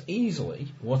do that easily.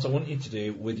 What I want you to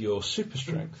do with your super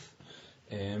strength.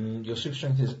 Your super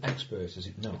strength is expert, is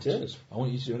it not? It is. I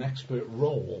want you to do an expert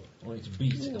roll. I want you to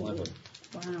beat 11.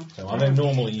 Wow. So I know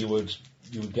normally you would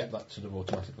get that sort of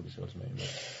automatically, sort of mean.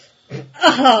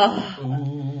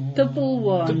 Double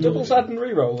one. Doubles add and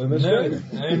re-roll in this game.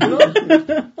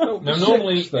 No,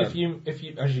 normally Six, then. if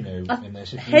you as you know in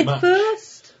this, if you Head match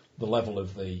first? the level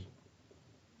of the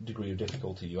degree of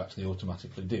difficulty, you actually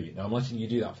automatically do it. Now I'm letting you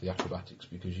do that for the acrobatics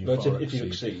because you But far if you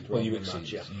exceed. exceed, Well, you rather than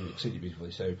exceed. match, yeah. You exceed it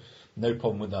beautifully. So no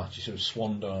problem with that. You sort of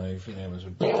swan dive, you know, and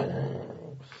sort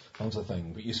of onto the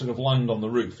thing, but you sort of land on the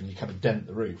roof and you kind of dent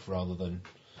the roof rather than,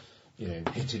 you know,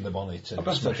 hitting the bonnet. And I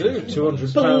bet I smashing do. through the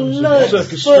 200 bonnet. pounds of Blood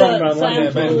circus spurts strongman landing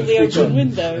out on all the the feet. open And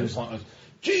windows. it's like,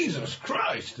 Jesus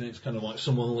Christ! And it's kind of like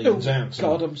someone leans Oh, out.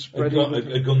 God, and I'm spreading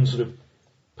a gun sort of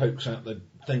pokes out the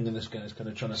thing, and this guy's kind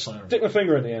of trying to fire Stick my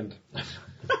finger in the end.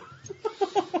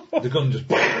 the gun just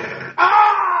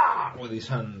with his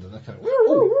hand, and they kind of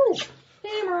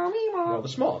Rather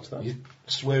smart, that. you're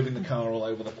swerving the car all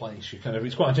over the place. You kind of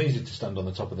it's quite easy to stand on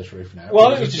the top of this roof now. Well, I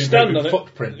don't There's need to two stand very on big it.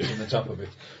 footprints in the top of it.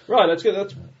 Right, let's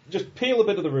just peel a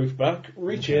bit of the roof back,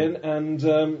 reach in, and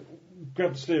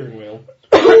grab the steering wheel.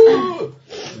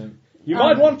 You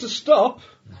might want to stop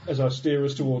as I steer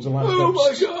us towards a Oh my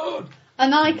lamppost. God!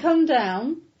 And I come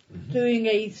down, doing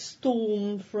a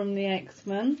storm from the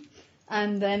X-Men,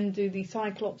 and then do the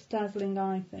Cyclops dazzling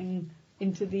eye thing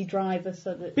into the driver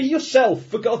so that... Be yourself,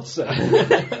 for God's sake.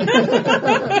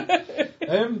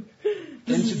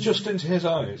 Into his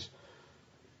eyes.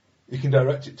 You can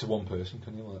direct it to one person,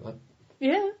 can you, like that?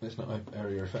 Yeah, It's not an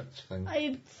area effect thing.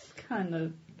 it's kind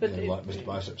of... But You know, like Mr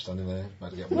Biceps standing there,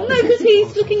 about to get well, one. no, because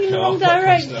he's looking in the wrong That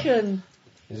kind of stuff. direction.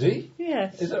 Is he?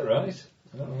 Yes. Is that right?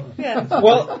 I don't know. Yeah.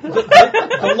 Well,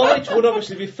 the light would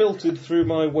obviously be filtered through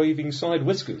my waving side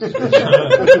whiskers, which would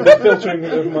be filtering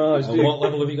over my eyes. And what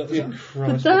level have you got this Dear at? The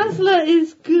Christ. Dazzler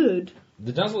is good.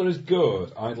 The Dazzler is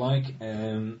good. I'd like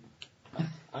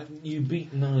you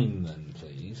beat 9 then,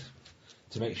 please,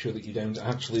 to make sure that you don't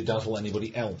actually dazzle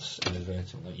anybody else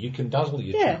inadvertently. You can dazzle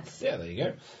your Yes. chap. Yeah, there you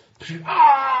go.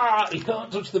 Ah! You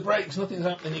can't touch the brakes. Nothing's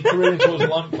happening. You're careering towards a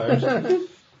lamppost.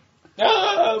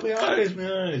 Ah! My eyes, my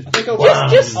eyes. I think I'll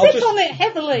Just I'll sit just on it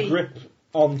heavily. grip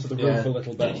onto the roof Yeah. a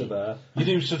little better there. You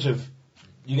do sort of.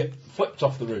 You get flipped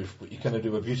off the roof, but you kind of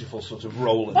do a beautiful sort of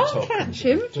roll at the I'll top. catch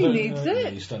him if he needs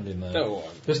it. You're standing there. Go on.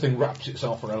 This thing wraps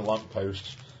itself around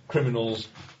lampposts. Criminals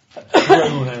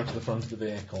thrown out of the front of the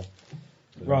vehicle.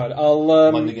 Right, I'll...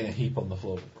 Landing in a heap on the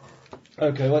floor.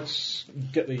 Okay, let's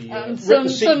get the rip some the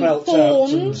seatbelts out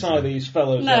and thorns. tie these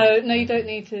fellows up. No, you don't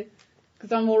need to.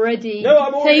 Because I'm already No,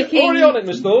 I'm already, taking... already on it,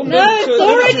 Miss Thorne. No, it's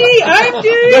already... I'm No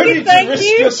doing need it, thank to risk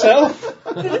you. yourself.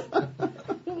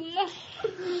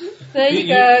 There you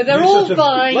go, they're all sort of-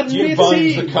 fine. let's You be a bind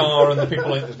team. the car and the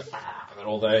people in they're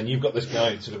all there, and you've got this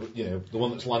guy, sort of, you know, the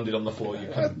one that's landed on the floor. You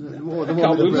kind of, The one Can't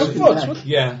with the move my broken foot. neck. What-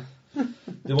 yeah,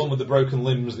 the one with the broken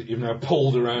limbs that you've now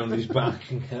pulled around his back.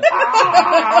 And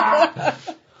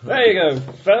There you go,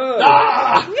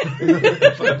 fellas.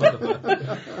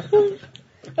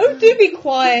 Oh, do be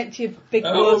quiet, you big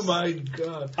Oh wuss. my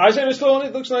god. I say, Mr. Thorne,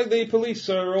 it looks like the police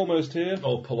are almost here.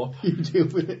 All pull up. You deal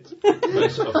with it. They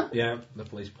sort of, yeah, the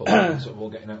police pull up. Sort of all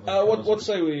getting out. What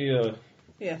say we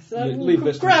Yes, leave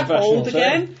this to grab professionals, hold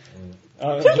eh? again.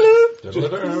 Toodaloo. Just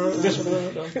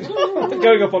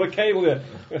going up on a cable, yeah.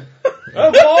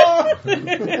 Oh, boy!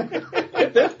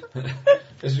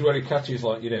 This is where he catches,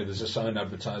 like, there's a sign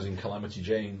advertising Calamity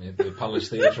Jane at the Palace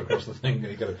Theatre across the thing, and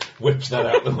he kind of whips that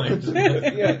out the way.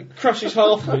 Yeah, crashes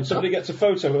half of it, somebody gets a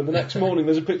photo, and the next morning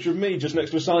there's a picture of me just next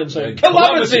to a sign saying,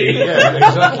 Calamity! Yeah,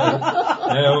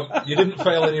 exactly. No, you didn't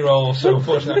fail any role, so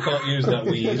unfortunately I can't use that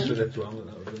wheeze for this one.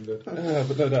 That would have been good.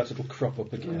 But no doubt it'll crop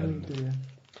up again. Oh dear.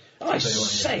 I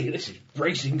say, this is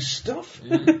bracing stuff.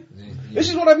 Yeah. This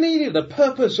is what I've needed, a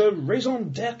purpose, a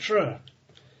raison d'etre.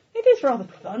 It is rather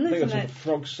fun, I think isn't that's what it? the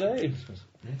frogs say.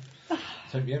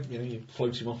 So, yeah, you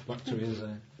float him off back to his...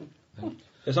 thing.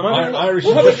 Yes, I'm having Irish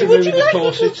we'll English Would you removing the like a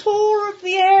little corset. tour of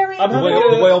the area? I'm The having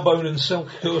a- whalebone and silk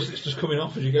corset's just coming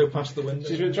off as you go past the window.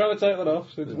 She's been trying to take that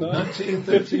off since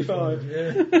 1955.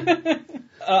 1955. Yeah.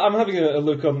 I'm having a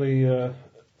look on the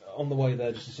way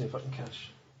there just to see if I can catch.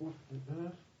 What's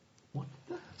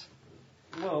that?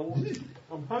 Well,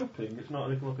 I'm hoping it's not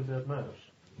anything like a dead mouse.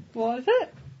 What is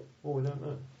it? Oh, we don't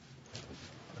know.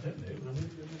 I don't know, but I'm going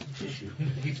to tissue.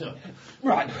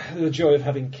 Right, the joy of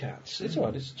having cats. It's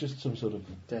alright, it's just some sort of...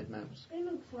 Dead mouse. It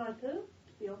looks like her, to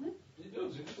be honest. It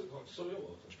does, it looks like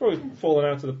soil. It's probably fallen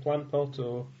out of the plant pot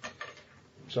or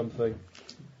something.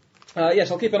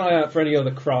 Yes, I'll keep an eye out for any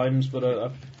other crimes, but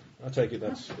I take it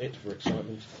that's it for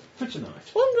excitement. For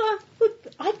tonight.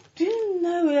 I do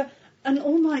know an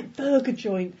all-night burger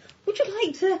joint. Would you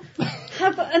like to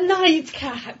have a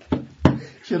nightcap?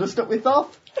 Should have stuck with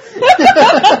off. A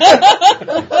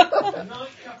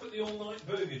nightcap at the all-night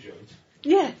burger joint.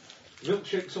 Yes,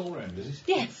 Milkshakes all round, is it?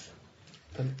 yes.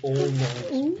 An all-night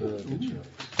burger joint.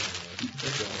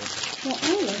 What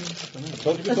are they?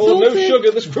 Told you before, no Assorted-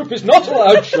 sugar. This group is not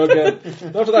allowed sugar. Not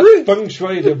for that Fruit. feng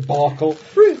shui debacle.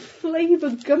 Fruit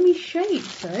flavoured gummy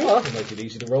shapes, eh? Oh, that'll make it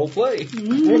easy to role play.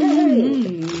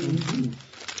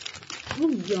 Oh,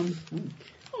 yum.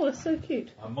 Oh, that's so cute.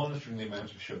 I'm monitoring the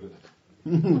amount of sugar.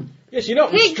 Yes, you're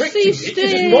not Pixie restricting it, sticks. you're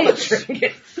just monitoring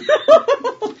it.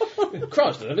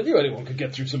 Christ, I never knew anyone could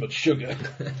get through so much sugar.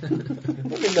 Let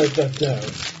me note that down.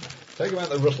 Take out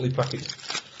the Ruffly packet.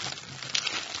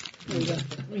 There you go.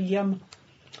 Yum.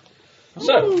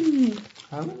 So,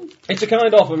 How many? it's a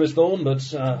kind offer, Miss Thorne,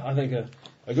 but I think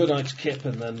a good night's kip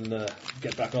and then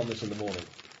get back on this in the morning.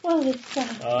 Well, it's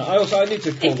I need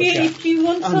to call the chat. if you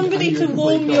want somebody and to you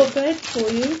warm wake your up. bed for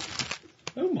you.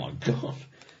 Oh my god.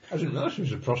 I didn't realise she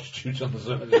was a prostitute on the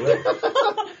side of the road.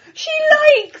 She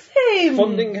likes him!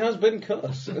 Funding has been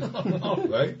cut.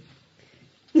 Okay.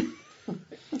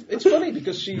 It's funny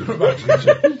because she...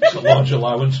 It's a large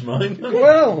allowance, mine.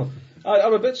 Well,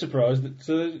 I'm a bit surprised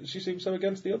that she seems so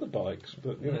against the other bikes,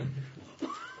 but, you know.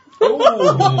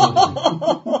 Oh.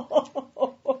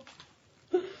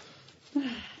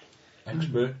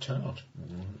 Expert tart.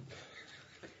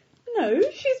 No,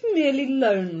 she's merely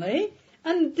lonely.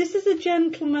 And this is a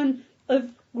gentleman of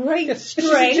great Yes, she's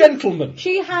strength. a gentleman.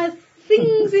 She has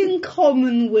things in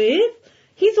common with.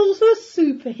 He's also a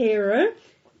superhero.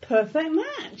 Perfect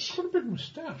match. She's got a big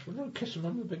moustache. We're going to kiss a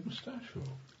man with a big moustache for.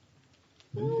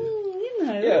 You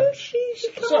know, Yeah. she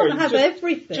can't Sorry, have just-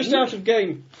 everything. Just out of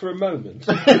game for a moment.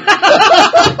 Come on,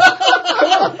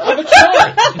 have a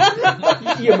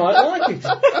try. You might like it.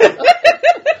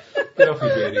 Get off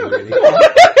your beardy, really.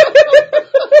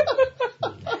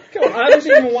 Come on, I haven't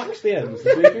even waxed the ends.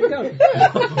 To see if you can.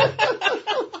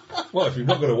 Well, if you've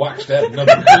not got a waxed head,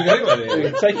 nothing's going anywhere You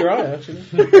near. can take your eye out, you know.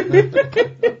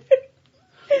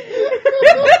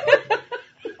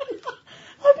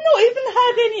 I've not even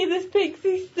had any of this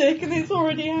pixie stick and it's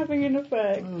already having an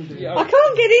effect. Yeah, I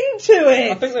can't get into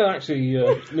it. I think they're actually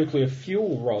nuclear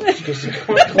fuel rods, because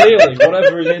quite clearly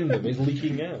whatever is in them is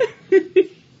leaking out.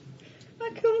 I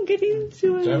can't get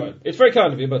into it. So, it's very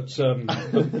kind of you, but I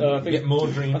think Get more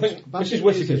dreams. I think Back Mrs. in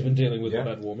Whittaker's music. been dealing with Yeah.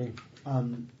 bed warming.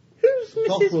 Who's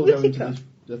Doc Mrs. will go into Whittaker?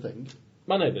 the thing,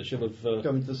 My neighbour, she'll have go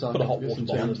into the put a hot sarcophagus water and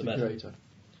bottle turn into to the bed. creator.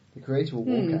 The creator will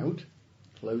walk out,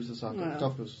 close the sarcophagus, Wow.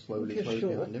 Doc will slowly Okay, close sure.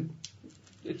 behind him.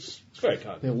 It's very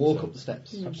kind. He'll walk So, up the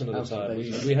steps. perhaps another out to the time.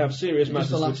 basement. We have serious Just matters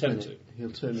the to last attend to. minute,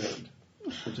 he'll turn around.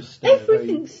 He'll just stare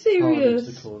Everything's very hard into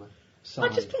serious. the corner. I Sigh.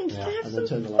 just want to Yeah. have And some then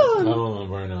turn the lights fun. Oh,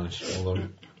 very nice. Well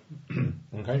done.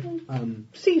 Okay.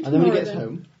 See you And then tomorrow. when he gets then.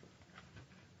 home,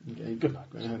 okay, Good night.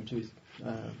 going home to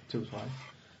his wife,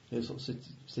 he'll sort of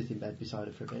sit in bed beside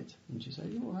her for a bit, and she'll say,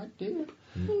 "You all right, dear?"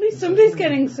 At least somebody's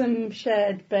getting some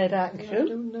shared bed I action.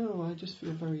 don't know. I just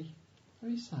feel very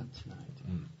very sad tonight.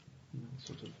 Mm. You know,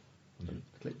 sort of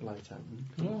click the light out.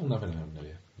 Well, never know, do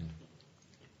you?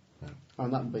 Yeah.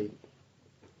 And that would be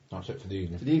That's it for the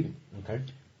evening. for the evening. Okay.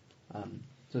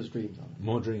 Those dreams, are they?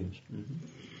 More dreams. Mm-hmm.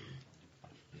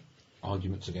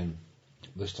 Arguments again.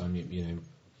 This time,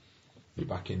 you're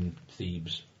back in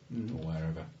Thebes or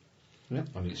wherever. Yeah.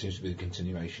 And it seems to be the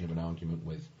continuation of an argument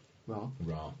with Ra.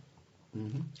 Ra.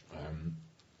 Mm-hmm.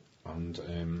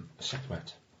 And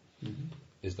Sekhmet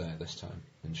is there this time.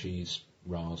 And she's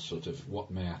Ra's sort of,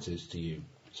 what Mayat is to you,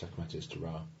 Sekhmet is to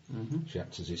Ra. Mm-hmm. She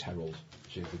acts as his herald.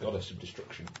 She's the goddess of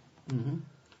destruction. Mm-hmm.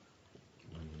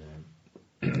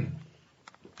 And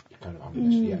kind of having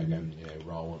this yet again,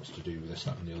 Ra wants to do this,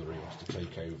 that and the other. He wants to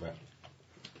take over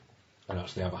and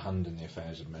actually have a hand in the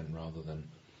affairs of men rather than,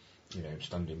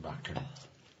 standing back and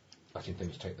letting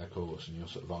things take their course, and you're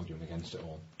sort of arguing against it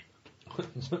all.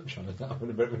 Sunshine is having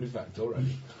a bit of an effect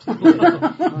already.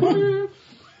 I'm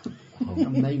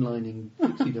mainlining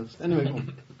pixie dust. Anyway, go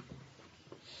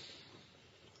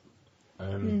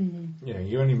on.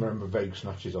 You only remember vague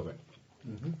snatches of it,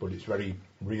 but it's very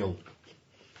real.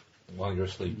 While you're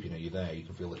asleep, you're there. You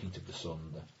can feel the heat of the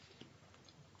sun,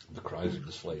 the cries of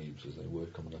the slaves as they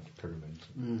work on the pyramids.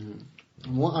 Mm-hmm.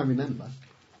 And what I remember,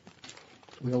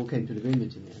 we all came to an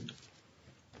agreement in the end,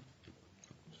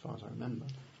 as far as I remember,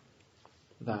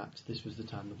 that this was the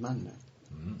time of man now,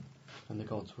 and the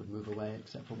gods would move away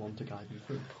except for one to guide them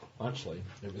through. Actually,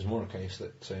 it was more a case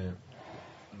that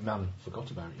man forgot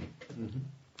about you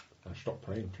and stopped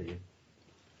praying to you.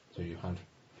 So you had,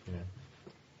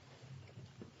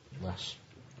 less.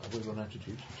 Have we run out of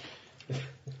juice?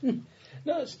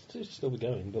 No, it's still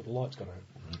going, but the light's gone out.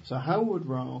 So how would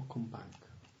Ra come back?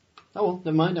 Oh well,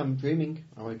 never mind, I'm dreaming.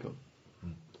 I wake up.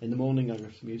 In the morning I go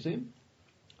to the museum.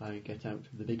 I get out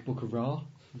the big book of Ra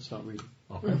and start reading.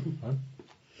 Okay.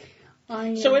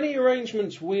 So any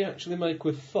arrangements we actually make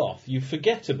with Thoth, you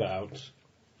forget about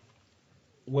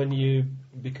when you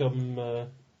become...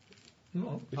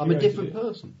 I'm if a you different actually-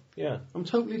 person. Yeah. I'm a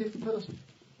totally different person.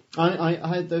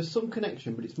 I there's some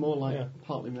connection, but it's more like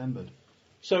partly remembered.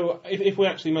 So if we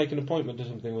actually make an appointment to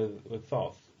something with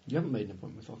Thoth... You haven't made an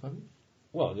appointment with Thoth, have you?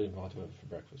 Well, I did invite him over for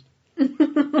breakfast.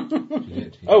 She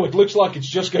did. Oh, it looks like it's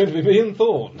just going to be me and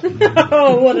Thorn.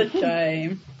 Oh, what a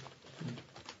shame.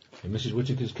 And Mrs.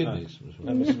 Whittaker's kidneys.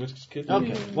 And Mrs. Whittaker's kid.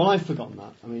 Okay, well I've forgotten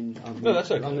that. I mean, No, that's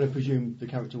okay. I'm going to presume the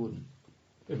character wouldn't.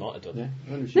 We might have done. Yeah? I'm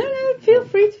gonna No, assume. no, feel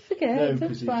free to forget. No, That's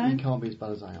because he fine. can't be as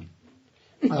bad as I am.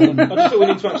 I just thought we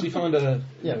need to actually find a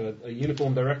Yeah. a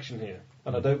uniform direction here.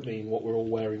 And I don't mean what we're all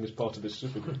wearing as part of this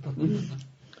supergroup.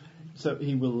 So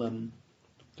he will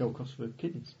go across for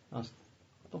kidneys. Ask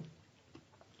Thoth.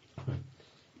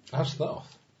 As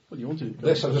Thoth. What do you want to do?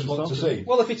 This I just want to see.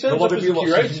 Well, if he A turns lot up of as you a lot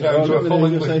curator... sitting down to a I'm full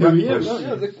gonna English say, who are you?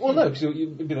 breakfast. Well, no, because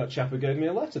it'd be that chap who gave me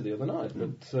a letter the other night.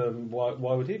 But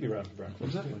why would he be around for breakfast?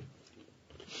 Exactly.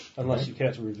 Unless you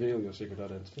care to reveal your secret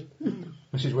identity.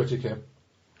 Mrs. Whittaker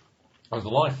has the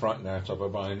life frightened out of her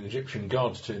by an Egyptian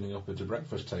god turning up at a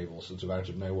breakfast table sort of out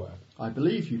of nowhere. I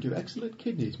believe you do excellent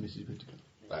kidneys, Mrs. Whittaker.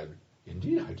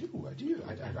 Indeed, I do.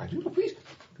 Please,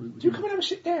 do come and have a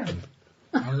sit down.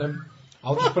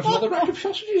 I'll just put another round of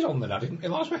sausages on then. I didn't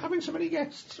realise we're having so many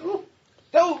guests. Oh,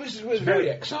 This is it's very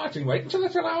exciting. Wait until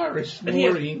little Iris. And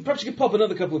yes, perhaps you could pop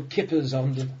another couple of kippers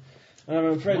on. I'm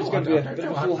afraid it's going to be a bit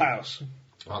of a full house.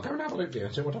 I'll go and have a look there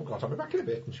and see what I've got. I'll be back in a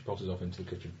bit. And she potters off into the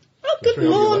kitchen. Oh, good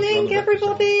morning,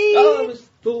 everybody. Oh, Miss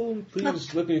Thorne,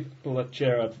 please let me pull that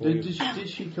chair out for you. Did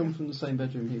she come from the same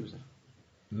bedroom he was in?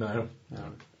 No. No.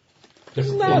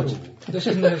 Different No. flat. This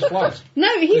isn't his flat.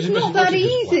 No, he's This is not Mrs. that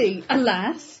Whittaker's easy,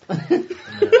 alas.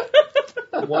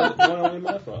 Why are we in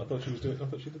my flat? I thought she did the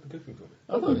cooking for me.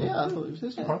 I thought it was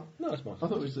his flat. No, it's mine. I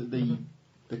thought it was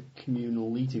the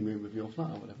communal eating room of your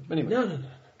flat or whatever. But anyway.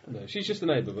 No, she's just a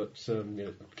neighbour, but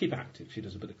keep active. She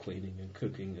does a bit of cleaning and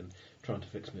cooking and trying to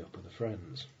fix me up with her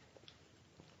friends.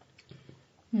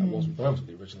 That wasn't part of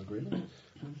the original agreement.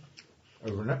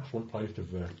 Over an excellent plate of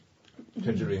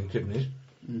kedgeree and kidneys.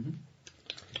 Mm-hmm.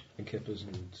 And kippers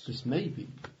and... This may be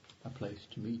a place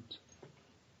to meet.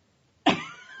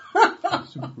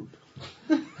 Supergroup.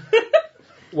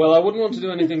 Well, I wouldn't want to do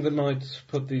anything that might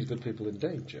put these good people in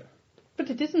danger.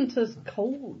 But it isn't as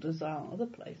cold as our other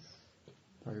place.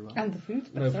 Very well. And the food's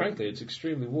better. No, frankly, it's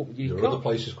extremely warm. Your other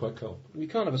place is quite cold. You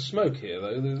can't have a smoke here,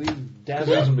 though. There's these damn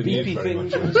hasn't been beepy used very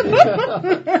things.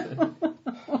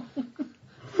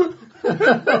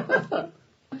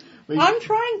 I'm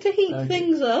trying to heat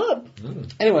things up.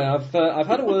 Anyway, I've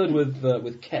had a word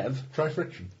with Kev. Try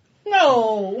friction.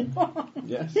 No.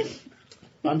 Yes.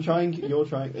 I'm trying, you're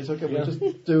trying. It's okay, Yeah. we'll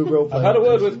just do a role play. I've had a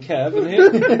word with Kev,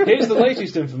 and here's the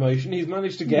latest information he's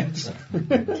managed to get.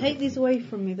 Take these away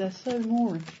from me, they're so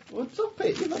Moorish. Well, stop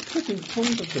it. You're not clicking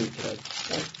tons of food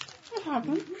today. I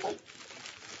haven't.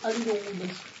 I need all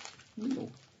this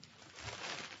noodle.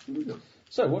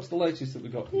 So, what's the latest that we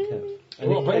got from Kev?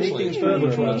 Well, basically, Anything it's pretty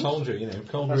much further? what I about- told you.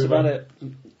 Cold That's brew. about it.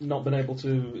 Not been able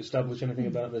to establish anything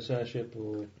about this airship,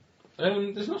 or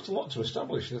There's not a lot to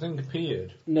establish. The thing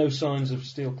appeared. no signs of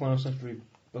Steel Klaus after he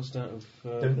bust out of.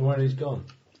 Don't know where he's gone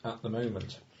at the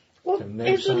moment. Well, So no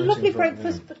it's a sightings lovely right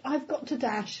breakfast, now. but I've got to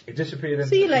dash. It disappeared into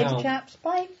See you the later, canal. chaps.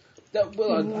 Bye. Well,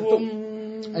 I thought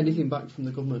Anything back from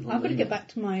the government? I've got to get back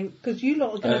to my... Because you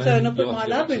lot are going to Um, turn up at you'll my have to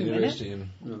go lab back in to a the minute. university and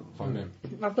No. find out.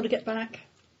 I've got to get back.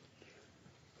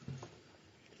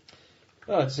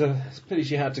 Oh, it's a pity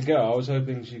she had to go. I was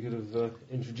hoping she could have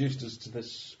introduced us to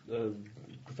this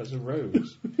Professor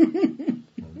Rose.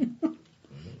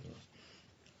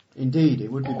 Indeed, it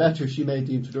would be better if she made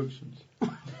the introductions.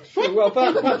 Well,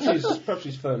 perhaps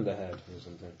she's phoned ahead or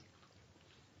something.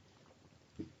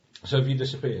 So have you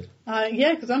disappeared?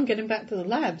 Yeah, because I'm getting back to the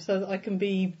lab so that I can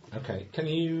be... Okay. Can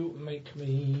you make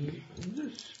me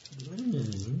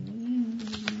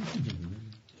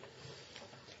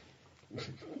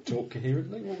Talk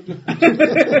coherently? What would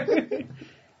you...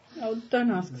 Oh, don't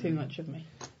ask too much of me.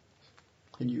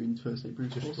 Can you impersonate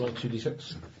Bruce just Willis? roll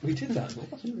 2d6? We did that.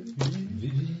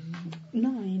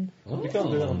 9. We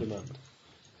can't do that on demand.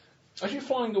 As you're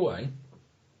flying away,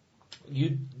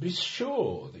 you'd be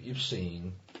sure that you've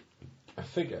seen a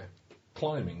figure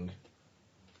climbing.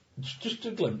 Just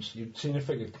a glimpse. You'd seen a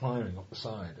figure climbing up the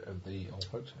side of the old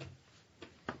folks'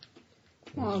 home.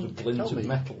 Well, Just a glint tell of me.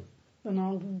 metal. Then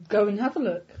I'll go and have a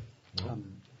look.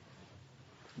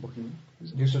 Booking.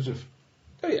 You sort of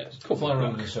Oh yes, cool. fly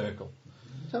around in a circle.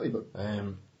 Tell me, but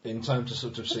in time to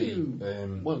sort of see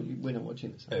well, we're not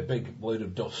watching this. a big load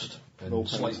of dust and Roll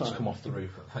slates outside. come off the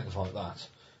roof and things like that.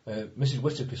 Mrs.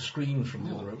 Whittaker screams from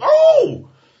the other room, "Oh!"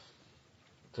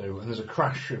 So, and there's a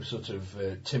crash of sort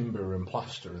of timber and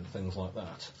plaster and things like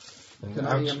that. And Can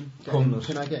out comes...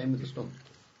 can I get in with the stunt?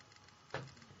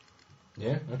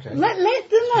 Yeah, okay. Let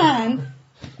the man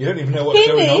You don't even know what's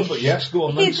going on, finish but yes, go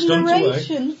on then, his stunt away.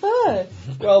 narration first.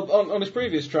 Well, on his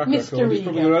previous track Mr. record, he's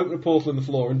probably Ego. going to open a portal in the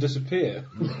floor and disappear.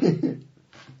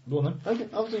 Go on then. Okay,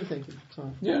 I was only thinking. Sorry.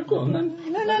 Yeah, go on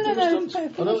then. No.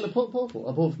 Stunt. I know the portal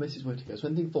above Mrs. Whittaker, so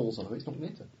anything falls on her, it's not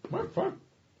going to hit her. Right, fine.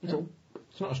 That's all.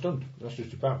 It's not a stunt, that's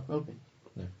just your power. Okay.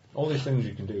 Yeah. All these things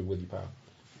you can do with your power.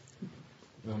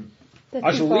 They're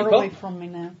I too shall far leap away up. from me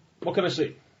now. What can I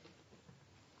see?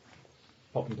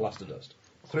 Pop and blaster dust.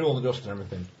 Through all the dust and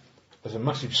everything, there's a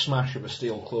massive smash of a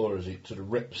steel claw as it sort of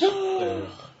rips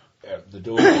the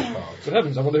door apart. Good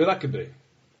heavens, I wonder who that could be.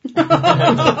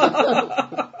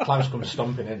 Klaus comes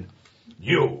stomping in.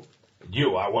 You,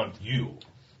 I want you.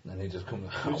 And he just comes,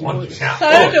 I want you now.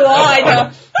 So do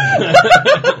I.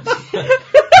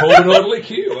 Hold an orderly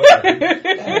queue.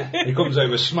 He comes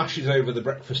over, smashes over the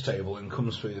breakfast table and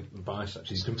comes for your biceps.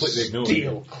 He's completely ignored you.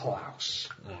 Steel Klaus.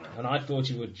 And I thought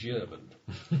you were German.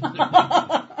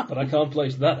 But I can't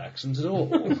place that accent at all.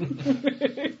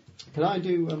 Can I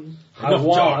do? I Enough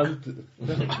want...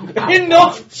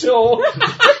 Enough talk!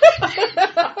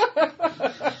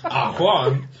 Ah,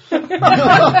 Juan.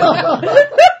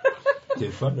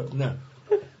 No.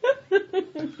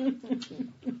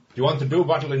 Do you want to do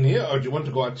battle in here or do you want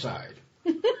to go outside?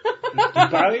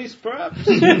 Barry's, perhaps?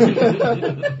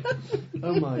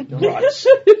 Oh my god! Right.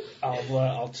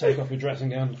 I'll take off my dressing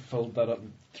gown, fold that up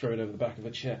and throw it over the back of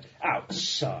a chair.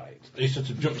 Outside. He sort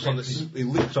of jumps on he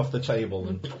leaps off the table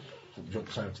and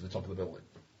jumps out to the top of the building.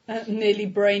 Nearly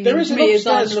braining There is an me as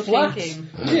I'm upstairs looking flat. at him.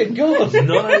 Dear God.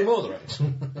 Not anymore, right?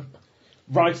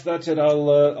 Right, that's it.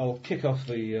 I'll kick off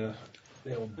the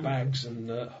old bags and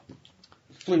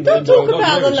fling Don't them talk into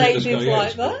about the notice ladies this guy, like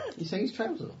yes, that. You saying his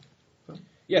trousers off?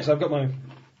 Yes, I've got my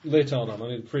leotard on. I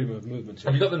need freedom of movement.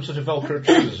 Have you got them sort of Velcro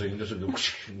trousers so you can just sort of go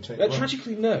whoosh and take them off?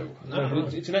 Tragically, no. No, But no.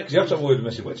 it's an You have to have excellent... a word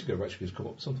with Mr. Whittaker, right? She's come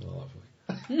up with something like that for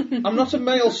you. I'm not a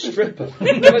male stripper.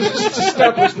 Let's just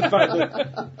establish the fact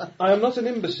that I am not an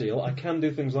imbecile. I can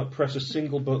do things like press a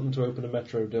single button to open a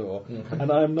metro door, and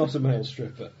I am not a male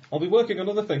stripper. I'll be working on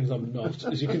other things I'm not,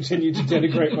 as you continue to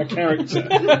denigrate my character.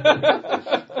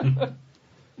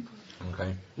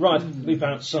 Okay. Right, leap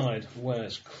outside.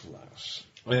 Where's Klaus?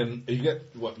 You get,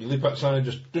 you leap outside,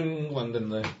 just ding, land in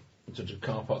the sort of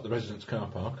car park, the residence car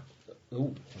park.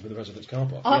 Ooh, I'm in the residence car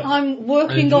park. I'm And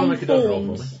working do you wanna on make a dog roll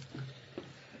for thorns. me?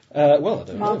 Well, I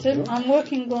don't Martin, know. I'm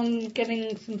working on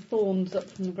getting some thorns up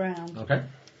from the ground. Okay.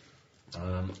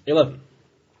 11.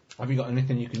 Have you got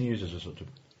anything you can use as a sort of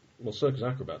Well, circus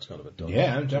acrobat's kind of a dodge.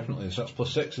 Yeah, definitely. So that's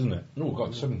 +6, isn't it? Oh,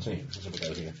 God, 17. Let's have a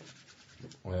go here.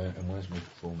 And where's my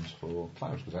performance for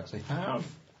Klaus? Because I actually have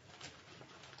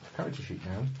a character sheet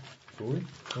now for you.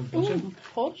 Ooh,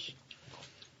 posh.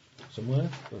 Somewhere.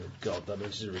 Oh, God, that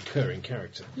means he's a recurring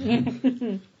character. No,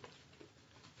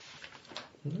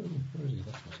 where is he?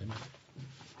 That's not him.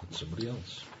 That's somebody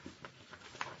else.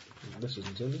 This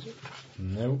isn't him, is it?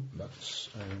 No, that's...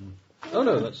 Oh,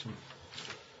 no, that's...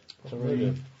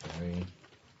 Sorry. Sorry.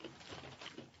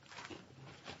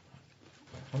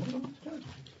 How long have I got to character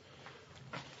sheet?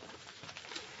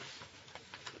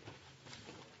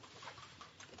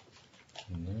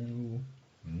 No.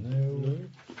 No.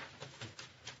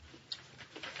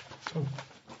 Oh.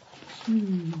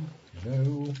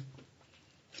 No.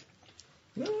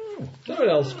 No. No one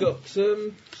else got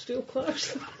Steel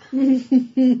Klaus. No.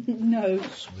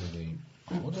 It's really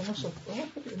odd. I must have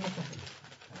put it in my pocket.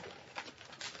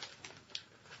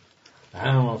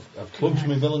 I've clubbed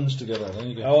my villains together. There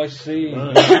you go. Oh, I see.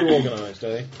 Right. Too organised,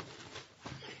 eh?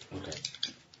 Okay.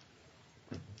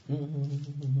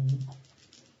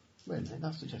 Wait a minute,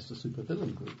 that suggests a super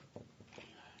villain group.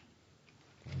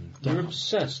 You're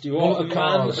obsessed. You One are of a the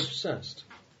man cars- obsessed.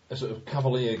 A sort of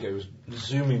cavalier goes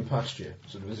zooming past you,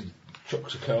 sort of as he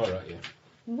chucks a car at you,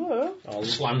 Whoa.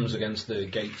 slams against the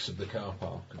gates of the car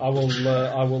park. I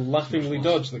will laughingly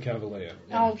dodge the cavalier.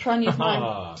 I'll try and use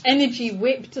my energy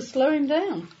whip to slow him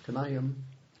down. Can I,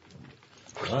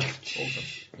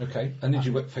 Right. Okay. Energy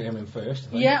whip for him in first.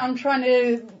 I think. Yeah, I'm trying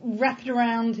to wrap it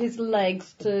around his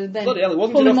legs to then Bloody hell, it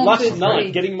wasn't pull him enough onto last his night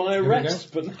feet. getting my we go.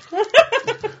 arrest, but...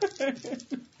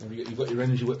 Have you got your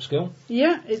energy whip skill?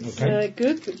 Yeah, it's Okay.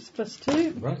 good. It's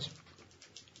 +2. Right.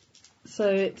 So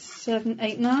it's 7,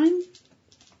 8, 9.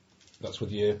 That's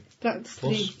with your... That's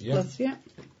Plus, the yeah. plus, yeah.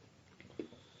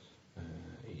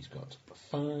 He's got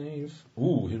 5.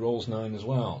 Ooh, he rolls 9 as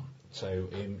well. So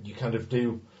you kind of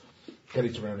do get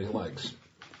it around his legs.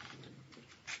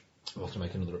 We'll have to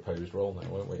make another opposed roll now,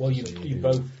 won't we? Well, to you see you who-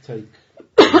 both take...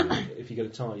 if you get a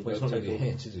tie, you Well, it's both not take... really a all-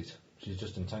 hit, is it? She's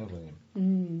just entangling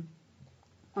him.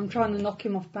 I'm trying to knock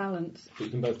him off balance. But you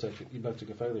can both take it. You both take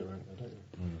a failure rank, though, don't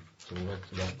you? So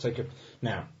we'll take a...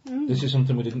 Now, this is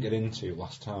something we didn't get into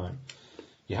last time.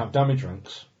 You have damage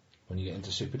ranks when you get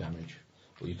into super damage,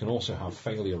 but you can also have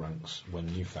failure ranks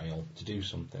when you fail to do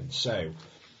something. So,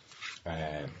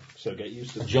 So get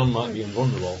used to it. John might be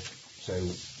invulnerable, so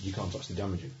you can't actually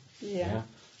damage him. Yeah.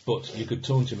 But you could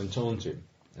taunt him, and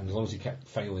as long as he kept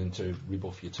failing to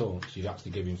rebuff your taunts, you'd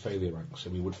actually give him failure ranks. So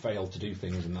he would fail to do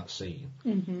things in that scene,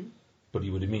 but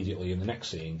he would immediately in the next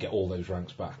scene get all those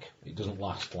ranks back. It doesn't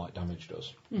last like damage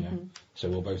does. Yeah. So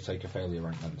we'll both take a failure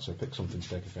rank then. So pick something to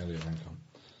take a failure rank on.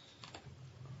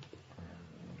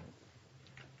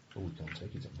 Oh, we can't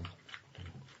take it up there.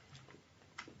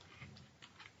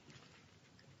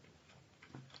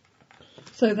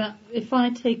 So that if I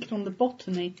take it on the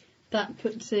botany, that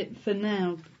puts it for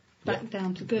now back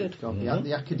down to good. God,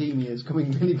 the academia is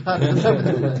coming really bad at the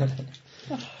moment.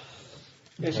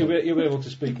 Yes, you'll be able to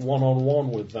speak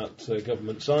one-on-one with that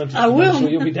government scientist. I will. So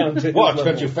you'll be down to... What? his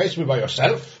Can't you level. face me by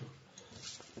yourself?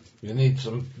 You need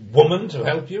some woman to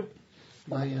help you?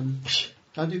 I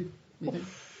do, you think?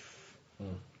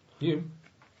 You?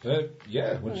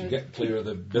 Yeah, once you get clear of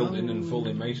the building and full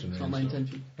in masonry. It's not and my stuff.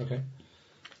 intention. Okay.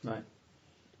 Right.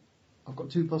 I've got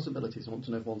 2 possibilities. I want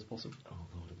to know if one's possible. Oh,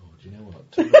 Lord, do you know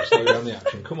what? Slow down the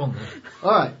action. Come on, then.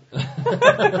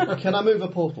 Alright. Can I move a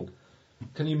portal?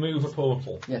 Can you move a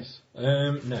portal? Yes.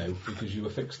 No, because you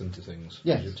affix them to things.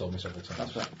 Yes. As you've told me several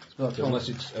times. That's right. Well, I So can't- unless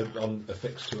it's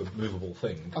affixed to a movable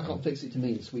thing. I can't fix it to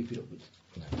me and sweep it upwards.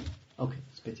 No. Okay,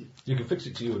 it's pity. You can fix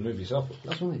it to you and move yourself up.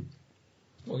 That's what I mean.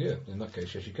 Well, yeah, in that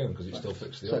case, yes, you can, because it's still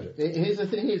fixed to the So, object. here's a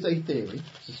theory.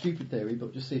 It's a stupid theory,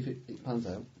 but just see if it pans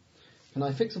out. Can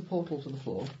I fix a portal to the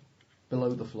floor, below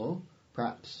the floor,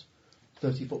 perhaps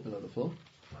 30 foot below the floor,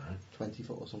 Right. 20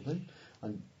 foot or something,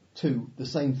 and 2, the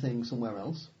same thing somewhere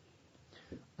else,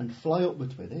 and fly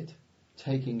upwards with it,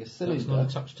 taking a That's cylinder... not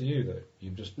attached to you, though.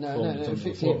 You've just formed it under the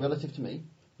fixing it floor. relative to me,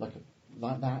 like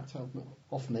that,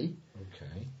 off me,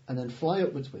 Okay. and then fly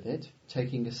upwards with it,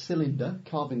 taking a cylinder,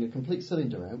 carving a complete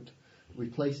cylinder out,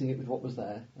 replacing it with what was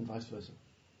there, and vice versa.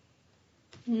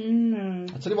 No.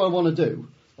 I tell you what I want to do.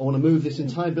 I want to move this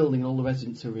entire building and all the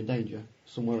residents who are in danger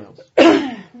somewhere else.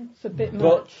 It's a bit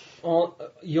much.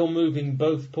 But you're moving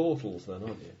both portals then,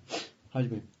 aren't you? How do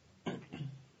you mean?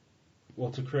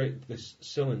 Well, to create this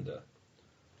cylinder,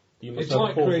 You must It's have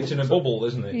like portal creating a up bubble,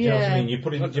 isn't it? Do you know what I Yeah. mean? You're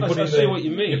putting I see what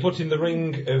you mean. You're putting the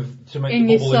ring to make In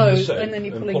the your bubble in the soap, soap, and then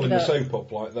you're pulling pulling it the up. soap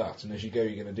up like that. And as you go,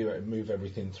 you're going to do it and move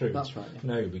everything through. That's right, yeah.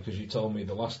 No, because you told me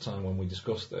the last time when we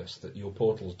discussed this that your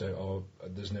portals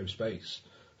there's no space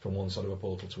from one side of a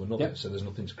portal to another, Yep. so there's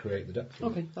nothing to create the depth.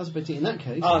 Okay, that's a pity. In that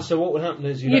case, So what would happen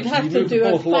is You'd have to move do the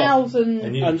a portal up, 1,000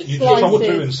 And you and just slices. travel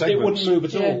through in it segments. wouldn't move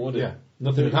at Yeah. all, would it? Yeah,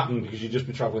 nothing would happen because you'd just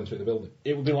be travelling through the building.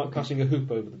 It would be like passing a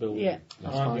hoop over the building. Yeah.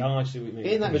 That's Right, fine. yeah, I see what you mean.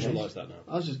 In that Visualise case- that now.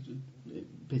 I was just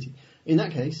pity. In that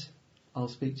case, I'll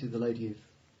speak to the lady of.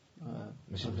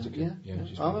 Mrs. Whittaker. Yeah,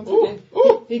 She's I'm fine.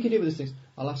 he can deal with these things.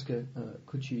 I'll ask her.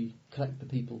 Could she collect the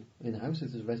people in the house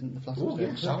if there's a resident in the flat? Oh,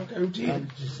 upstairs? yes, I'll go, dear.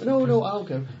 No, I'll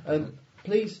go.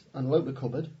 Please unload the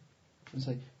cupboard and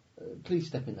say, please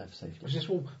step in there for safety. She says,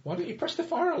 well, why don't you press the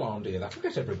fire alarm, dear? That'll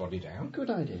get everybody down. Good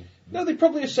idea. No, they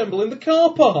probably assemble in the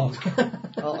car park.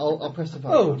 I'll press the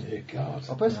fire Oh alarm. dear God.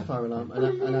 I'll press the fire alarm and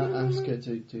I'll ask her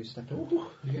to step in.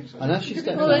 Yes, And as she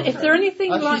steps Well, out, if they're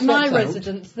anything as she like my steps out,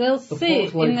 residents, they'll the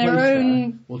sit portal in their enclosed own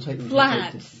there will take them to a safe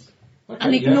flats distance.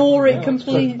 and ignore it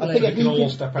completely. I think You can all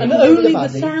step out. And People only the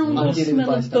badly, sound I'm or dealing with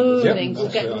smell of bystanders. burning will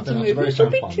That's get it. I them think to that's a move, very which will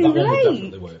sound be plan. too That will late.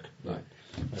 definitely work. Right.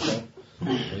 Okay.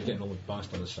 You're getting all the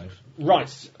bystanders safe.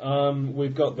 Right,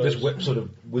 we've got those. This whip sort of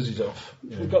whizzes off.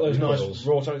 We've got those nice wheels.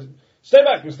 raw ties. Stay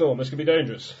back, Mr. Thorne. This could be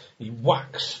dangerous. He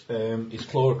whacks his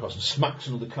claw across and smacks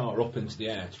another car up into the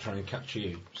air to try and catch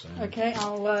you. So Okay,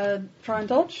 I'll try and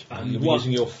dodge. you'll be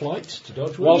using your flight to dodge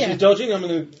with. While Yeah. she's dodging, I'm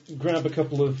going to grab a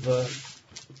couple of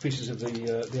pieces of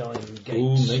the iron gates.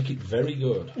 Ooh, make it very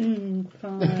good.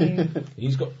 5.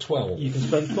 He's got 12. You can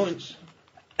spend points.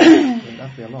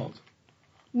 That'd be a lot.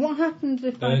 What happens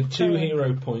if I 2 fail?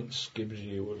 hero points gives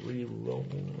you a re-roll.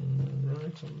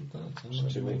 Right on that. So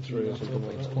 2 and 3 or something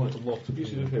like It's that. quite a lot of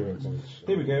Uses of hero points.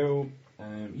 Here we go.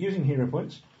 Using hero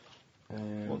points.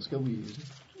 What skill were you using?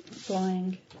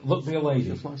 Flying. Look, be a lady.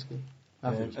 Your fly skill.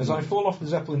 As I fall off the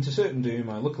Zeppelin to certain doom,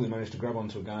 I luckily manage to grab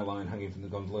onto a guy line hanging from the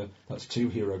gondola. That's 2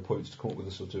 hero points to come up with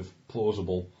a sort of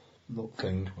plausible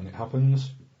thing when it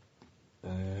happens.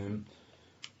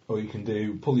 Or you can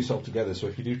do pull yourself together, so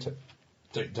if you do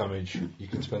take damage, you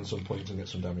can spend some points and get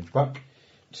some damage back.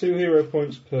 2 hero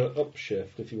points per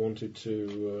upshift if you wanted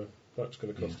to. That's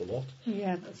going to cost a lot.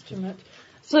 Yeah, that's too much.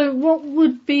 So what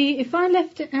would be, if I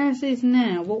left it as is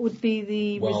now, what would be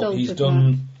the result He's of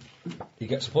done. He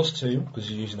gets a +2 because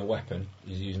he's using a weapon.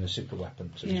 He's using a super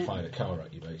weapon, so Yeah. he's fired a car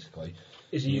at you basically.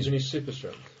 Is he using his super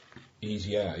strength? He's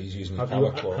using his Have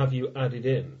power claw. you added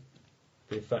in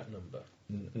the effect number?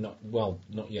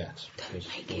 Not yet, because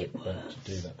we're about to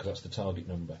do that because that's the target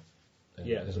number,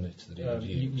 isn't it? That he would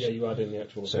use. You add in the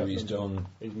actual. So effect he's number. done.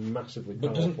 He's massively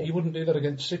But powerful. you wouldn't do that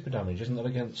against super damage? Isn't that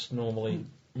against normal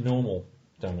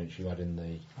damage? You add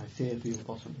in I fear for your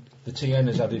bottom. the TN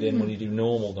is added in when you do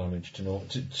normal damage to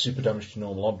super damage to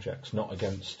normal objects, not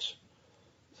against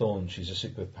Thorn. She's a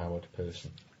super powered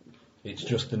person. It's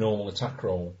just the normal attack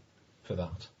roll for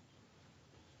that.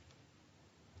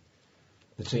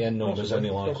 The TN number is only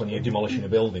like when you're demolishing a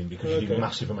building because you do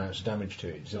massive amounts of damage to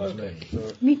it. Do you know what I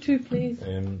mean? Me too, please.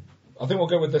 I think we'll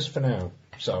go with this for now,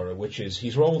 Sarah, which is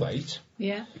he's rolled 8.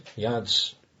 Yeah. He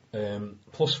adds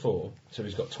 +4, so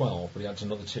he's got 12, but he adds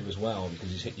another 2 as well because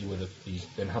he's hit you he's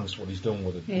enhanced what he's done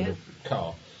with a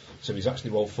car. So he's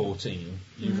actually rolled 14.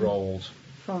 You've rolled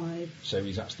 5. so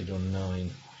he's actually done 9.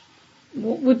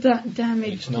 What would that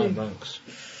damage It's 9 do? ranks.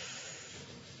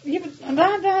 Yeah, but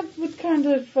that would kind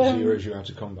of... Zeroes you out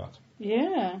of combat.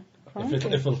 Yeah. If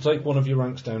it'll take one of your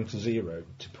ranks down to 0,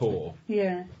 to poor,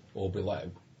 Yeah. or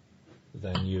below,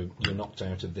 then you're knocked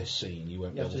out of this scene. You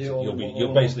won't You be have able to to. do all-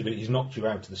 You'll basically. He's knocked you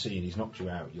out of the scene. He's knocked you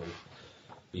out.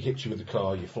 He hits you with the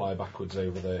car. You fly backwards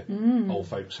over the old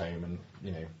folks' home, and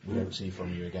we don't see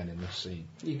from you again in this scene.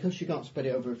 Because you can't spread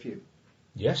it over a few.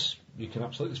 Yes, you can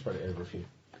absolutely spread it over a few.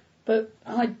 But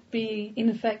I'd be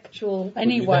ineffectual But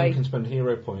you anyway. then can spend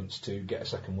hero points to get a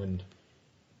second wind.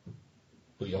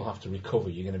 But you'll have to recover.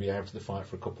 You're going to be out of the fight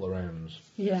for a couple of rounds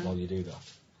while you do that.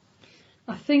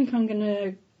 I think I'm going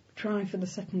to try for the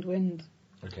second wind.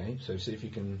 Okay, so see if you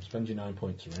can spend your 9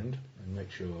 points around and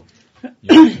make sure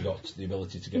you've actually got the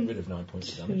ability to get rid of 9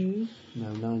 points of damage. 2, No,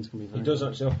 9's going to be very He does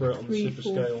actually operate on the 3, super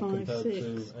 4, scale 5, compared 6,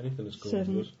 to anything that's called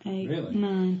 7, us. 8, Really?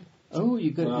 9. Oh,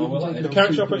 you got The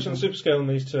character operates on the super scale in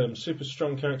these terms. Super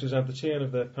strong characters add the TN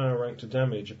of their power rank to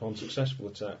damage upon successful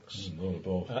attacks.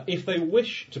 If they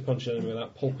wish to punch an enemy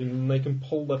without pulping, they can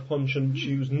pull their punch and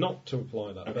choose not to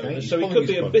apply that Okay, bonus. he's So he pulling could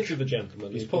his be a punch. bit of a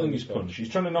gentleman. He's pulling his punch. He's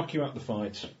trying to knock you out the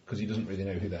fight because he doesn't really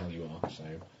know who the hell you are.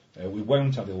 So we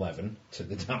won't add 11 to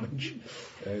the damage,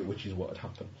 which is what had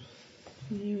happened.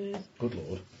 Good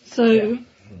lord. So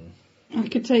I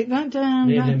could take that down.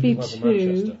 Near That'd be level 2.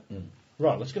 Manchester.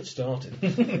 Right, let's get started.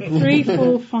 3,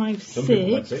 4, 5, Some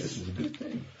people might say 6, this is a good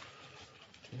thing.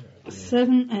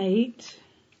 7, 8,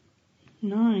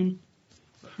 9.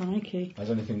 Crikey. Has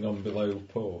anything gone below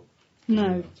poor?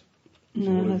 No. So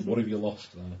No, it hasn't. what have you lost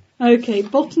there? Okay,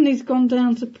 botany's gone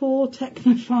down to poor.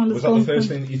 Technophile has Was that gone the first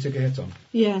from... thing that you took a hit on?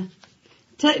 Yeah.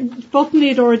 Botany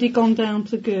had already gone down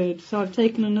to good, so I've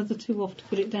taken another 2 off to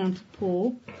put it down to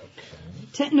poor.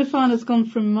 Technophile has gone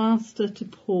from master to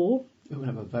poor. It would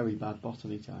have a very bad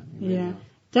botany time. You Yeah. really are.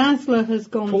 Dazzler has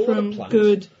gone Poor from plant.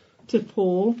 good to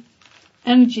poor.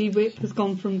 Energy Whip has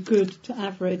gone from good to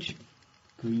average.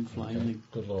 Green flying.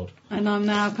 Good lord. And I'm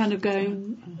now kind of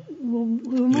going, well,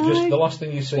 who am Just I? the last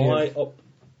thing you see. Fly up.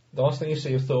 The last thing you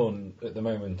see of Thorn at the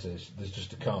moment is there's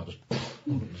just a car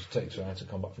just takes her out of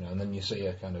combat for now, and then you see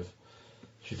her kind of.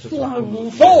 She took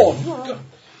Thorn!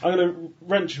 I'm going to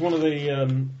wrench one of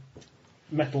the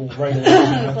metal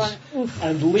railings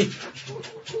and leap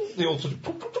the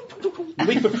ultimate.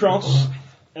 leap across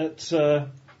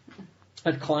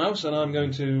at Klaus, and I'm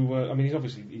going to. I mean,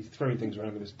 he's throwing things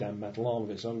around with this damn metal arm of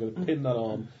it, so I'm going to pin that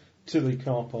arm to the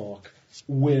car park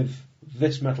with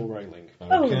this metal railing. Oh,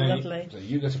 lovely. So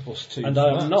you get a +2. And for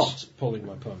I that. am not pulling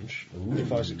my punch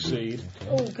if I succeed.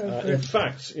 Oh, go for In it.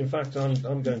 fact,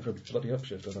 I'm going for a bloody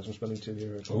upshift. Otherwise, I'm spending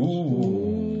 €2.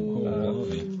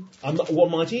 Ooh.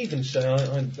 One might even say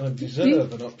I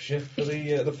deserve an upshift for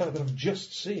the fact that I've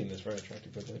just seen this very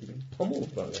attractive lady being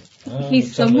pummeled by them.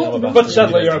 He's somewhat But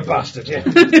sadly, you're a bastard. Yeah.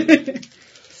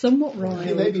 Somewhat Hey,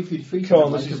 right. maybe if you'd freeze Come it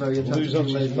on, like this a is very attractive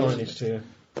Luzoc's lady. finest here.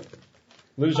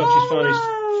 Luzoc's finest.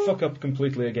 Fuck up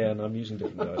completely again. I'm using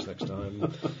different dice next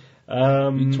time.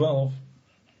 B12.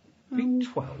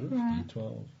 B12.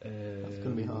 B12. It's going to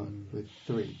be hard with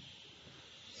 3.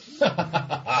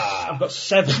 I've got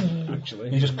 7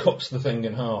 actually. He just cuts the thing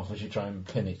in half as you try and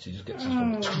pin it. He just gets his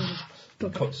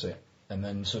and cuts it, and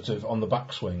then sort of on the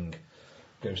backswing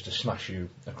goes to smash you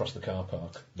across the car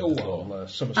park. Oh, well,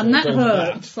 somersault And that over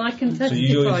hurts. I can So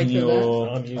you're testify using to that. your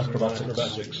I'm using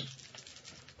acrobatics.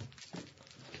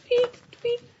 Tweet,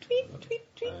 tweet, tweet,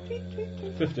 tweet, tweet, tweet,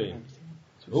 tweet. 15.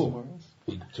 Oh,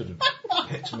 he sort of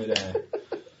hits midair.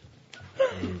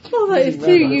 Oh, that is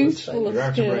too useful You're a out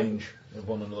of skill. range of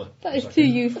one another. That is too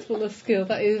useful a skill.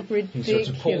 That is He sort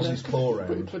of pulls his ridiculous. claw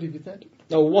round What have you said?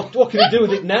 Oh, what can he do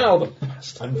with it now? The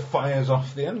bastard. and fires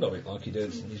off the end of it like he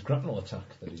did in his grapnel attack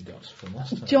that he got from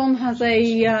last time. John has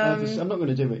a. I'm not going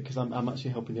to do it because I'm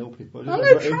actually helping the old people. Oh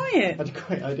no, try I it. had a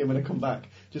great idea when I come back.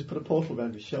 Just put a portal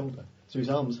around his shoulder, so his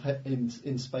arm's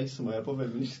in space somewhere above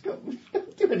him, and he's got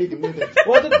can't do anything with it.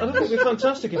 Well, I don't think it'd be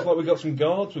fantastic if, like, we got some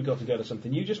guards we got together or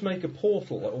something. You just make a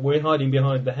portal. Like, we're hiding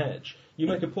behind the hedge. You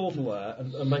make a portal there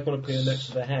and make one appear next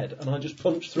to the head, and I just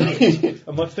punch through it,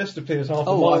 and my fist appears half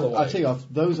a mile away. I tell you,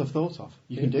 those I've thought of.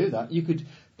 You can do that. You could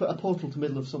put a portal to the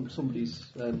middle of somebody's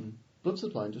blood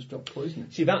supply and just drop poison.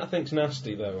 See, that I think's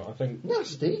nasty, though. I think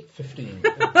Nasty. 15.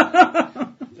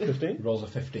 15. Rolls a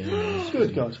 15. Good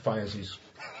He God. Fires his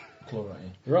claw at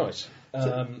you. Right.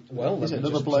 Well, Is let it me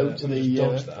another just, blow let to me the?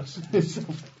 just dodge that.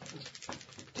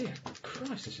 Dear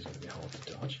Christ, this is going to be hard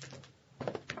to dodge.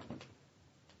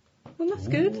 Well, that's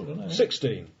good. Ooh, I don't know.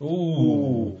 16.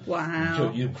 Ooh.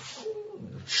 Wow. You-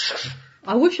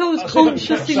 I wish I was I'll see if I can conscious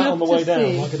catch that enough on the to way down,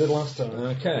 see. like I did last time.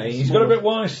 Okay, he's got a bit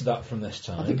wise to that from this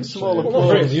time. I think a smaller Well,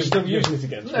 not really. You're portal. still using it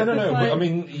against me. No. It's But, like- I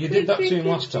mean, you did that to him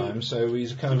last time, so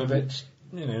he's kind of a bit,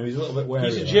 he's a little bit wary.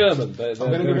 He's a of that. German. They're I'm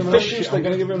going to give him an efficient. upshift. I'm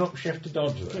going to give him an upshift to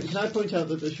dodge this. Can I point out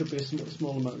that there should be a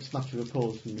small amount, snatch of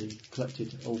applause from the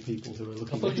collected old people who are I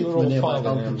looking thought at you it were from the all nearby filing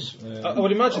balconies. names. I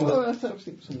would imagine that I thought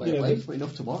it was some way You know, away, the- but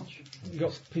enough to watch. you've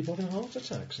got people having heart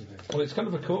attacks and things. Well, it's kind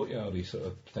of a courtyardy sort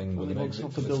of thing Well, with they an walked exit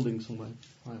off for the this. building somewhere.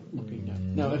 Right, looking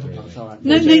down. Not No, really. that's all right.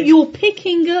 No, you're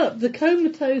picking up the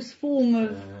comatose form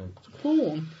of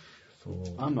Thorn.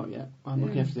 I'm not yet. I'm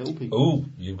looking after the old people. Oh,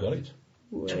 you've got it.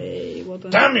 Way, well done.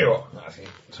 Damn you! I think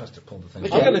it has to pull the thing.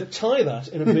 I'm going to tie that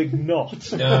in a big knot.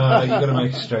 No, you've got to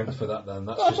make strength for that then.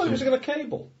 That's I just thought it was going to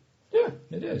cable. Yeah,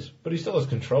 it is. But he still has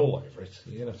control over it.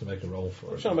 You're going to have to make a roll for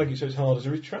I'm it. trying to make it so it's hard as a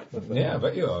retractor thing. Yeah, I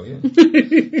bet you are, yeah.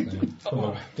 Yeah. Come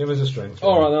on, give us a strength.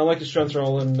 All right, then I'll make a strength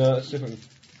roll and see if I can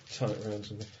tie it around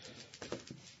something.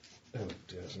 Oh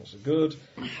dear, that's not so good.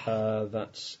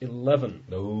 That's 11.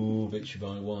 No, beats you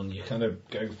by 1. You kind of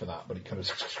go for that, but it kind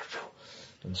of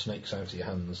and snakes out of your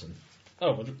hands. And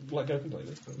Oh, I'll let go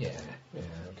completely. yeah.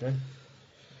 Okay.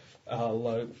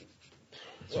 I'll.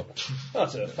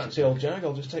 That's a fancy old jag.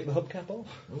 I'll just take the hubcap off.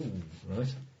 Ooh, right.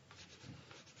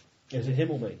 Is it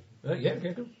him or me? Yeah,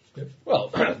 good.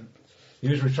 Well, He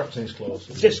was retracting his claws.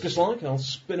 discus-like, I'll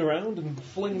spin around and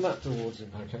fling that towards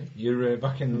him. Okay, you're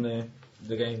back in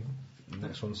the game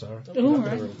Next one, Sarah. All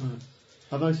right.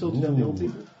 Have I sorted out the old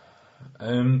people?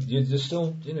 You're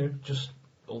still, just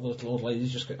all the little old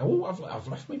ladies just go, oh, I've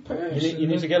left my purse. You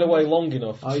need to get away long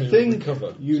enough I to think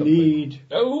recover you something. need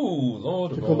Oh,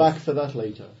 Lord to above. come back for that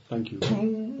later. Thank you.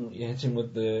 You hit him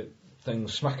with the thing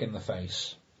smack in the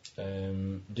face,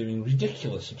 doing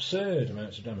ridiculous, absurd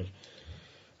amounts of damage.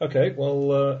 Okay,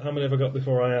 well, how many have I got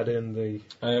before I add in the...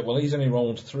 Well, he's only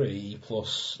rolled 3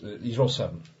 plus... he's rolled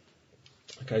 7.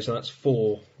 Okay, so that's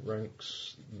 4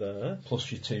 ranks there.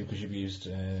 Plus your 2 because you've used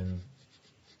an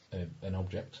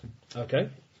object. Okay,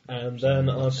 and then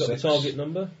I've got 6. the target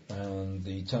number. And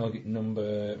the target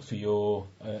number for your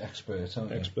expert, aren't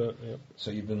you? Expert, yeah.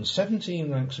 So you've done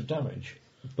 17 ranks of damage.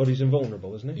 But he's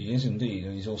invulnerable, isn't he? He is indeed,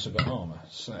 and he's also got armour.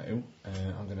 So I'm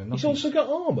going to knock He's also got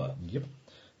armour. Yep.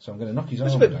 So I'm going to knock his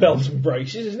That's a armour bit down. belt and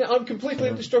braces, isn't it? I'm completely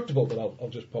indestructible, but I'll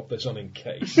just pop this on in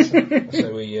case.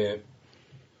 So he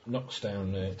knocks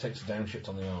down, takes a downshift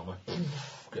on the armour,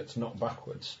 gets knocked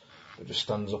backwards, but just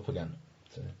stands up again.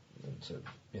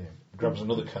 Grabs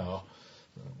another car,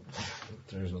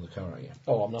 throws another car at you.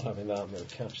 Oh, I'm not having that. I'm going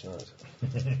to catch that.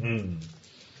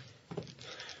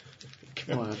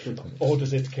 Or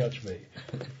does it catch me?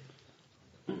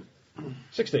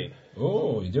 16.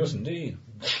 Oh, he does indeed.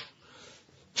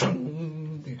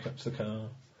 You catch the car.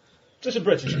 Is this a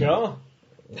British car?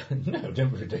 No, don't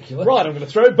be ridiculous. Right, I'm going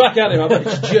to throw it back at him. I bet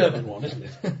it's a German one, isn't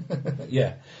it?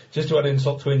 Yeah, just to add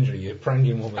insult to injury, you're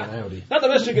pranging one with an Audi. That's the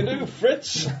best you can do,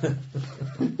 Fritz.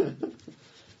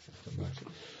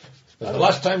 The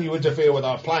last time you interfere with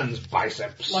our plans,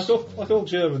 Biceps. Like all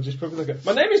Germans, he's probably going to go,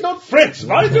 my name is not Fritz.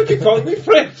 Why do you keep calling me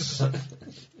Fritz?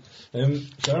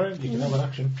 Sorry, you can have an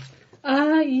action.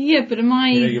 Yeah, but am I...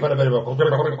 You've had a bit of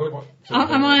a...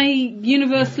 Am I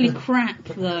universally crap,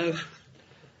 though?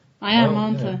 I am,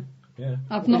 aren't I? Yeah.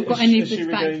 I've not got any of Has she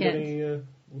this back regained yet. any,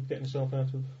 with getting herself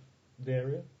out of the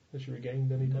area? Has she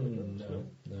regained any damage? No.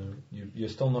 You're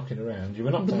still knocking around. You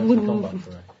were knocked out of combat for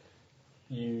it.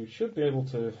 You should be able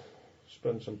to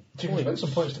spend some You can spend some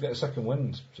points to get a second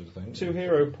wind, sort of thing. 2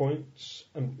 hero points,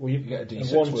 and you get a D6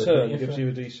 and one worth, turn don't you, gives for- you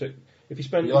a D6. If you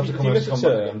spend, You'll have to if come you out miss of a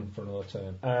combat turn again for another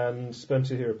turn. and spend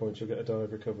 2 hero points, you'll get a die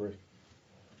of recovery.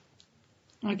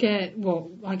 I get to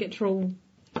roll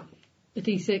a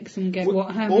d6 and get Well,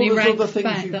 how all many those ranks other things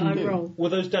back you that can I do. roll. Were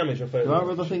those damage or failure? There are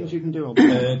other things you can do.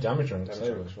 Damage ranks.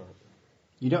 Damage, right.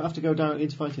 You don't have to go down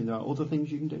into fighting. There are other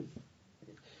things you can do.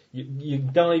 You're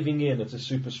diving in at a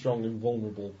super strong and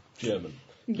vulnerable German.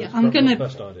 Yeah, That's I'm probably gonna the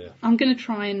best idea.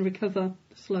 try and recover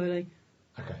slowly.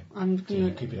 Okay. I'm So you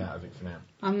gonna. keep it out of it for now.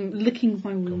 I'm licking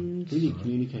my wounds. We need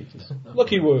communicators.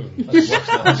 Lucky wound.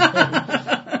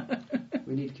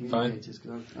 We need communicators.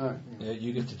 Alright. Yeah,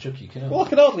 you get to chuck your car. Well, I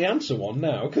could hardly answer one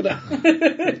now, could I?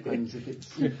 Depends if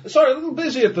it's... Sorry, a little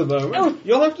busy at the moment.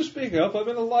 You'll have to speak up. I'm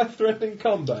in a life-threatening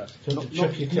combat.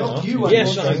 Chuck your car. Not you,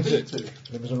 Yes, I'm I not do. to.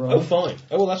 It was a Oh, roll. fine.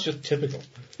 Oh, well, that's just typical.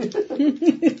 Well,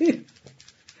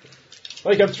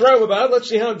 you can throw them about. Let's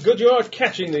see how good you are at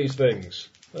catching these things.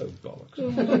 Oh,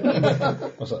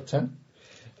 bollocks. What's that, 10?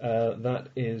 That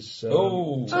is...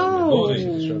 Oh.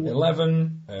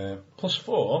 11 plus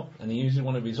 4, and he uses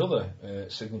one of his other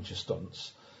signature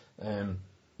stunts.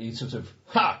 He sort of,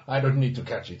 I don't need to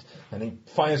catch it. And he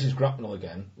fires his grapnel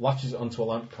again, latches it onto a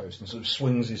lamppost, and sort of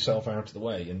swings himself out of the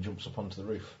way and jumps up onto the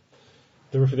roof.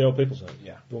 The roof of the old people's home?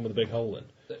 Yeah. The one with the big hole in?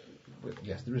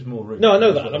 Yes, there is more roof. No, I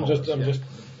know There's that. more I'm just holes,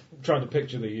 trying to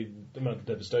picture the amount of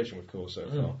devastation we've caused so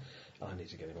far. I need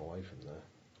to get him away from there.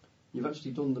 You've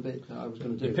actually done the bit that I was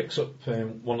going to He do. picks up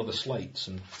one of the slates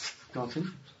and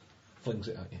Carton? flings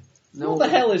it at you. No. What the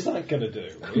hell is that going to do?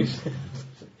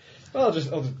 Well, I'll just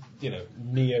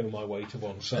neo my way to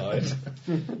one side.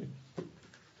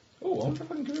 Oh, I wonder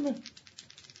if I can give him a...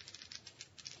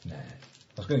 Nah.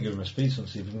 I was going to give him a speed and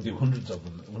see if we can do hundreds of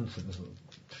them at once.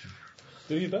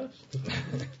 Do your best.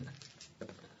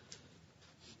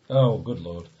 Oh, good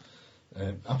lord.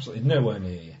 Absolutely nowhere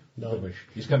near you. No. Rubbish.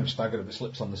 He's kind of staggered a bit,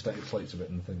 slips on the slates a bit,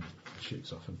 and the thing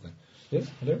shoots off and thing. Yeah,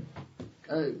 I do.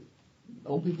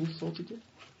 Old people sorted it?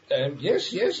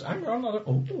 Yes, hang on.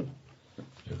 Oh,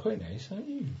 you're quite nice, aren't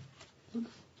you?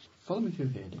 Follow me through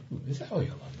here. Is that oil on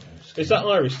yours? Is that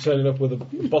Irish turning up with a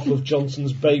bottle of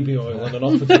Johnson's baby oil and an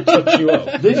offer to touch you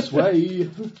up? This way!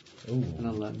 Oh. And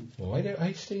I'll Well, why don't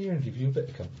I stay here and give you a bit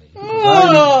of company?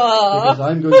 because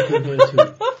I'm going through here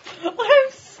too.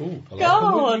 Ooh, I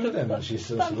God, like them when she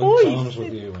sort that of links voice. arms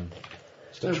with you and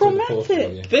steps Traumatic. through the portal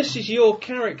with you. This is your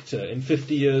character in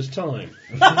 50 years' time.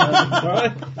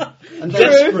 Right? And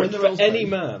Desperate for any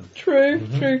man. True. I'll put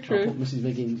Mrs.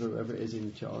 Miggins or whoever it is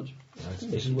in charge. Right,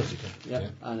 Mrs. Whittaker. Yeah.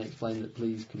 And explain that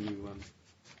please can you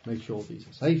make sure these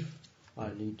are safe.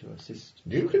 I need to assist.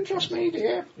 You can trust me,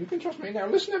 dear. You can trust me. Now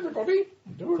listen, everybody.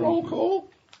 Do a roll call.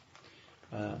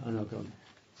 And I'll go on.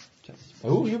 Check this.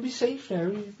 Oh, you'll be safe now.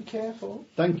 You be careful.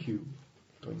 Thank you.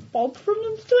 Bob from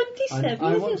number 27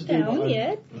 I want is to do down, what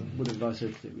yeah. I would advise her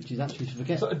to do, which is actually to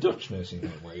forget. Is that a Dutch nursing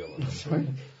home where you're living? Sorry.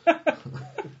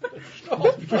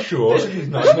 For sure. It's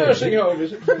not This nursing home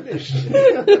is British.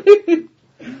 Okay.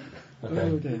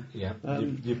 Oh dear. Yeah.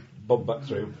 You bob back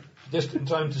through. Just in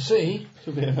time to see.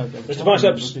 Mr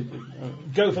Biceps,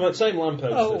 go for that same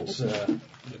lamppost that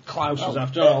Klaus was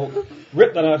after. I'll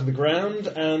rip that out of the ground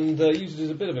and use it as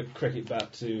a bit of a cricket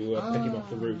bat to pick him off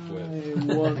the roof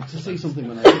with. I want to see something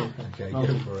when I go. Okay,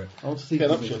 go for it. I want to see Yeah,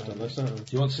 that something. should have done this, haven't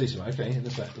Do you want to see something? Okay, in a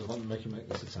sec. I want to make you make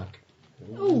this attack.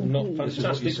 Oh, Not This is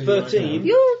what fantastic. you see right 13.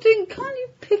 You're doing. Can't you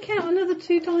pick out another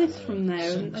 2 dice from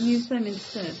there and use them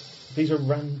instead? These are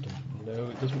random. No,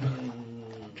 it doesn't.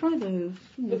 Try those.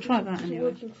 We'll try that anyway.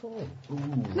 Working fine.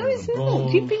 No, it's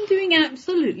not. You've been doing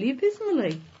absolutely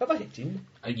abysmally. Have I hit him?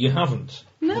 You haven't.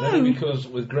 No. But only because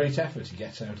with great effort he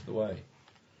gets out of the way.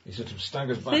 He sort of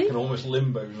staggers back See? and almost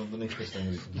limbos underneath this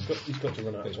thing. He's got to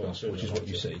run out of points soon, Which is what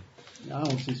you see. I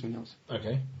want to see something else.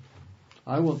 Okay.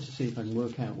 I want to see if I can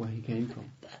work out where he came from.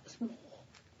 That's more.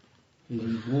 Is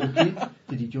he walking?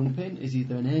 Did he jump in? Is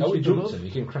there an airship Oh, he jumped above? in.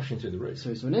 He came crashing through the roof. So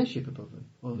is there an airship above him?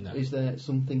 Or No. is there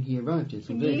something he arrived in? He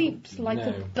Some vehicle? leaps like no, a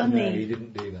No, he bunny.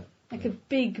 didn't do that. Like a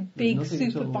big, big, Nothing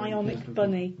at super all. bionic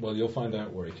bunny. Well, you'll find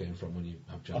out where he came from when you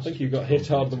have chance. I think to- you got hit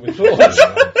harder than we thought.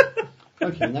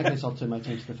 Okay, in that case I'll turn my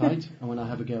attention to the fight, and when I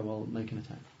have a go I'll make an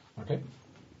attack.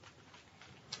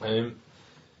 Okay.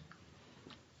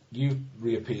 You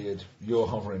reappeared. You're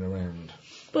hovering around.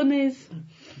 Bunnies.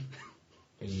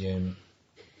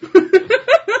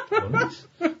 Bunnies?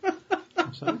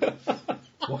 I'm sorry?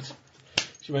 What?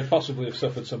 She may possibly have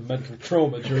suffered some mental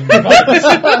trauma during the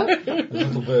fight. The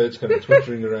little birds kind of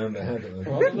twittering around their head. At them.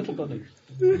 Well, the little bunny.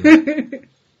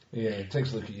 Yeah, he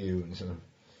takes a look at you and he says,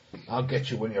 I'll get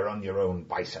you when you're on your own,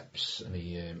 Biceps. And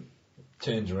he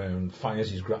turns around, fires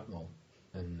his grapnel,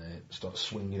 and starts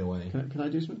swinging away. Can I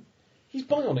do something? He's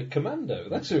Bionic Commando.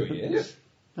 That's who he is.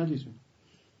 Can I do something?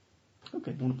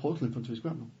 Okay, I want a portal in front of his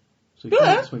grapnel. So he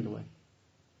can't swing away.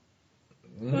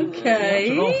 Okay.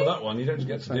 You have to roll for that one. You don't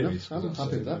get to Fair do enough. it. 'cause I'm that's,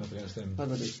 happy with that. going against him. How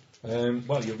do I do?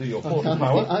 Well, you'll do your portal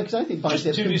power. Because I think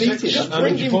Biceps can 2d6 beat it. Just and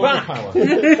bring your him portal back. power.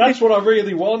 That's what I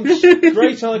really want.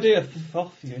 Great idea.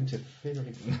 Thoth, you're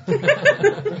interfering.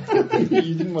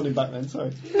 You didn't want him back then, sorry.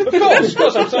 Of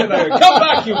course, I'm saying that. Come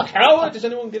back, you coward! Is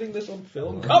anyone getting this on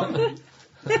film? Come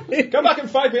back and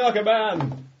fight me like a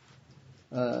man!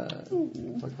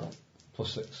 Fuck that.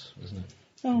 +6, isn't it?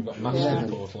 Oh, You've got master 11.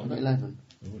 portal. I've got haven't you? 11.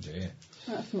 Oh dear.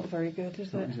 that's not very good,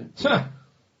 is What it? is it? Ha!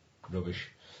 Rubbish.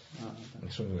 Oh, okay.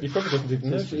 He swung away. You probably didn't even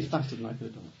So it's notice. faster than I could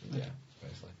have done it. Yeah,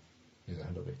 basically. He's a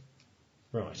handobby.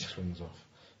 He Right. swings off.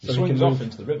 He So he swings can off move.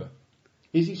 into the river.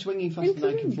 Is he swinging faster than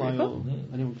I can Into fly the or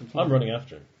anyone can fly? I'm running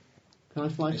after him. Can I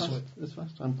fly He fast? swi- As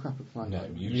fast? I'm crap at flying. No,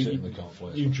 you You- certainly can't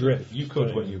fly. you drift. You could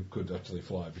Flying. when you could actually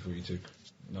fly before you took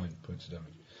 9 points of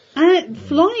damage.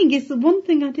 Flying is the one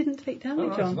thing I didn't take Oh, damage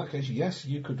right, in on. that case, yes,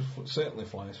 you could certainly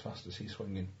fly as fast as he's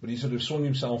swinging. But he sort of swung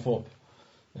himself up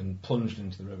and plunged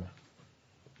into the river.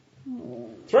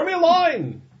 Throw me a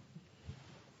line!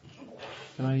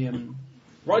 Can I,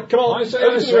 Right, come on. I say,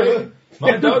 over I to say, the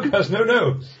my dog has no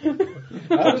nose. river.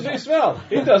 How does he smell?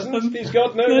 He doesn't. He's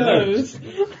got no nose.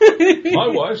 My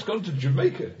wife's gone to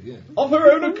Jamaica. Yeah. Of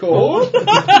her own accord.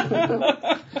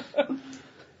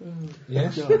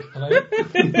 Yes. God. Hello.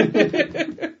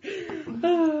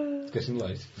 It's getting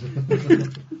late.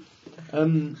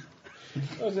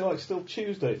 How is it like still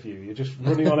Tuesday for you? You're just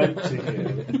running on empty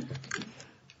here.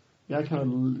 yeah, I kind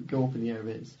of go up in the air a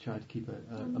bit to try to keep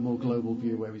a more global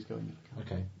view of where he's going.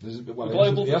 Okay. There's a bit, well,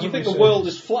 Global. he You hasn't think the researched- world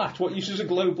is flat? What use is a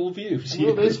global view? The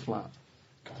world is flat.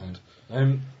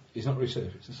 He's not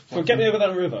resurfaced. It's just So flat. get me over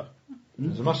that river.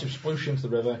 There's a massive sploosh into the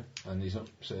river, and he's not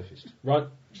surfaced. Right.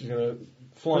 She's going to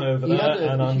fly over He had there,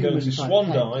 a and I'm going to human-type swan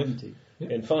head, dive didn't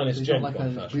he? in finest He's not James like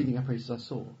Bond a fashion. breathing apparatus I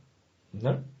saw.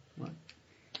 No.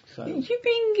 So You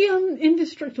being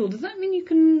indestructible, does that mean you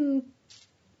can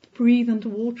breathe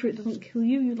underwater? It doesn't kill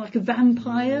you? You're like a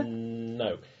vampire?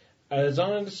 No. As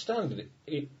I understand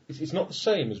it, it's not the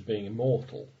same as being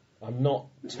immortal. I'm not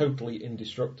totally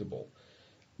indestructible.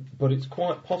 But it's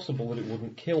quite possible that it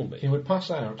wouldn't kill me. He would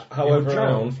pass out, However, he would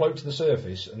drown, float to the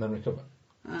surface, and then recover.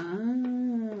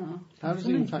 Ah. how does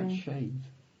he in fact fascinating. shave?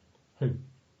 Who?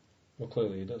 Well,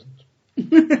 clearly he doesn't.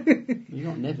 You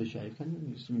can't never shave, can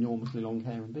you? Just enormously long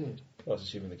hair and beard. Well, that's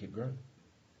assuming they keep growing.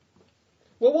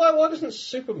 Well, why doesn't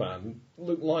Superman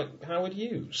look like Howard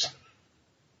Hughes?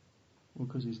 Well,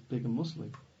 because he's big and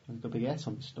muscly. And he's got a big S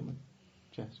on his stomach.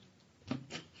 chest.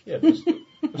 Yeah, but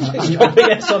he's got a big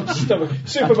S on his stomach.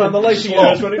 Superman, the later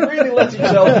years, when he really let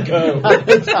himself go.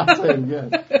 That's him, yeah.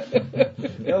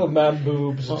 The old man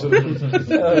boobs. Oh, Sort of,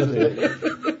 oh dear.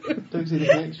 Don't see the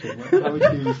connection. Howard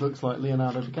Hughes looks like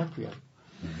Leonardo DiCaprio.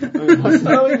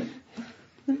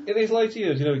 In his later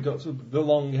years, he got sort of the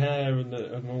long hair and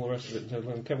all the rest of it.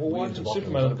 And well, why doesn't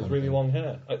Superman have really long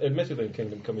hair? Admittedly, in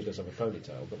Kingdom Come he does have a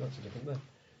ponytail, but that's a different thing.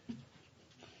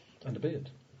 And a beard,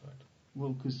 in fact.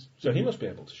 Well, because so he must be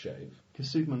able to shave. Because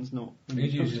Superman's not. He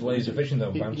uses laser vision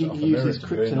though, bounce it off he the mirror. uses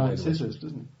kryptonite scissors,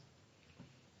 doesn't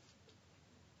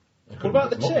he? What about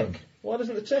the Tick? Why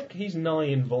doesn't the Tick? He's nigh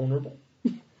invulnerable.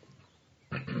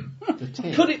 The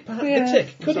Tick. Could it perhaps? The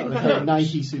Tick. Could it perhaps?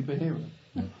 Nike superhero.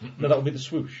 No, that would be the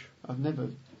Swoosh. I've never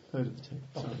heard of the Tick.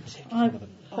 I've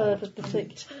heard of the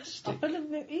Tick.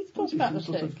 He's talked about the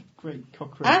Tick. Great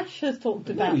cockroach. Ash has talked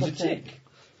about he's the a Tick.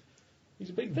 He's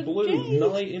a big But blue, he's nigh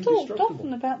talked indestructible.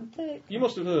 often about the Tick. You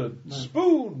must have heard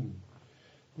Spoon.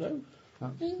 No.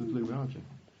 That's the Blue Raja.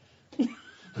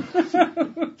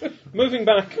 Moving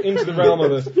back into the realm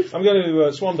of the, I'm going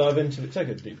to swan dive into the. Take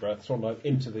a deep breath. Swan dive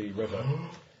into the river.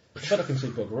 But I can see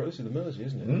bugger all. This is the Mersey,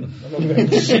 isn't it? I'm not going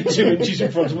to sit 2 inches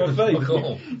in front of my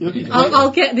face.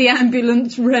 I'll get the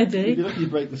ambulance ready. You're lucky you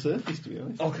break the surface, to be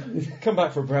honest. I'll come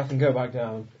back for a breath and go back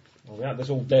down. I'll be out this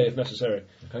all day if necessary.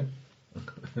 Okay.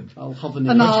 I'll hover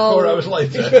near. And I'll 4 hours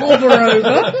later. hover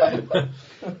over.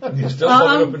 You're still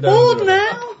hovering up I'm and down. bored the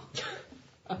river.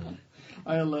 now.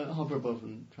 I'll hover above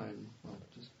and try and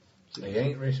just. He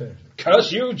ain't researching.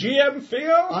 Curse you, GM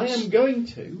Fields! I am going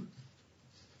to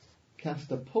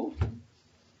cast a portal.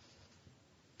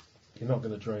 You're not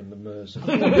going to drain the Mersey.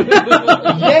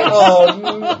 Yes!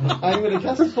 I'm going to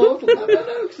cast a portal. No,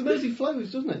 because the Mersey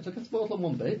flows, doesn't it? So I cast a portal on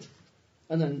one bit,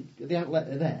 and then the outlet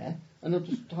are there, and I'll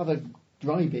just have a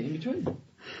dry bit in between.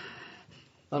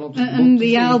 And, I'll just And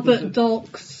the Albert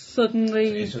docks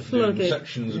suddenly It's just flooded.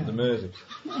 sections of the Mersey.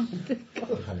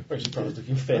 Very surprised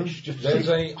looking fish. There's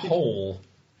a hole.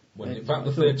 When in fact,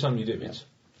 the third time you do it,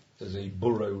 there's a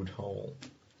burrowed hole.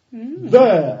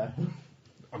 There!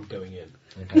 I'm going in.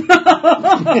 Okay.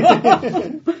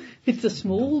 It's a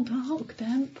small, dark,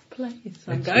 damp place.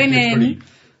 I'm It's going in. pretty-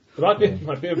 There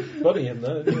might be a buddy in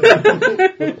there with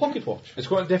a pocket watch. It's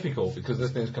quite difficult because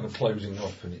this thing's kind of closing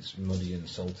up and it's muddy and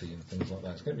salty and things like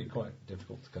that. It's going to be quite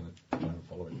difficult to kind of try and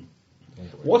follow it.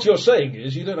 What you're saying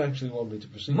is you don't actually want me to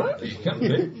proceed. You can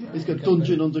do. It's got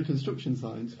dungeon under construction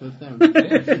signs first down.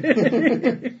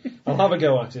 I'll have a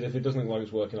go at it. If it doesn't look like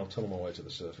it's working, I'll tunnel my way to the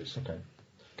surface. Okay.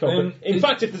 In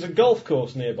fact, if there's a golf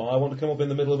course nearby, I want to come up in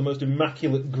the middle of the most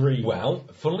immaculate green. Well,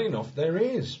 funnily enough, there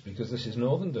is, because this is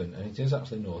Northenden, and it is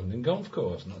actually Northenden Golf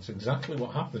Course, and that's exactly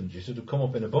what happens. You sort of come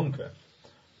up in a bunker.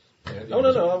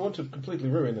 No, I want to completely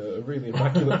ruin a really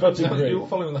immaculate putting You green. were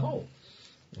following the hole.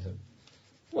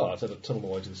 Well, I'd have to tunnel my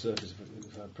way to the surface if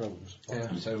it had problems.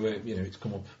 Yeah. So, it's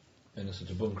come up in a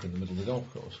sort of bunker in the middle of the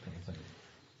golf course kind of thing.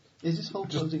 Is this hole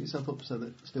closing itself up so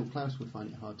that Steel Klaus would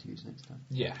find it hard to use next time?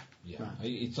 Yeah. Right.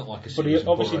 It's not like a But he series of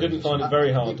obviously burrows didn't or find it something.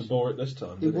 very hard to bore it this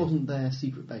time. It did he? wasn't their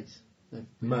secret base. No,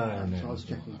 That's no, what I was it's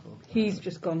not. checking for. He's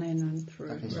just gone in and through.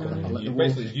 Okay, so Yeah, I'll let you the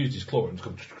basically water- used his claw and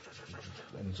come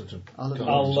and sort of.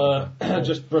 I'll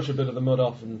just brush a bit of the mud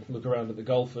off and look around at the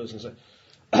golfers and say,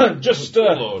 just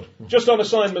on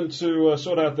assignment to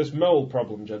sort out this mole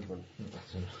problem, gentlemen.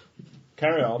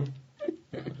 Carry on.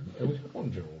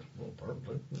 One Gerald. Well,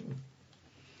 apparently.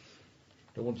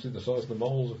 Don't want to see the size of the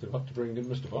moles if they've had to bring in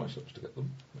Mr Biceps to get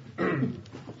them.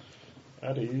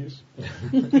 At ease.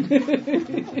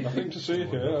 Nothing to see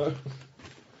here.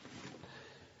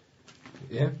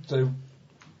 Yeah, so,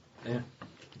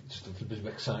 just a little bit of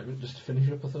excitement just to finish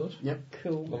up, I thought. Yep.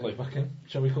 Cool. Lovely, back in.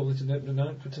 Shall we call it a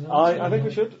night for tonight? I think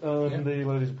we should. The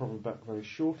ladies are probably back very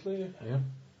shortly. Yeah.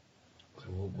 So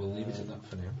we'll leave it at that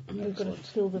for now. We've got to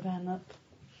fill the van up.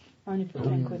 Only for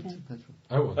 10 quid in.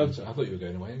 Oh, I thought you were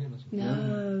going away again.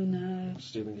 No.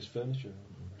 Stealing his furniture.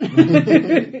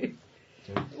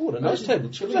 Oh, what a nice table.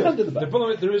 Just a hand in the back. By the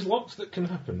way, there is lots that can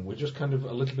happen. We're just kind of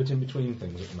a little bit in between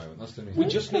things at the moment. That's the only thing. We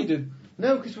just needed.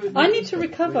 No, because I need to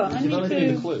recover. I need a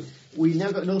to clue. We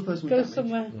now got another person with go damage.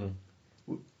 somewhere.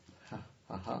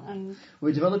 And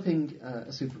we're developing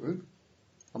a super group,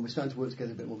 and we're starting to work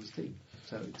together a bit more as a team.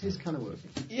 So it is kind of working.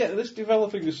 Yeah, this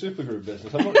developing a supergroup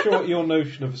business. I'm not sure what your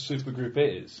notion of a supergroup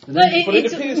is. But it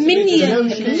it's appears to be The minion.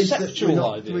 notion is that we're conceptual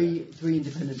not idea. three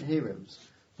independent heroes,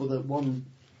 but that one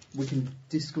we can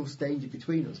discuss danger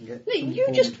between us and get. No, some you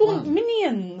form just of want plan.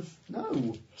 minions. No.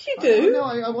 Yes, you do. No,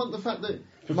 I want the fact that.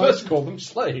 First call them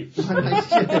slaves.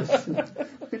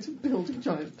 It's a build a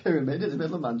giant pyramid in the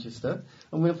middle of Manchester,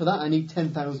 and for that I need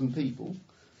 10,000 people.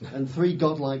 And 3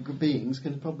 godlike beings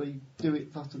can probably do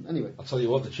it faster. Anyway. I'll tell you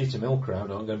what, the Cheetah Mill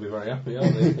crowd aren't going to be very happy, are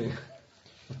they?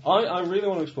 I really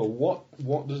want to explore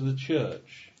what does the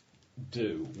church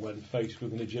do when faced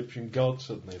with an Egyptian god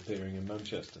suddenly appearing in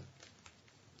Manchester?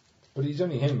 But it's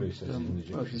only him who says he's an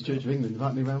Egyptian. Well, if it's the Church of England,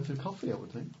 invite me round for coffee, I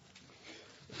would think.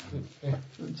 Yeah.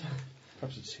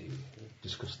 Perhaps it's he.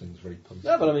 Discuss things very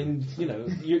politically. No, but I mean,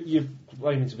 you're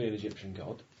claiming to be an Egyptian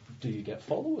god. Do you get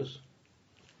followers?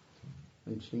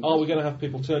 Interesting. Are we going to have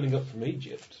people turning up from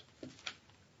Egypt?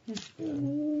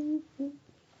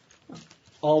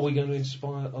 Are we going to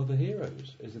inspire other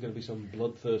heroes? Is there going to be some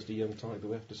bloodthirsty young type that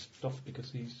we have to stuff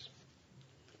because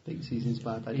Thinks he's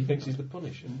inspired by he thinks he's the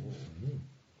Punisher?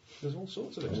 There's all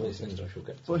sorts of All these things I shall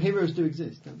get to. Well, heroes do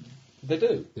exist, don't they? They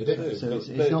do. They do. So it's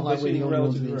They- not like they we're the seem only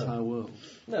ones in the relatively entire world.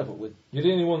 No, but with You're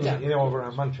the only ones Yeah. that you know of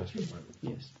around Manchester at the moment.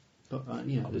 Yes. But,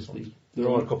 there's the... There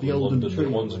are a couple the in Oldham London, Trio.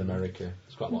 the ones in America.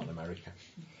 There's quite a lot in America.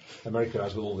 America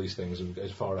has with all these things and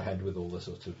goes far ahead with all the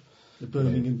sort of... The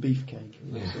Birmingham Beefcake.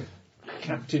 Yeah.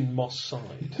 Captain Moss Side.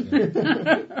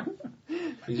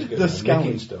 He's The good at Scally.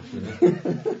 making stuff,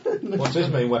 What's his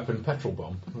main weapon? Petrol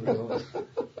bomb.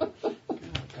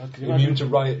 Can you Immune to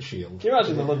riot shield. Can you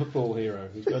imagine the Liverpool hero?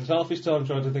 He spends half his time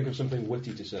trying to think of something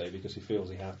witty to say because he feels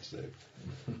he has to.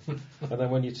 And then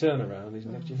when you turn around, he's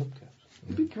left your hubcaps.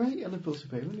 It'd be great at Liverpool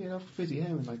Super, wouldn't you? Have fizzy hair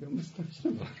and like a moustache.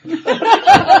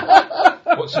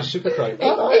 What's his super crate?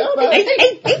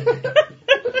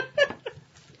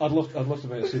 I'd love to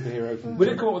be a superhero from... We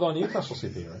didn't come up with our Newcastle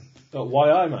superhero.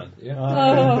 YI Man. Yeah.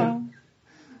 Oh.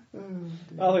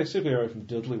 I think a superhero from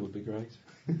Dudley would be great.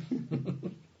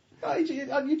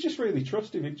 You just really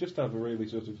trust him. He'd just have a really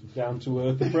sort of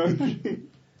down-to-earth approach.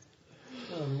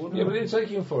 Yeah, but it'd take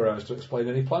him 4 hours to explain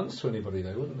any plans to anybody,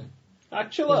 though, wouldn't it?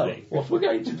 Actually, What we're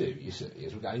going to do, you see,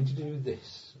 is we're going to do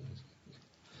this.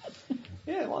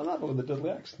 yeah, like that, but with the Dudley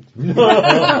accent.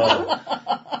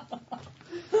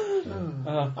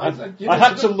 I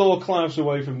had to lure Klaus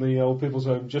away from the old people's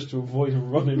home just to avoid a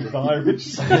run-in with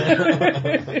Iris.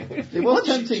 It was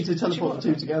tempting to teleport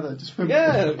the two together. Just from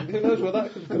Yeah, who knows where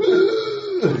that could come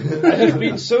from. I have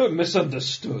been so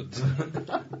misunderstood.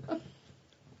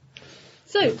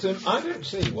 So, But, I don't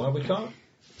see why we can't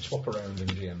swap around and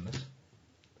GM this.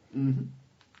 Mm-hmm.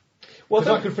 Well,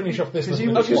 Because I could finish off this. Because and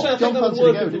you- I was going to say, I think that would John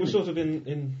work fancied if to it go, was didn't sort of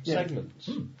in Yeah. segments.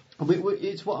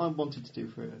 It's what I wanted to do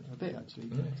for a bit, actually.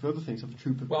 For other things, I'm a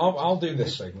trooper. Well, I'll do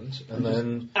this segment, and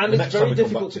then... And the it's next time very we come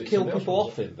difficult back to it, kill somebody people else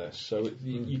off in this, so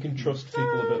you can trust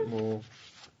people a bit more.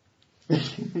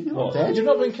 You're What? dead. You've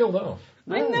not been killed off.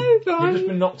 I know, but You've just I'm...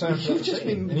 been knocked out. You've just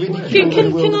been And you really weren't.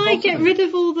 killed. Can I get rid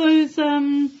of all those,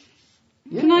 Can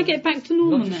I get back to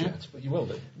normal Not just now? yet, but you will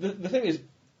do. The thing is,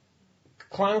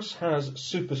 Klaus has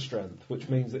super strength, which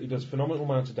means that he does phenomenal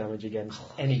amount of damage against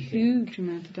anything. Huge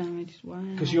amount of damage, wow.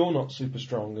 Because you're not super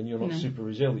strong and you're not No. super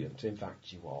resilient. In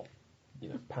fact, you are,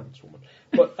 pants woman.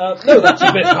 But no, that's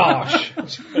a bit harsh.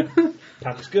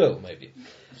 Pants girl, maybe.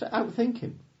 So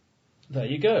outthinking. There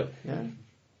you go. Yeah.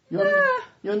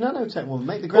 You're a nanotech woman.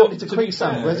 Make the ground into to be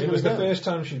quicksand. fair, Where's it it was going the to go? first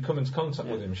time she'd come into contact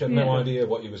with him. She had Yeah. no idea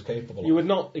what he was capable You of. would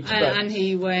not expect. And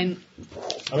he went,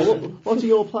 I mean, What are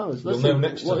your plans? You'll Let's know see,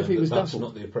 next what time if he that was that's Daffle?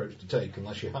 not the approach to take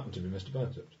unless you happen to be Mr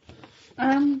Biceps.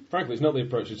 frankly, it's not the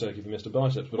approach you take if you're Mr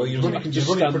Biceps. But Well, I'm you're just- I running, can you're just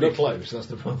running stand pretty up. close, that's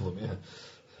the problem,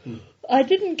 yeah. I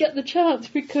didn't get the chance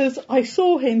because I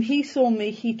saw him, he saw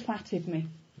me, he twatted me.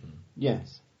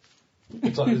 Yes.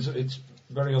 It's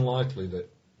very unlikely that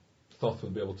Thoth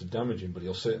will be able to damage him, but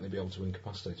he'll certainly be able to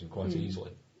incapacitate him quite easily.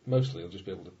 Mostly, I'll just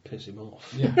be able to piss him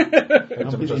off. Yeah.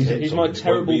 He's my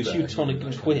terrible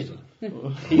Teutonic twin.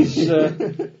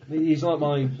 He's like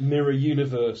my mirror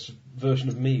universe version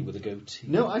of me with a goatee.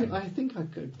 No, I think I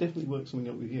could definitely work something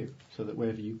up with you so that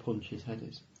wherever you punch, his head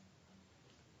is.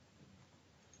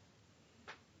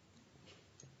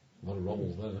 A lot of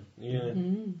rolls there. Yeah,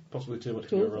 possibly too much to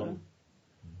Cool. go wrong.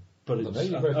 But Well, it's, there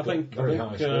you I both got think very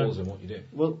high scores in what you do.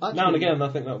 Well, actually, now and again, I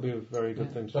think that would be a very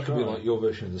good thing to That could be try. like your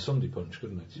version of the Sunday punch,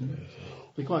 couldn't it?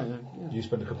 be quite. You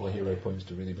spend a couple of hero points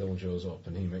to really build yours up,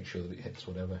 and he makes sure that it hits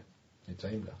whatever it's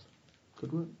aimed at.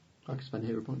 Good work. I could spend a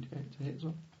hero point to hit as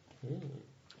well.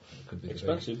 It could be the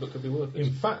Expensive, but could be worth big- it.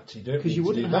 In fact, you don't 'Cause need you to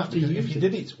wouldn't do that have to because use if you it.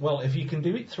 did it, well, if you can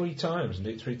do it 3 times and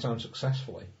do it 3 times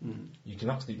successfully, you can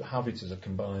actually have it as a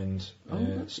combined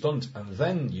stunt, and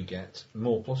then you get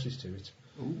more pluses to it.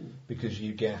 Because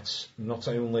you get not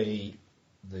only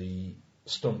the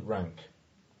stunt rank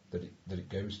that it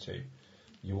goes to,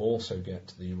 you also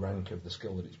get the rank of the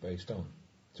skill that it's based on.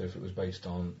 So if it was based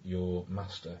on your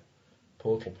master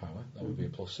portal power, that would be a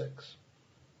 +6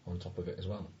 on top of it as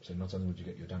well. So not only would you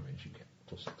get your damage, you get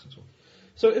 +6 as well.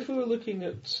 So if we were looking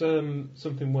at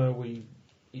something where we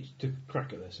to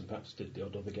crack at this, and perhaps did the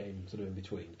odd other game sort of in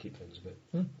between, keep things a bit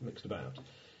mixed about.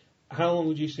 How long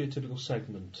would you see a typical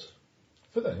segment?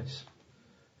 For this,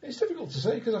 it's difficult to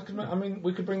say because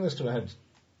we could bring this to a head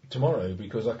tomorrow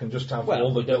because I can just have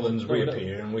all the villains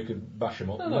reappear and we could bash them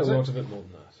up. No, we want a bit more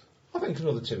than that. I think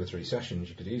another 2 or 3 sessions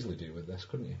you could easily do with this,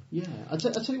 couldn't you? Yeah, I'll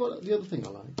tell you what. The other thing I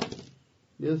like.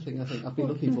 The other thing I think I've been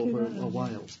looking for a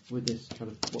while with this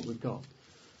kind of what we've got.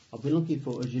 I've been looking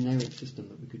for a generic system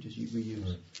that we could just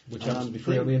reuse. Which happens to be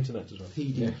free on the internet as well.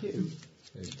 PDQ.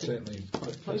 It's certainly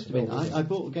Quite close to me. I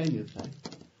bought a game the other day,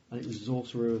 and it was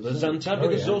Sorcerer of The Zoe.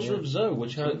 Zantabi, Sorcerer of Zoe,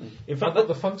 which had... In fact,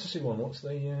 the fantasy one,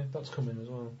 that's coming as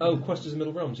well. Oh, Quest of the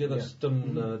Middle Realms, that's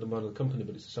done by another company,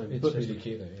 but it's the same. It's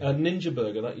PDQ though, yeah. Ninja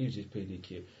Burger, that uses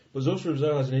PDQ. But Sorcerer of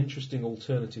Zoe has an interesting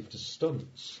alternative to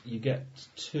stunts. You get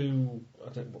 2, I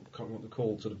can't remember what they're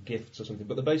called, sort of gifts or something,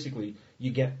 but they're basically,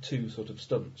 you get 2 sort of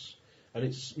stunts. And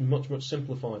it's much, much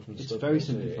simplified from the stuff. It's very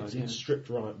simplified, It's stripped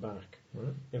right back.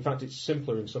 Right. In fact, it's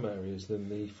simpler in some areas than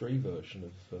the free version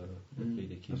of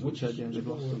PDQ. Which they've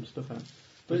lost some stuff out.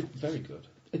 But very good.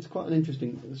 It's quite an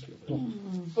interesting...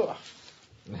 Sorry.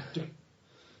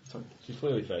 She's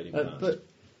clearly fading fast. But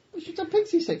we should have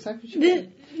Pixie 6. How could you...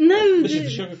 This is the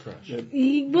sugar crash.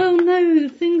 Well, no,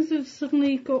 things have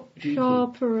suddenly got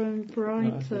sharper and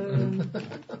brighter.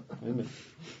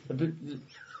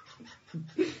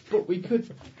 But we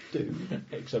could do...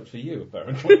 Except for you,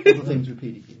 apparently. other things with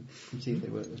PDQ and see if they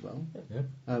work as well.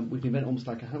 Yeah. We can invent almost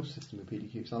like a house system with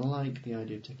PDQ, because I like the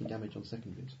idea of taking damage on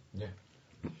secondaries. Yeah.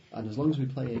 And as long as we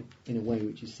play it in a way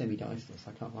which is semi-diceless,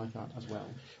 I can't like that as well.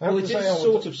 Well, it is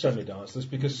sort of semi-diceless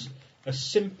because a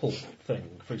simple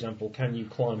thing, for example, can you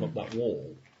climb up that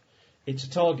wall? It's a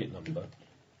target number,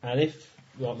 and if,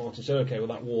 like Martin said, okay, well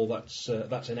that wall, that's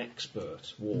an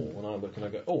expert wall, and I look and I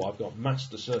go, oh, I've got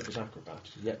Master Circus Acrobat.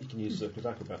 Yeah, you can use Circus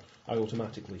Acrobat. I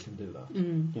automatically can do that.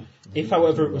 Yeah. If,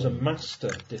 however, it was a master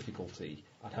difficulty,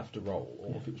 I'd have to roll,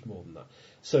 or if it was more than that.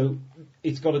 So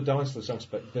it's got a diceless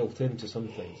aspect built into some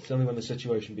things. It's only when the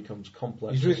situation becomes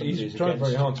complex. He's trying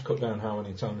very hard to cut down how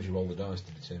many times you roll the dice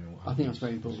to determine what happens. I think that's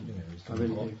very important. I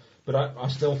really do. But I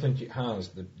still think it has.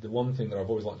 The one thing that I've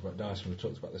always liked about dice, and we've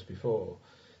talked about this before,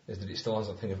 is that it still has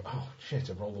that thing of, oh shit,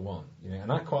 I've rolled a 1,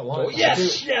 and I quite like that.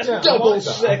 Yes, double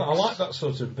 6. I like that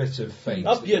sort of bit of fate.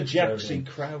 Up your Jacksy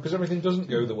crowd. Because everything doesn't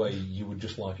go the way you would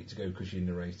just like it to go because you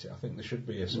narrate it. I think there should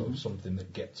be a sort of something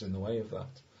that gets in the way of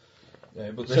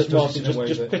that. But so Martin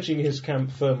just pitching his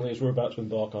camp firmly as we're about to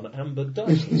embark on Amber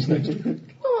Dice this next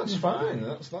week. Well, that's fine.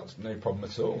 That's no problem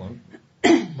at all.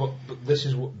 But this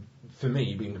is what, for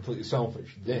me, being completely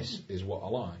selfish, this is what I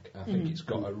like. I think it's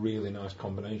got a really nice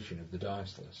combination of the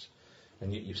diceless,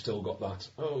 and yet you've still got that,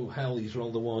 oh hell, he's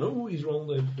rolled a 1, oh he's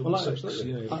rolled a double 6.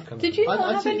 Did you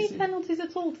not have any penalties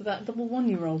at all to that double 1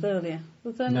 you rolled earlier?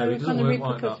 Was there no, it doesn't work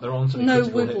like that. There aren't any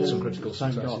critical hits and critical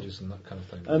successes and that kind of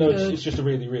thing. No, it's just a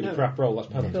really, really crap roll. That's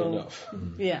penalty enough.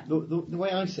 Yeah. The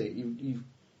way I see it,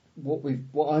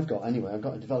 what I've got anyway, I've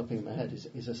got it developing in my head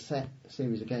is a set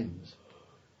series of games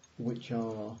which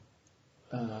are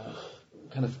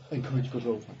kind of encourage good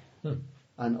role play.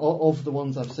 And of the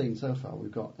ones I've seen so far,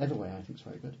 we've got Everway. I think is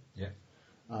very good. Yeah.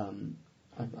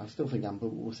 I still think Amber.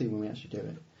 We'll see when we actually do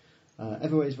it.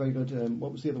 Everway is very good.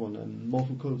 What was the other one?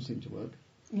 Mortal Code seemed to work.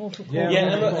 Mortal Code. Yeah,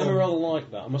 Emma rather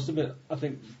liked that. I must admit, I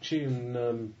think she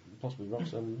and possibly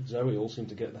Ross and Zoe all seem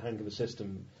to get the hang of the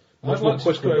system. I'd like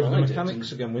to go over the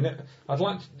mechanics again. I'd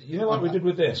like to, like we did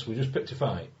with this, we just picked a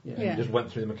fight and just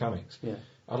went through the mechanics. Yeah.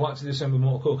 I'd like to do the same with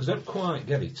Mortal Kombat because I don't quite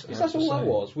get it. Is that all that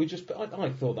was? I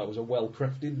thought that was a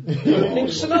well-crafted opening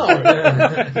scenario.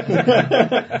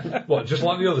 What, just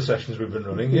like the other sessions we've been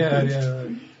running? Yeah.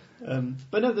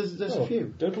 But no, there's a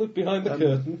few. Don't look behind the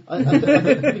curtain. I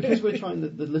think because we're trying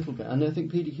the little game, and I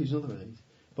think PDQ's another of these,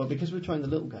 but because we're trying the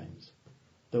little games,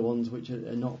 the ones which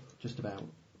are not just about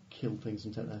kill things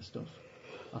and take their stuff,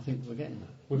 I think we're getting that.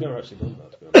 We've never actually done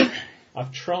that, to be honest.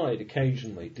 I've tried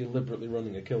occasionally deliberately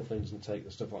running a kill things and take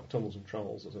the stuff like tunnels and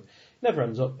trolls. It never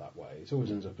ends up that way. It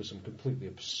always ends up as some completely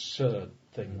absurd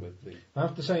thing with the... I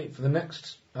have to say, for the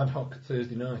next ad hoc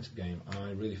Thursday night game,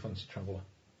 I really fancy Traveller.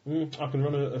 I can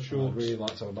run a short... I'd really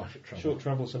like to have a bash at Traveller. Short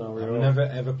Traveller scenario. I've never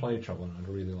ever played Traveller and I'd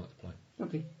really like to play.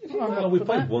 Okay. Well, we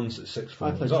played once at 6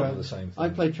 forms. The same thing. I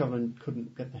played Traveller and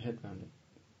couldn't get the head around it.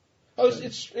 Oh,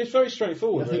 it's very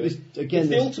straightforward. I think really. It's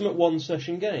the ultimate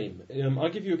one-session game. I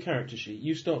give you a character sheet,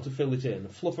 you start to fill it in,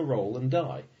 fluff a roll, and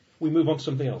die. We move on to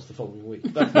something else the following week.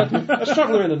 That's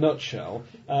Traveller in a nutshell.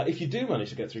 If you do manage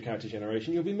to get through character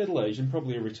generation, you'll be middle-aged and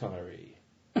probably a retiree.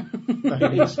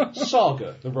 It's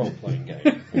Saga, the role-playing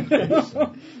game.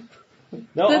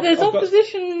 No, So there's I've got-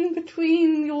 opposition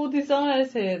between your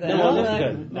desires here then. No, I love aren't the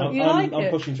there? game. No, You like I'm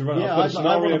it? pushing to run. Yeah, I've got a I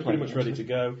scenario wanna play pretty it, much ready to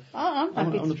go. I'm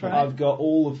happy wanna to play. try. I've got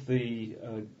all of the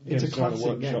It's a Games Designer classic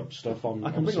Workshop game. stuff on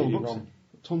I can bring all the books. CD-ROM.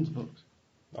 Tons of books.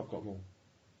 I've got them all.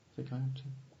 I think I have to.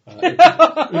 If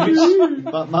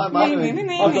But I've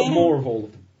got more of all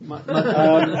of them.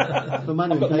 but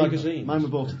mine I've got the were magazines. Mine were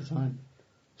bought at the time.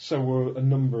 So were a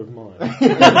number of mine.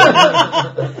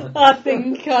 I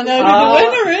think I know who the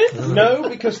winner is. No,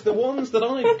 because the ones that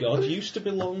I've got used to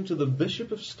belong to the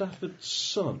Bishop of Stafford's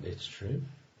son. It's true.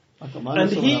 I've got mine. And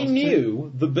someone he else too.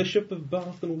 knew the Bishop of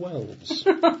Bath and Wells.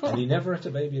 And he never had a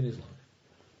baby in his life.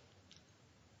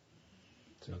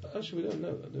 Actually, we don't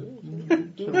know that, do we?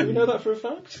 Do we know that for a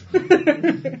fact?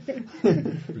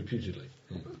 Repeatedly.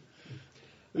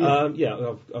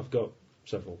 Yeah, I've got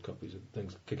several copies of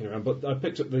things kicking around, but I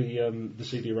picked up the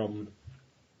CD-ROM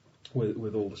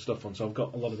with all the stuff on, so I've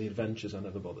got a lot of the adventures I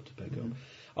never bothered to pick up.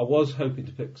 I was hoping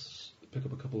to pick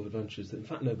up a couple of adventures that, in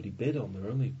fact, nobody bid on. They're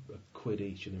only £1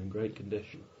 each, and they're in great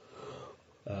condition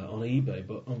on eBay.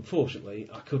 But unfortunately,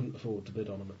 I couldn't afford to bid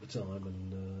on them at the time,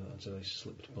 and so they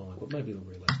slipped by. But maybe they'll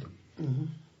relist them. Mm-hmm.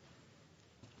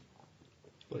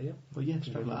 But yeah, But yeah,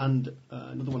 Straggler. And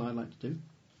another one I like to do,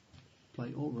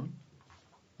 play or run,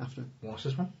 after What's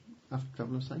this one?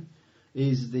 Traveller's Day,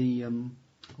 is the,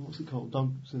 what's it called?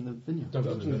 Dogs in the Vineyard.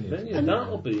 Dogs in the Vineyard.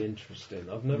 That'll be interesting.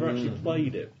 I've never actually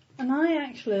played it. And I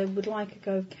actually would like a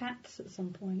go of cats at some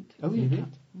point. Oh yeah, cat.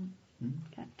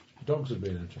 Cat. Dogs would be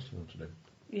an interesting one to do.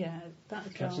 Yeah,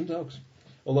 that's Cats and dogs.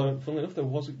 Although, funnily enough, there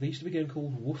used to be a game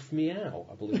called Woof Meow,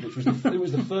 I believe, which was it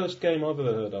was the first game I've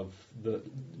ever heard of that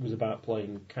was about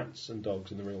playing cats and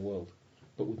dogs in the real world,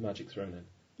 but with magic thrown in.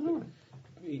 Oh, right.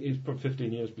 It was probably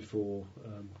 15 years before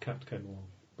Cat came along.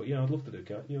 But yeah, I'd love to do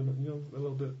Cat. You're a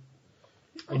little bit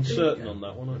uncertain on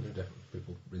that one, aren't you? Definitely,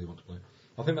 people really want to play.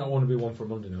 I think that one would be one for a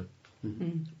Monday night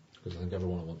Mm. because I think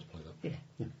everyone will want to play that.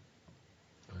 Yeah.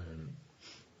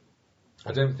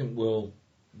 I don't think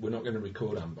we're not going to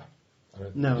record Amber. I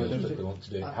don't No, I think don't that think- we want to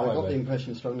do it. I got However, the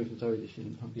impression strongly from Zoe that she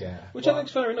didn't. yeah, Which I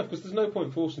think's fair enough, because there's no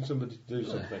point forcing somebody to do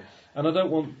something. And I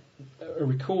don't want a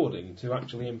recording to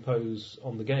actually impose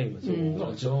on the game at all. not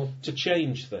and at all. to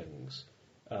change things.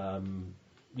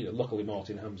 Luckily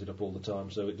Martin hams it up all the time,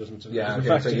 so it doesn't Yeah, affect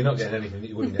okay, so him. you're not getting anything that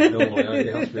you wouldn't get normally, are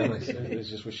you? Let's be honest. It's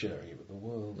just we're sharing it with the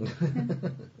world.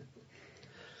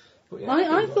 But yeah,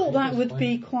 I think thought that it's would fine.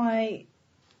 be quite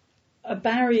a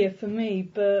barrier for me,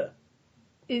 but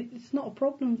it's not a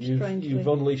problem, strangely. You've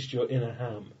unleashed your inner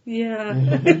ham.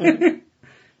 Yeah.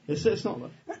 It's not.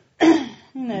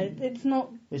 No, it's not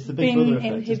It's the big brother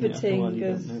been effect, isn't it? After a while inhibiting you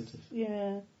don't as... notice.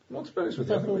 Yeah. Well, to be honest with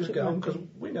you, I think we I just thought get it on would because be.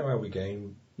 we know how we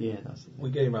game. Yeah, that's the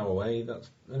We thing. game our way. That's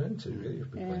an end to it, really.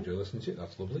 If people Yeah. enjoy listening to it,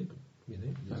 that's lovely. But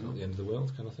it's not the end of the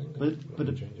world, kind of thing. But- Not but-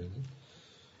 gonna change anything.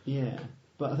 Yeah,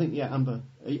 but I think Amber.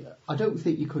 I don't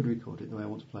think you could record it the way I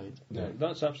want to play it. No,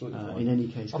 that's absolutely In fine. any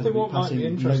case, I 'cause think we'll what might passing be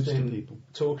notes to interesting people.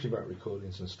 talking about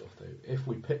recordings and stuff, though, if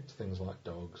we picked things like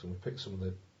dogs and we picked some of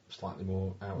the slightly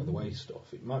more out of the way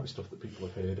stuff, it might be stuff that people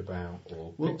have heard about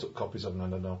or Well- picked up copies of and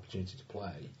had an opportunity to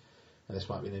play. And this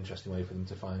might be an interesting way for them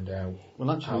to find out Well,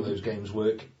 actually, how those games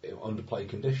work under play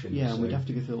conditions. Yeah, and So- we'd have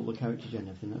to go through all the character gen and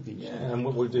everything. That'd be interesting. Yeah, and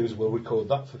what we'll do is we'll record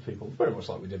that for people, very much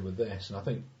like we did with this. And I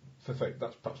think for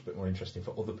that's perhaps a bit more interesting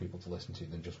for other people to listen to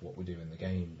than just what we do in the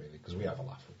game, really, because we have a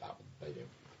laugh with that. They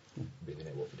don't really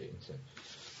know what we're doing. So,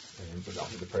 but I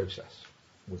think the process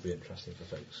would be interesting for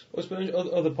folks. Well, it's been,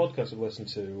 other podcasts I've listened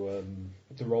to,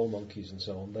 the Roll Monkeys and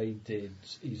so on, they did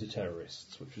Easy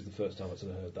Terrorists, which was the first time I'd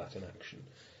sort of heard that in action.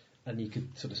 And you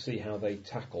could sort of see how they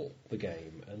tackle the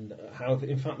game, and how,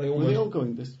 in fact, they Were almost... they all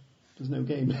going, there's no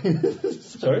game?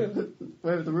 Sorry?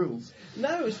 Where are the rules?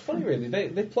 No, it's funny, really.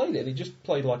 They played it, and it just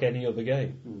played like any other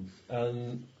game.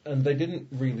 And they didn't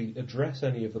really address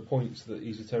any of the points that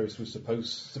Easy Terrorists was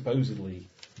supposedly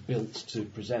built to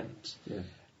present. Yeah.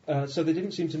 So they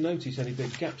didn't seem to notice any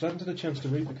big gaps. I haven't had a chance to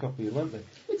read the copy you lent me.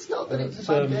 It's not that it's a It's,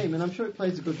 bad game, and I'm sure it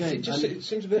plays a good game. It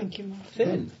seems a bit Thank you, Martin.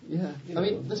 thin. Yeah. You I know,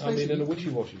 mean, let's face it, in a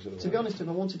wishy-washy sort of to way. be honest, if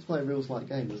I wanted to play a rules-like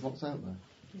game, there's lots out there.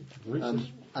 Reese's.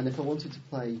 And if I wanted to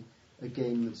play a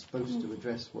game that's supposed to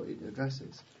address what it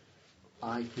addresses,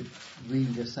 I could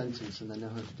read a sentence and then know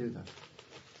how to do that.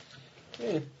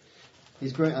 Yeah.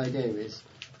 His great idea is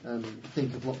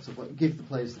think of lots of give the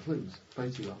players the clues.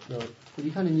 Way too well. Right. But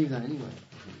you kind of knew that anyway.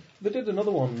 They did another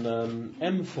one,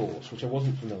 M-Force, which I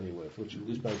wasn't familiar with, which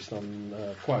was based on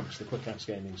Quags, the Quick Axe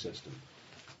gaming system.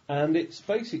 And it's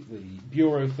basically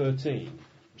Bureau 13,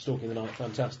 Stalking the Night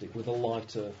Fantastic, with a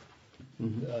lighter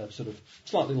sort of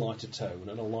slightly lighter tone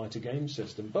and a lighter game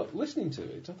system. But listening to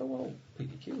it, I thought, well,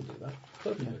 PPQ will do that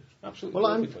perfectly,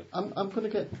 absolutely perfectly. I'm going to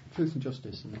get Truth and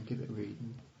Justice and then give it a read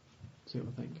and see what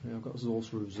I think. I've got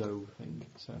Sorcerer Zoe thing,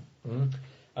 so.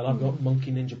 And I've got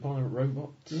Monkey Ninja Pirate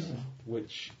Robots,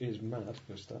 which is mad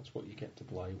because that's what you get to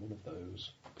play, one of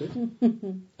those. Good.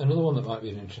 Another one that might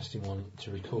be an interesting one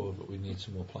to record, but we need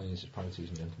some more players, is Privateers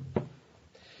and Gentlemen.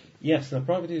 Yes, now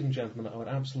Privateers and Gentlemen I would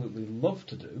absolutely love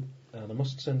to do, and I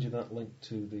must send you that link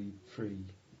to the free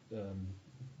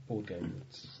board game.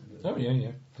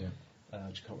 Yeah. I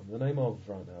just can't remember the name of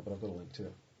right now, but I've got a link to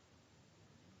it.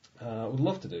 I would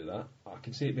love to do that. I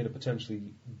can see it being a potentially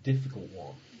difficult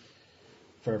one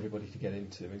for everybody to get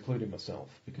into, including myself,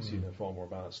 because you know far more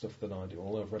about stuff than I do.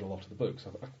 Although I've read a lot of the books,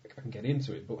 I can get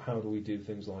into it, but how do we do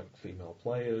things like female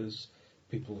players,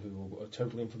 people who are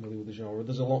totally unfamiliar with the genre?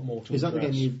 There's a lot more to Is that the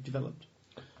address. game you've developed?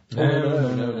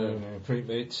 No.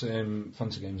 It's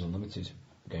Fancy Games Unlimited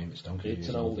game. It's donkey It's years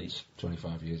an old. oldie. It's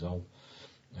 25 years old.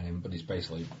 But it's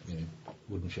basically,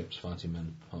 wooden ships, fighting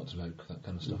men, Hearts of Oak, that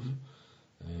kind of stuff.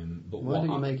 But Why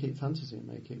don't you make it fantasy and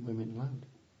make it women allowed?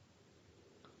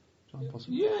 Is that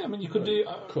possible? Yeah, I mean, you could do...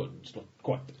 It's not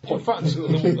quite the in point. fact,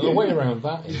 the way around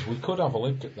that is we could have a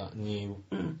look at that new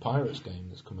Pirates game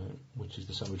that's come out, which is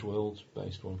the Savage Worlds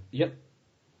based one. Yep,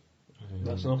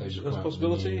 that's a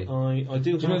possibility. I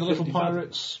do. Do you know the Little 50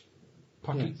 Pirates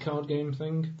packet card game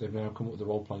thing? They've now come up with a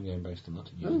role-playing game based on that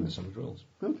using the Savage Worlds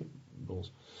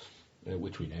rules,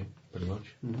 which we know pretty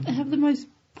much. They have the most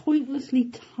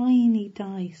pointlessly tiny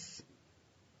dice.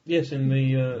 Yes, in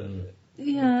the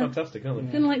fantastic, aren't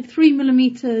they? They're like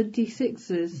 3mm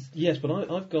D6s. Yes, but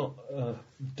I've got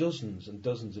dozens and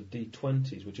dozens of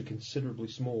D20s, which are considerably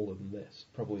smaller than this,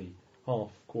 probably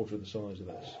quarter of the size of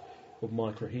this, of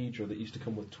microhedra that used to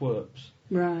come with twerps.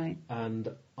 Right. And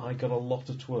I got a lot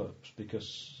of twerps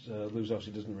because Lou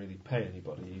obviously doesn't really pay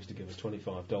anybody. He used to give us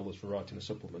 $25 for writing a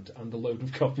supplement and a load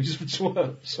of copies for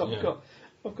twerps. So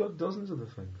I've got dozens of the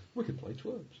things. We could play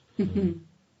twerps.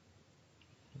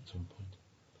 At some point.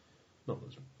 Not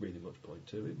that there's really much point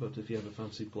to it, but if you ever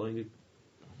fancy playing a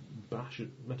bash at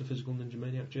Metaphysical Ninja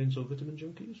Maniac Chainsaw Vitamin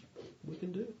Junkies, we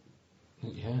can do it.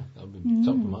 Yeah, that would be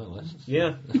top of my list.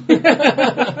 Yeah.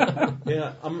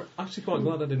 Yeah, I'm actually quite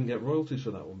glad I didn't get royalties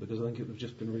for that one, because I think it would have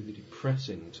just been really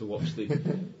depressing to watch the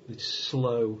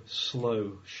slow,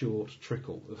 short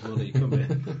trickle of money come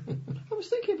in. I was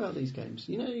thinking about these games.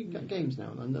 You know, you get games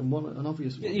now, and an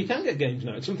obvious one. Yeah, you can get games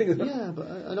now. It's something that... Yeah, but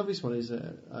an obvious one is,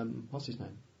 what's his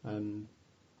name?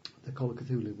 The Call of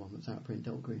Cthulhu one that's out of print,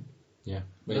 Delta Green. Yeah,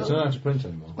 but it's not out of print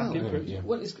anymore. Well, Yeah.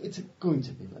 well it's going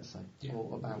to be, let's say,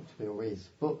 or about to be, or is.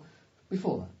 But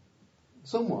before that,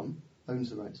 someone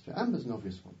owns the rights to it. Amber's an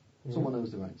obvious one. Someone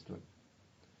owns the rights to it.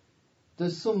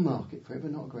 There's some market for it,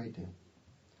 but not a great deal.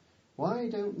 Why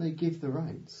don't they give the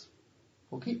rights,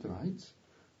 or keep the rights,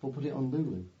 or put it on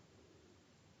Lulu?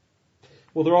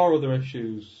 Well, there are other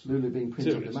issues. Lulu being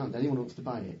printed on Serious. demand. Anyone who wants to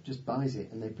buy it just buys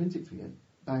it, and they print it for you,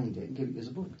 bind it, and give it as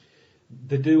a book.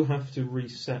 They do have to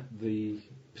reset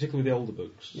particularly the older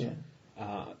books. Yeah.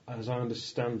 As I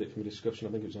understand it from a discussion,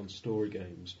 I think it was on Story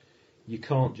Games, you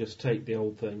can't just take the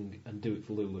old thing and do it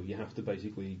for Lulu. You have to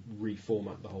basically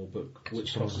reformat the whole book,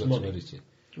 which costs money.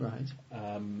 Right.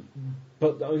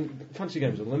 But I mean, Fantasy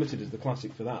Games Unlimited is the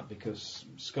classic for that, because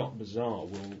Scott Bazaar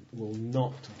will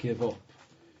not give up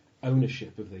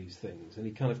ownership of these things, and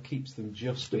he kind of keeps them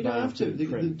just But you don't about have to. in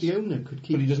print. The owner could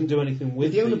keep. But he doesn't do anything with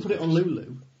If the owner these put it on books.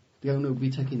 Lulu, the owner would be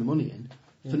taking the money in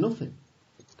for nothing,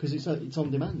 because it's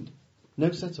on demand.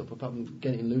 No setup apart from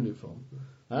getting it in Lulu form.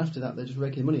 And after that, they're just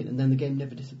raking the money in, and then the game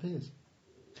never disappears.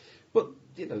 But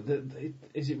you know,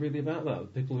 is it really about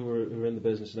that? People who are in the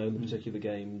business and own the particular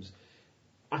games,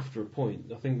 after a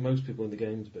point, I think most people in the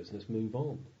games business move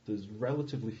on. There's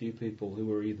relatively few people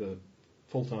who are either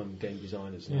full-time game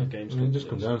designers and have games. I mean, it just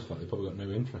comes down to the fact they've probably got no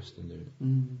interest in doing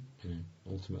it. Mm.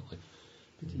 Ultimately.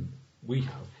 We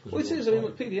have. Well, it is. I mean,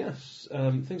 with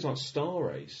PDFs, things like Star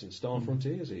Race and Star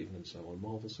Frontiers, even, and so on,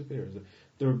 Marvel superheroes,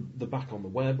 they're back on the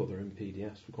web or they're in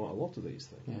PDFs for quite a lot of these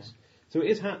things. Yeah. So it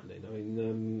is happening. I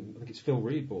mean, I think it's Phil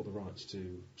Reed bought the rights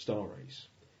to Star Race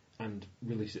and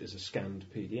released it as a scanned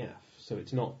PDF. So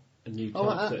it's not a new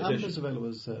typeset edition. Amber's available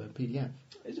as PDF.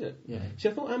 Is it? Yeah. See,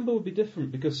 I thought Amber would be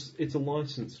different because it's a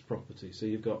licensed property, so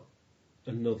you've got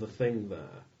another thing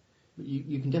there. But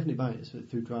you can definitely buy it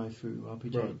through Drive-Through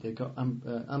RPG. Right. They've got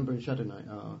Amber and Shadow Knight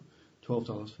are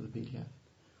 $12 for the PDF.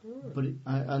 Right. But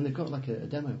and they've got like a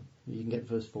demo. You can get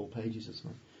the first 4 pages or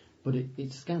something. But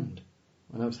it's scanned.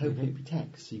 And I was hoping it'd be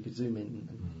text, so you could zoom in.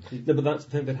 No, but that's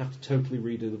the thing. They'd have to totally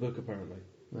redo the book, apparently.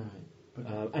 Right.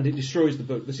 And it destroys the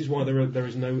book. This is why there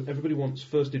is no. Everybody wants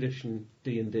first edition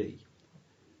D&D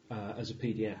as a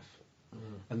PDF,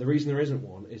 and the reason there isn't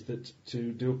one is that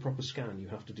to do a proper scan, you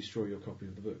have to destroy your copy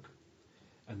of the book,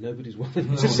 and nobody's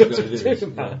willing to sort of do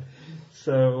that. Yeah.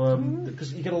 So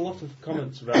because you get a lot of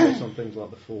comments about this on things like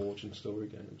the Forge and story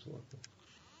games like that.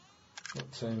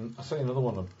 But, I say another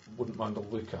one I wouldn't mind a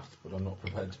look at, but I'm not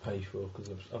prepared to pay for because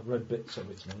I've read bits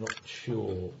of it and I'm not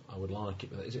sure I would like it.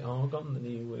 But is it Argon, the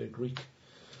new Greek?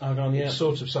 Argon, yeah. It's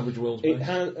sort of Savage Worlds based. It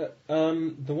has,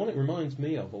 the one it reminds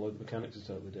me of, although the mechanics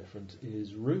are totally different,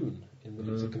 is Rune. In that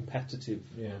it's a competitive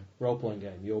role-playing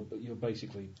game. You're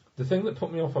basically... The thing that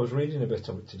put me off, I was reading a bit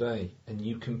of it today,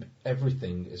 and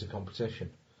everything is a competition.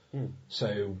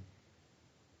 So,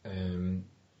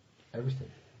 everything,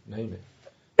 name it.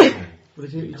 But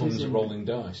it becomes a rolling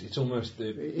dice. It's almost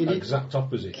the exact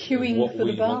opposite Queuing of what for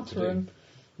we the want to do. bathroom.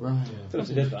 Right.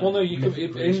 Well, no, you can.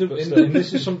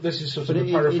 This is sort of a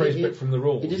paraphrase bit from the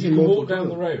rules. You can walk down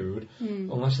the road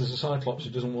unless there's a Cyclops who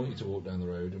doesn't want you to walk down the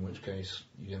road, in which case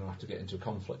you're going to have to get into a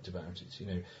conflict about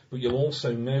it. But you'll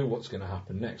also know what's going to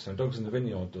happen next. Now, Dogs in the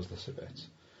Vineyard does this a bit.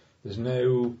 There's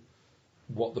no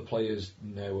what the players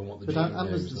know and what the GM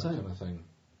knows, that kind of thing.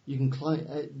 You can climb.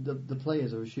 The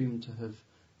players are assumed to have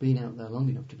been out there long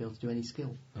enough to be able to do any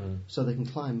skill, so they can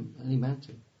climb any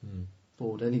mountain,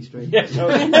 ford any stream. Yes. Oh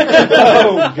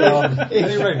God!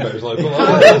 Any rainbows like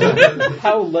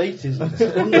How late is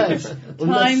it?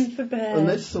 Time for bed.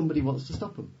 Unless somebody wants to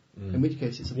stop them, in which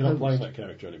case it's a You're not playing that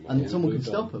character anymore. and someone can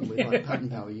stop them with like pattern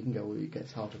power. You can go, it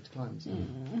gets harder to climb,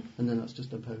 and then that's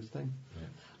just an opposed thing.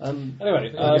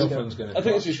 Anyway, I I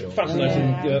think this is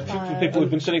fascinating. For people who've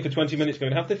been sitting for 20 minutes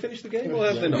going, have they finished the game or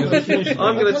have they not?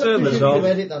 I'm going to turn this off. You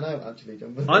edit that out, actually,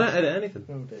 John. I don't edit anything.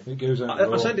 Oh, dear. It goes out.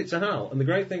 I send it to Hal, and the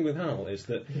great thing with Hal is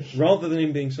that rather than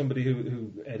him being somebody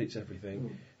who edits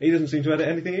everything, he doesn't seem to edit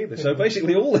anything either. So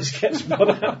basically, all this gets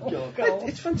put out.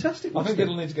 It's fantastic. I think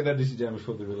it'll need to get edited down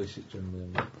before they release it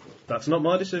generally. That's not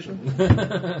my decision.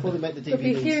 Before they make the You'll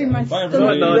be DVD. hearing my Bye, stomach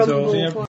everybody. rumble.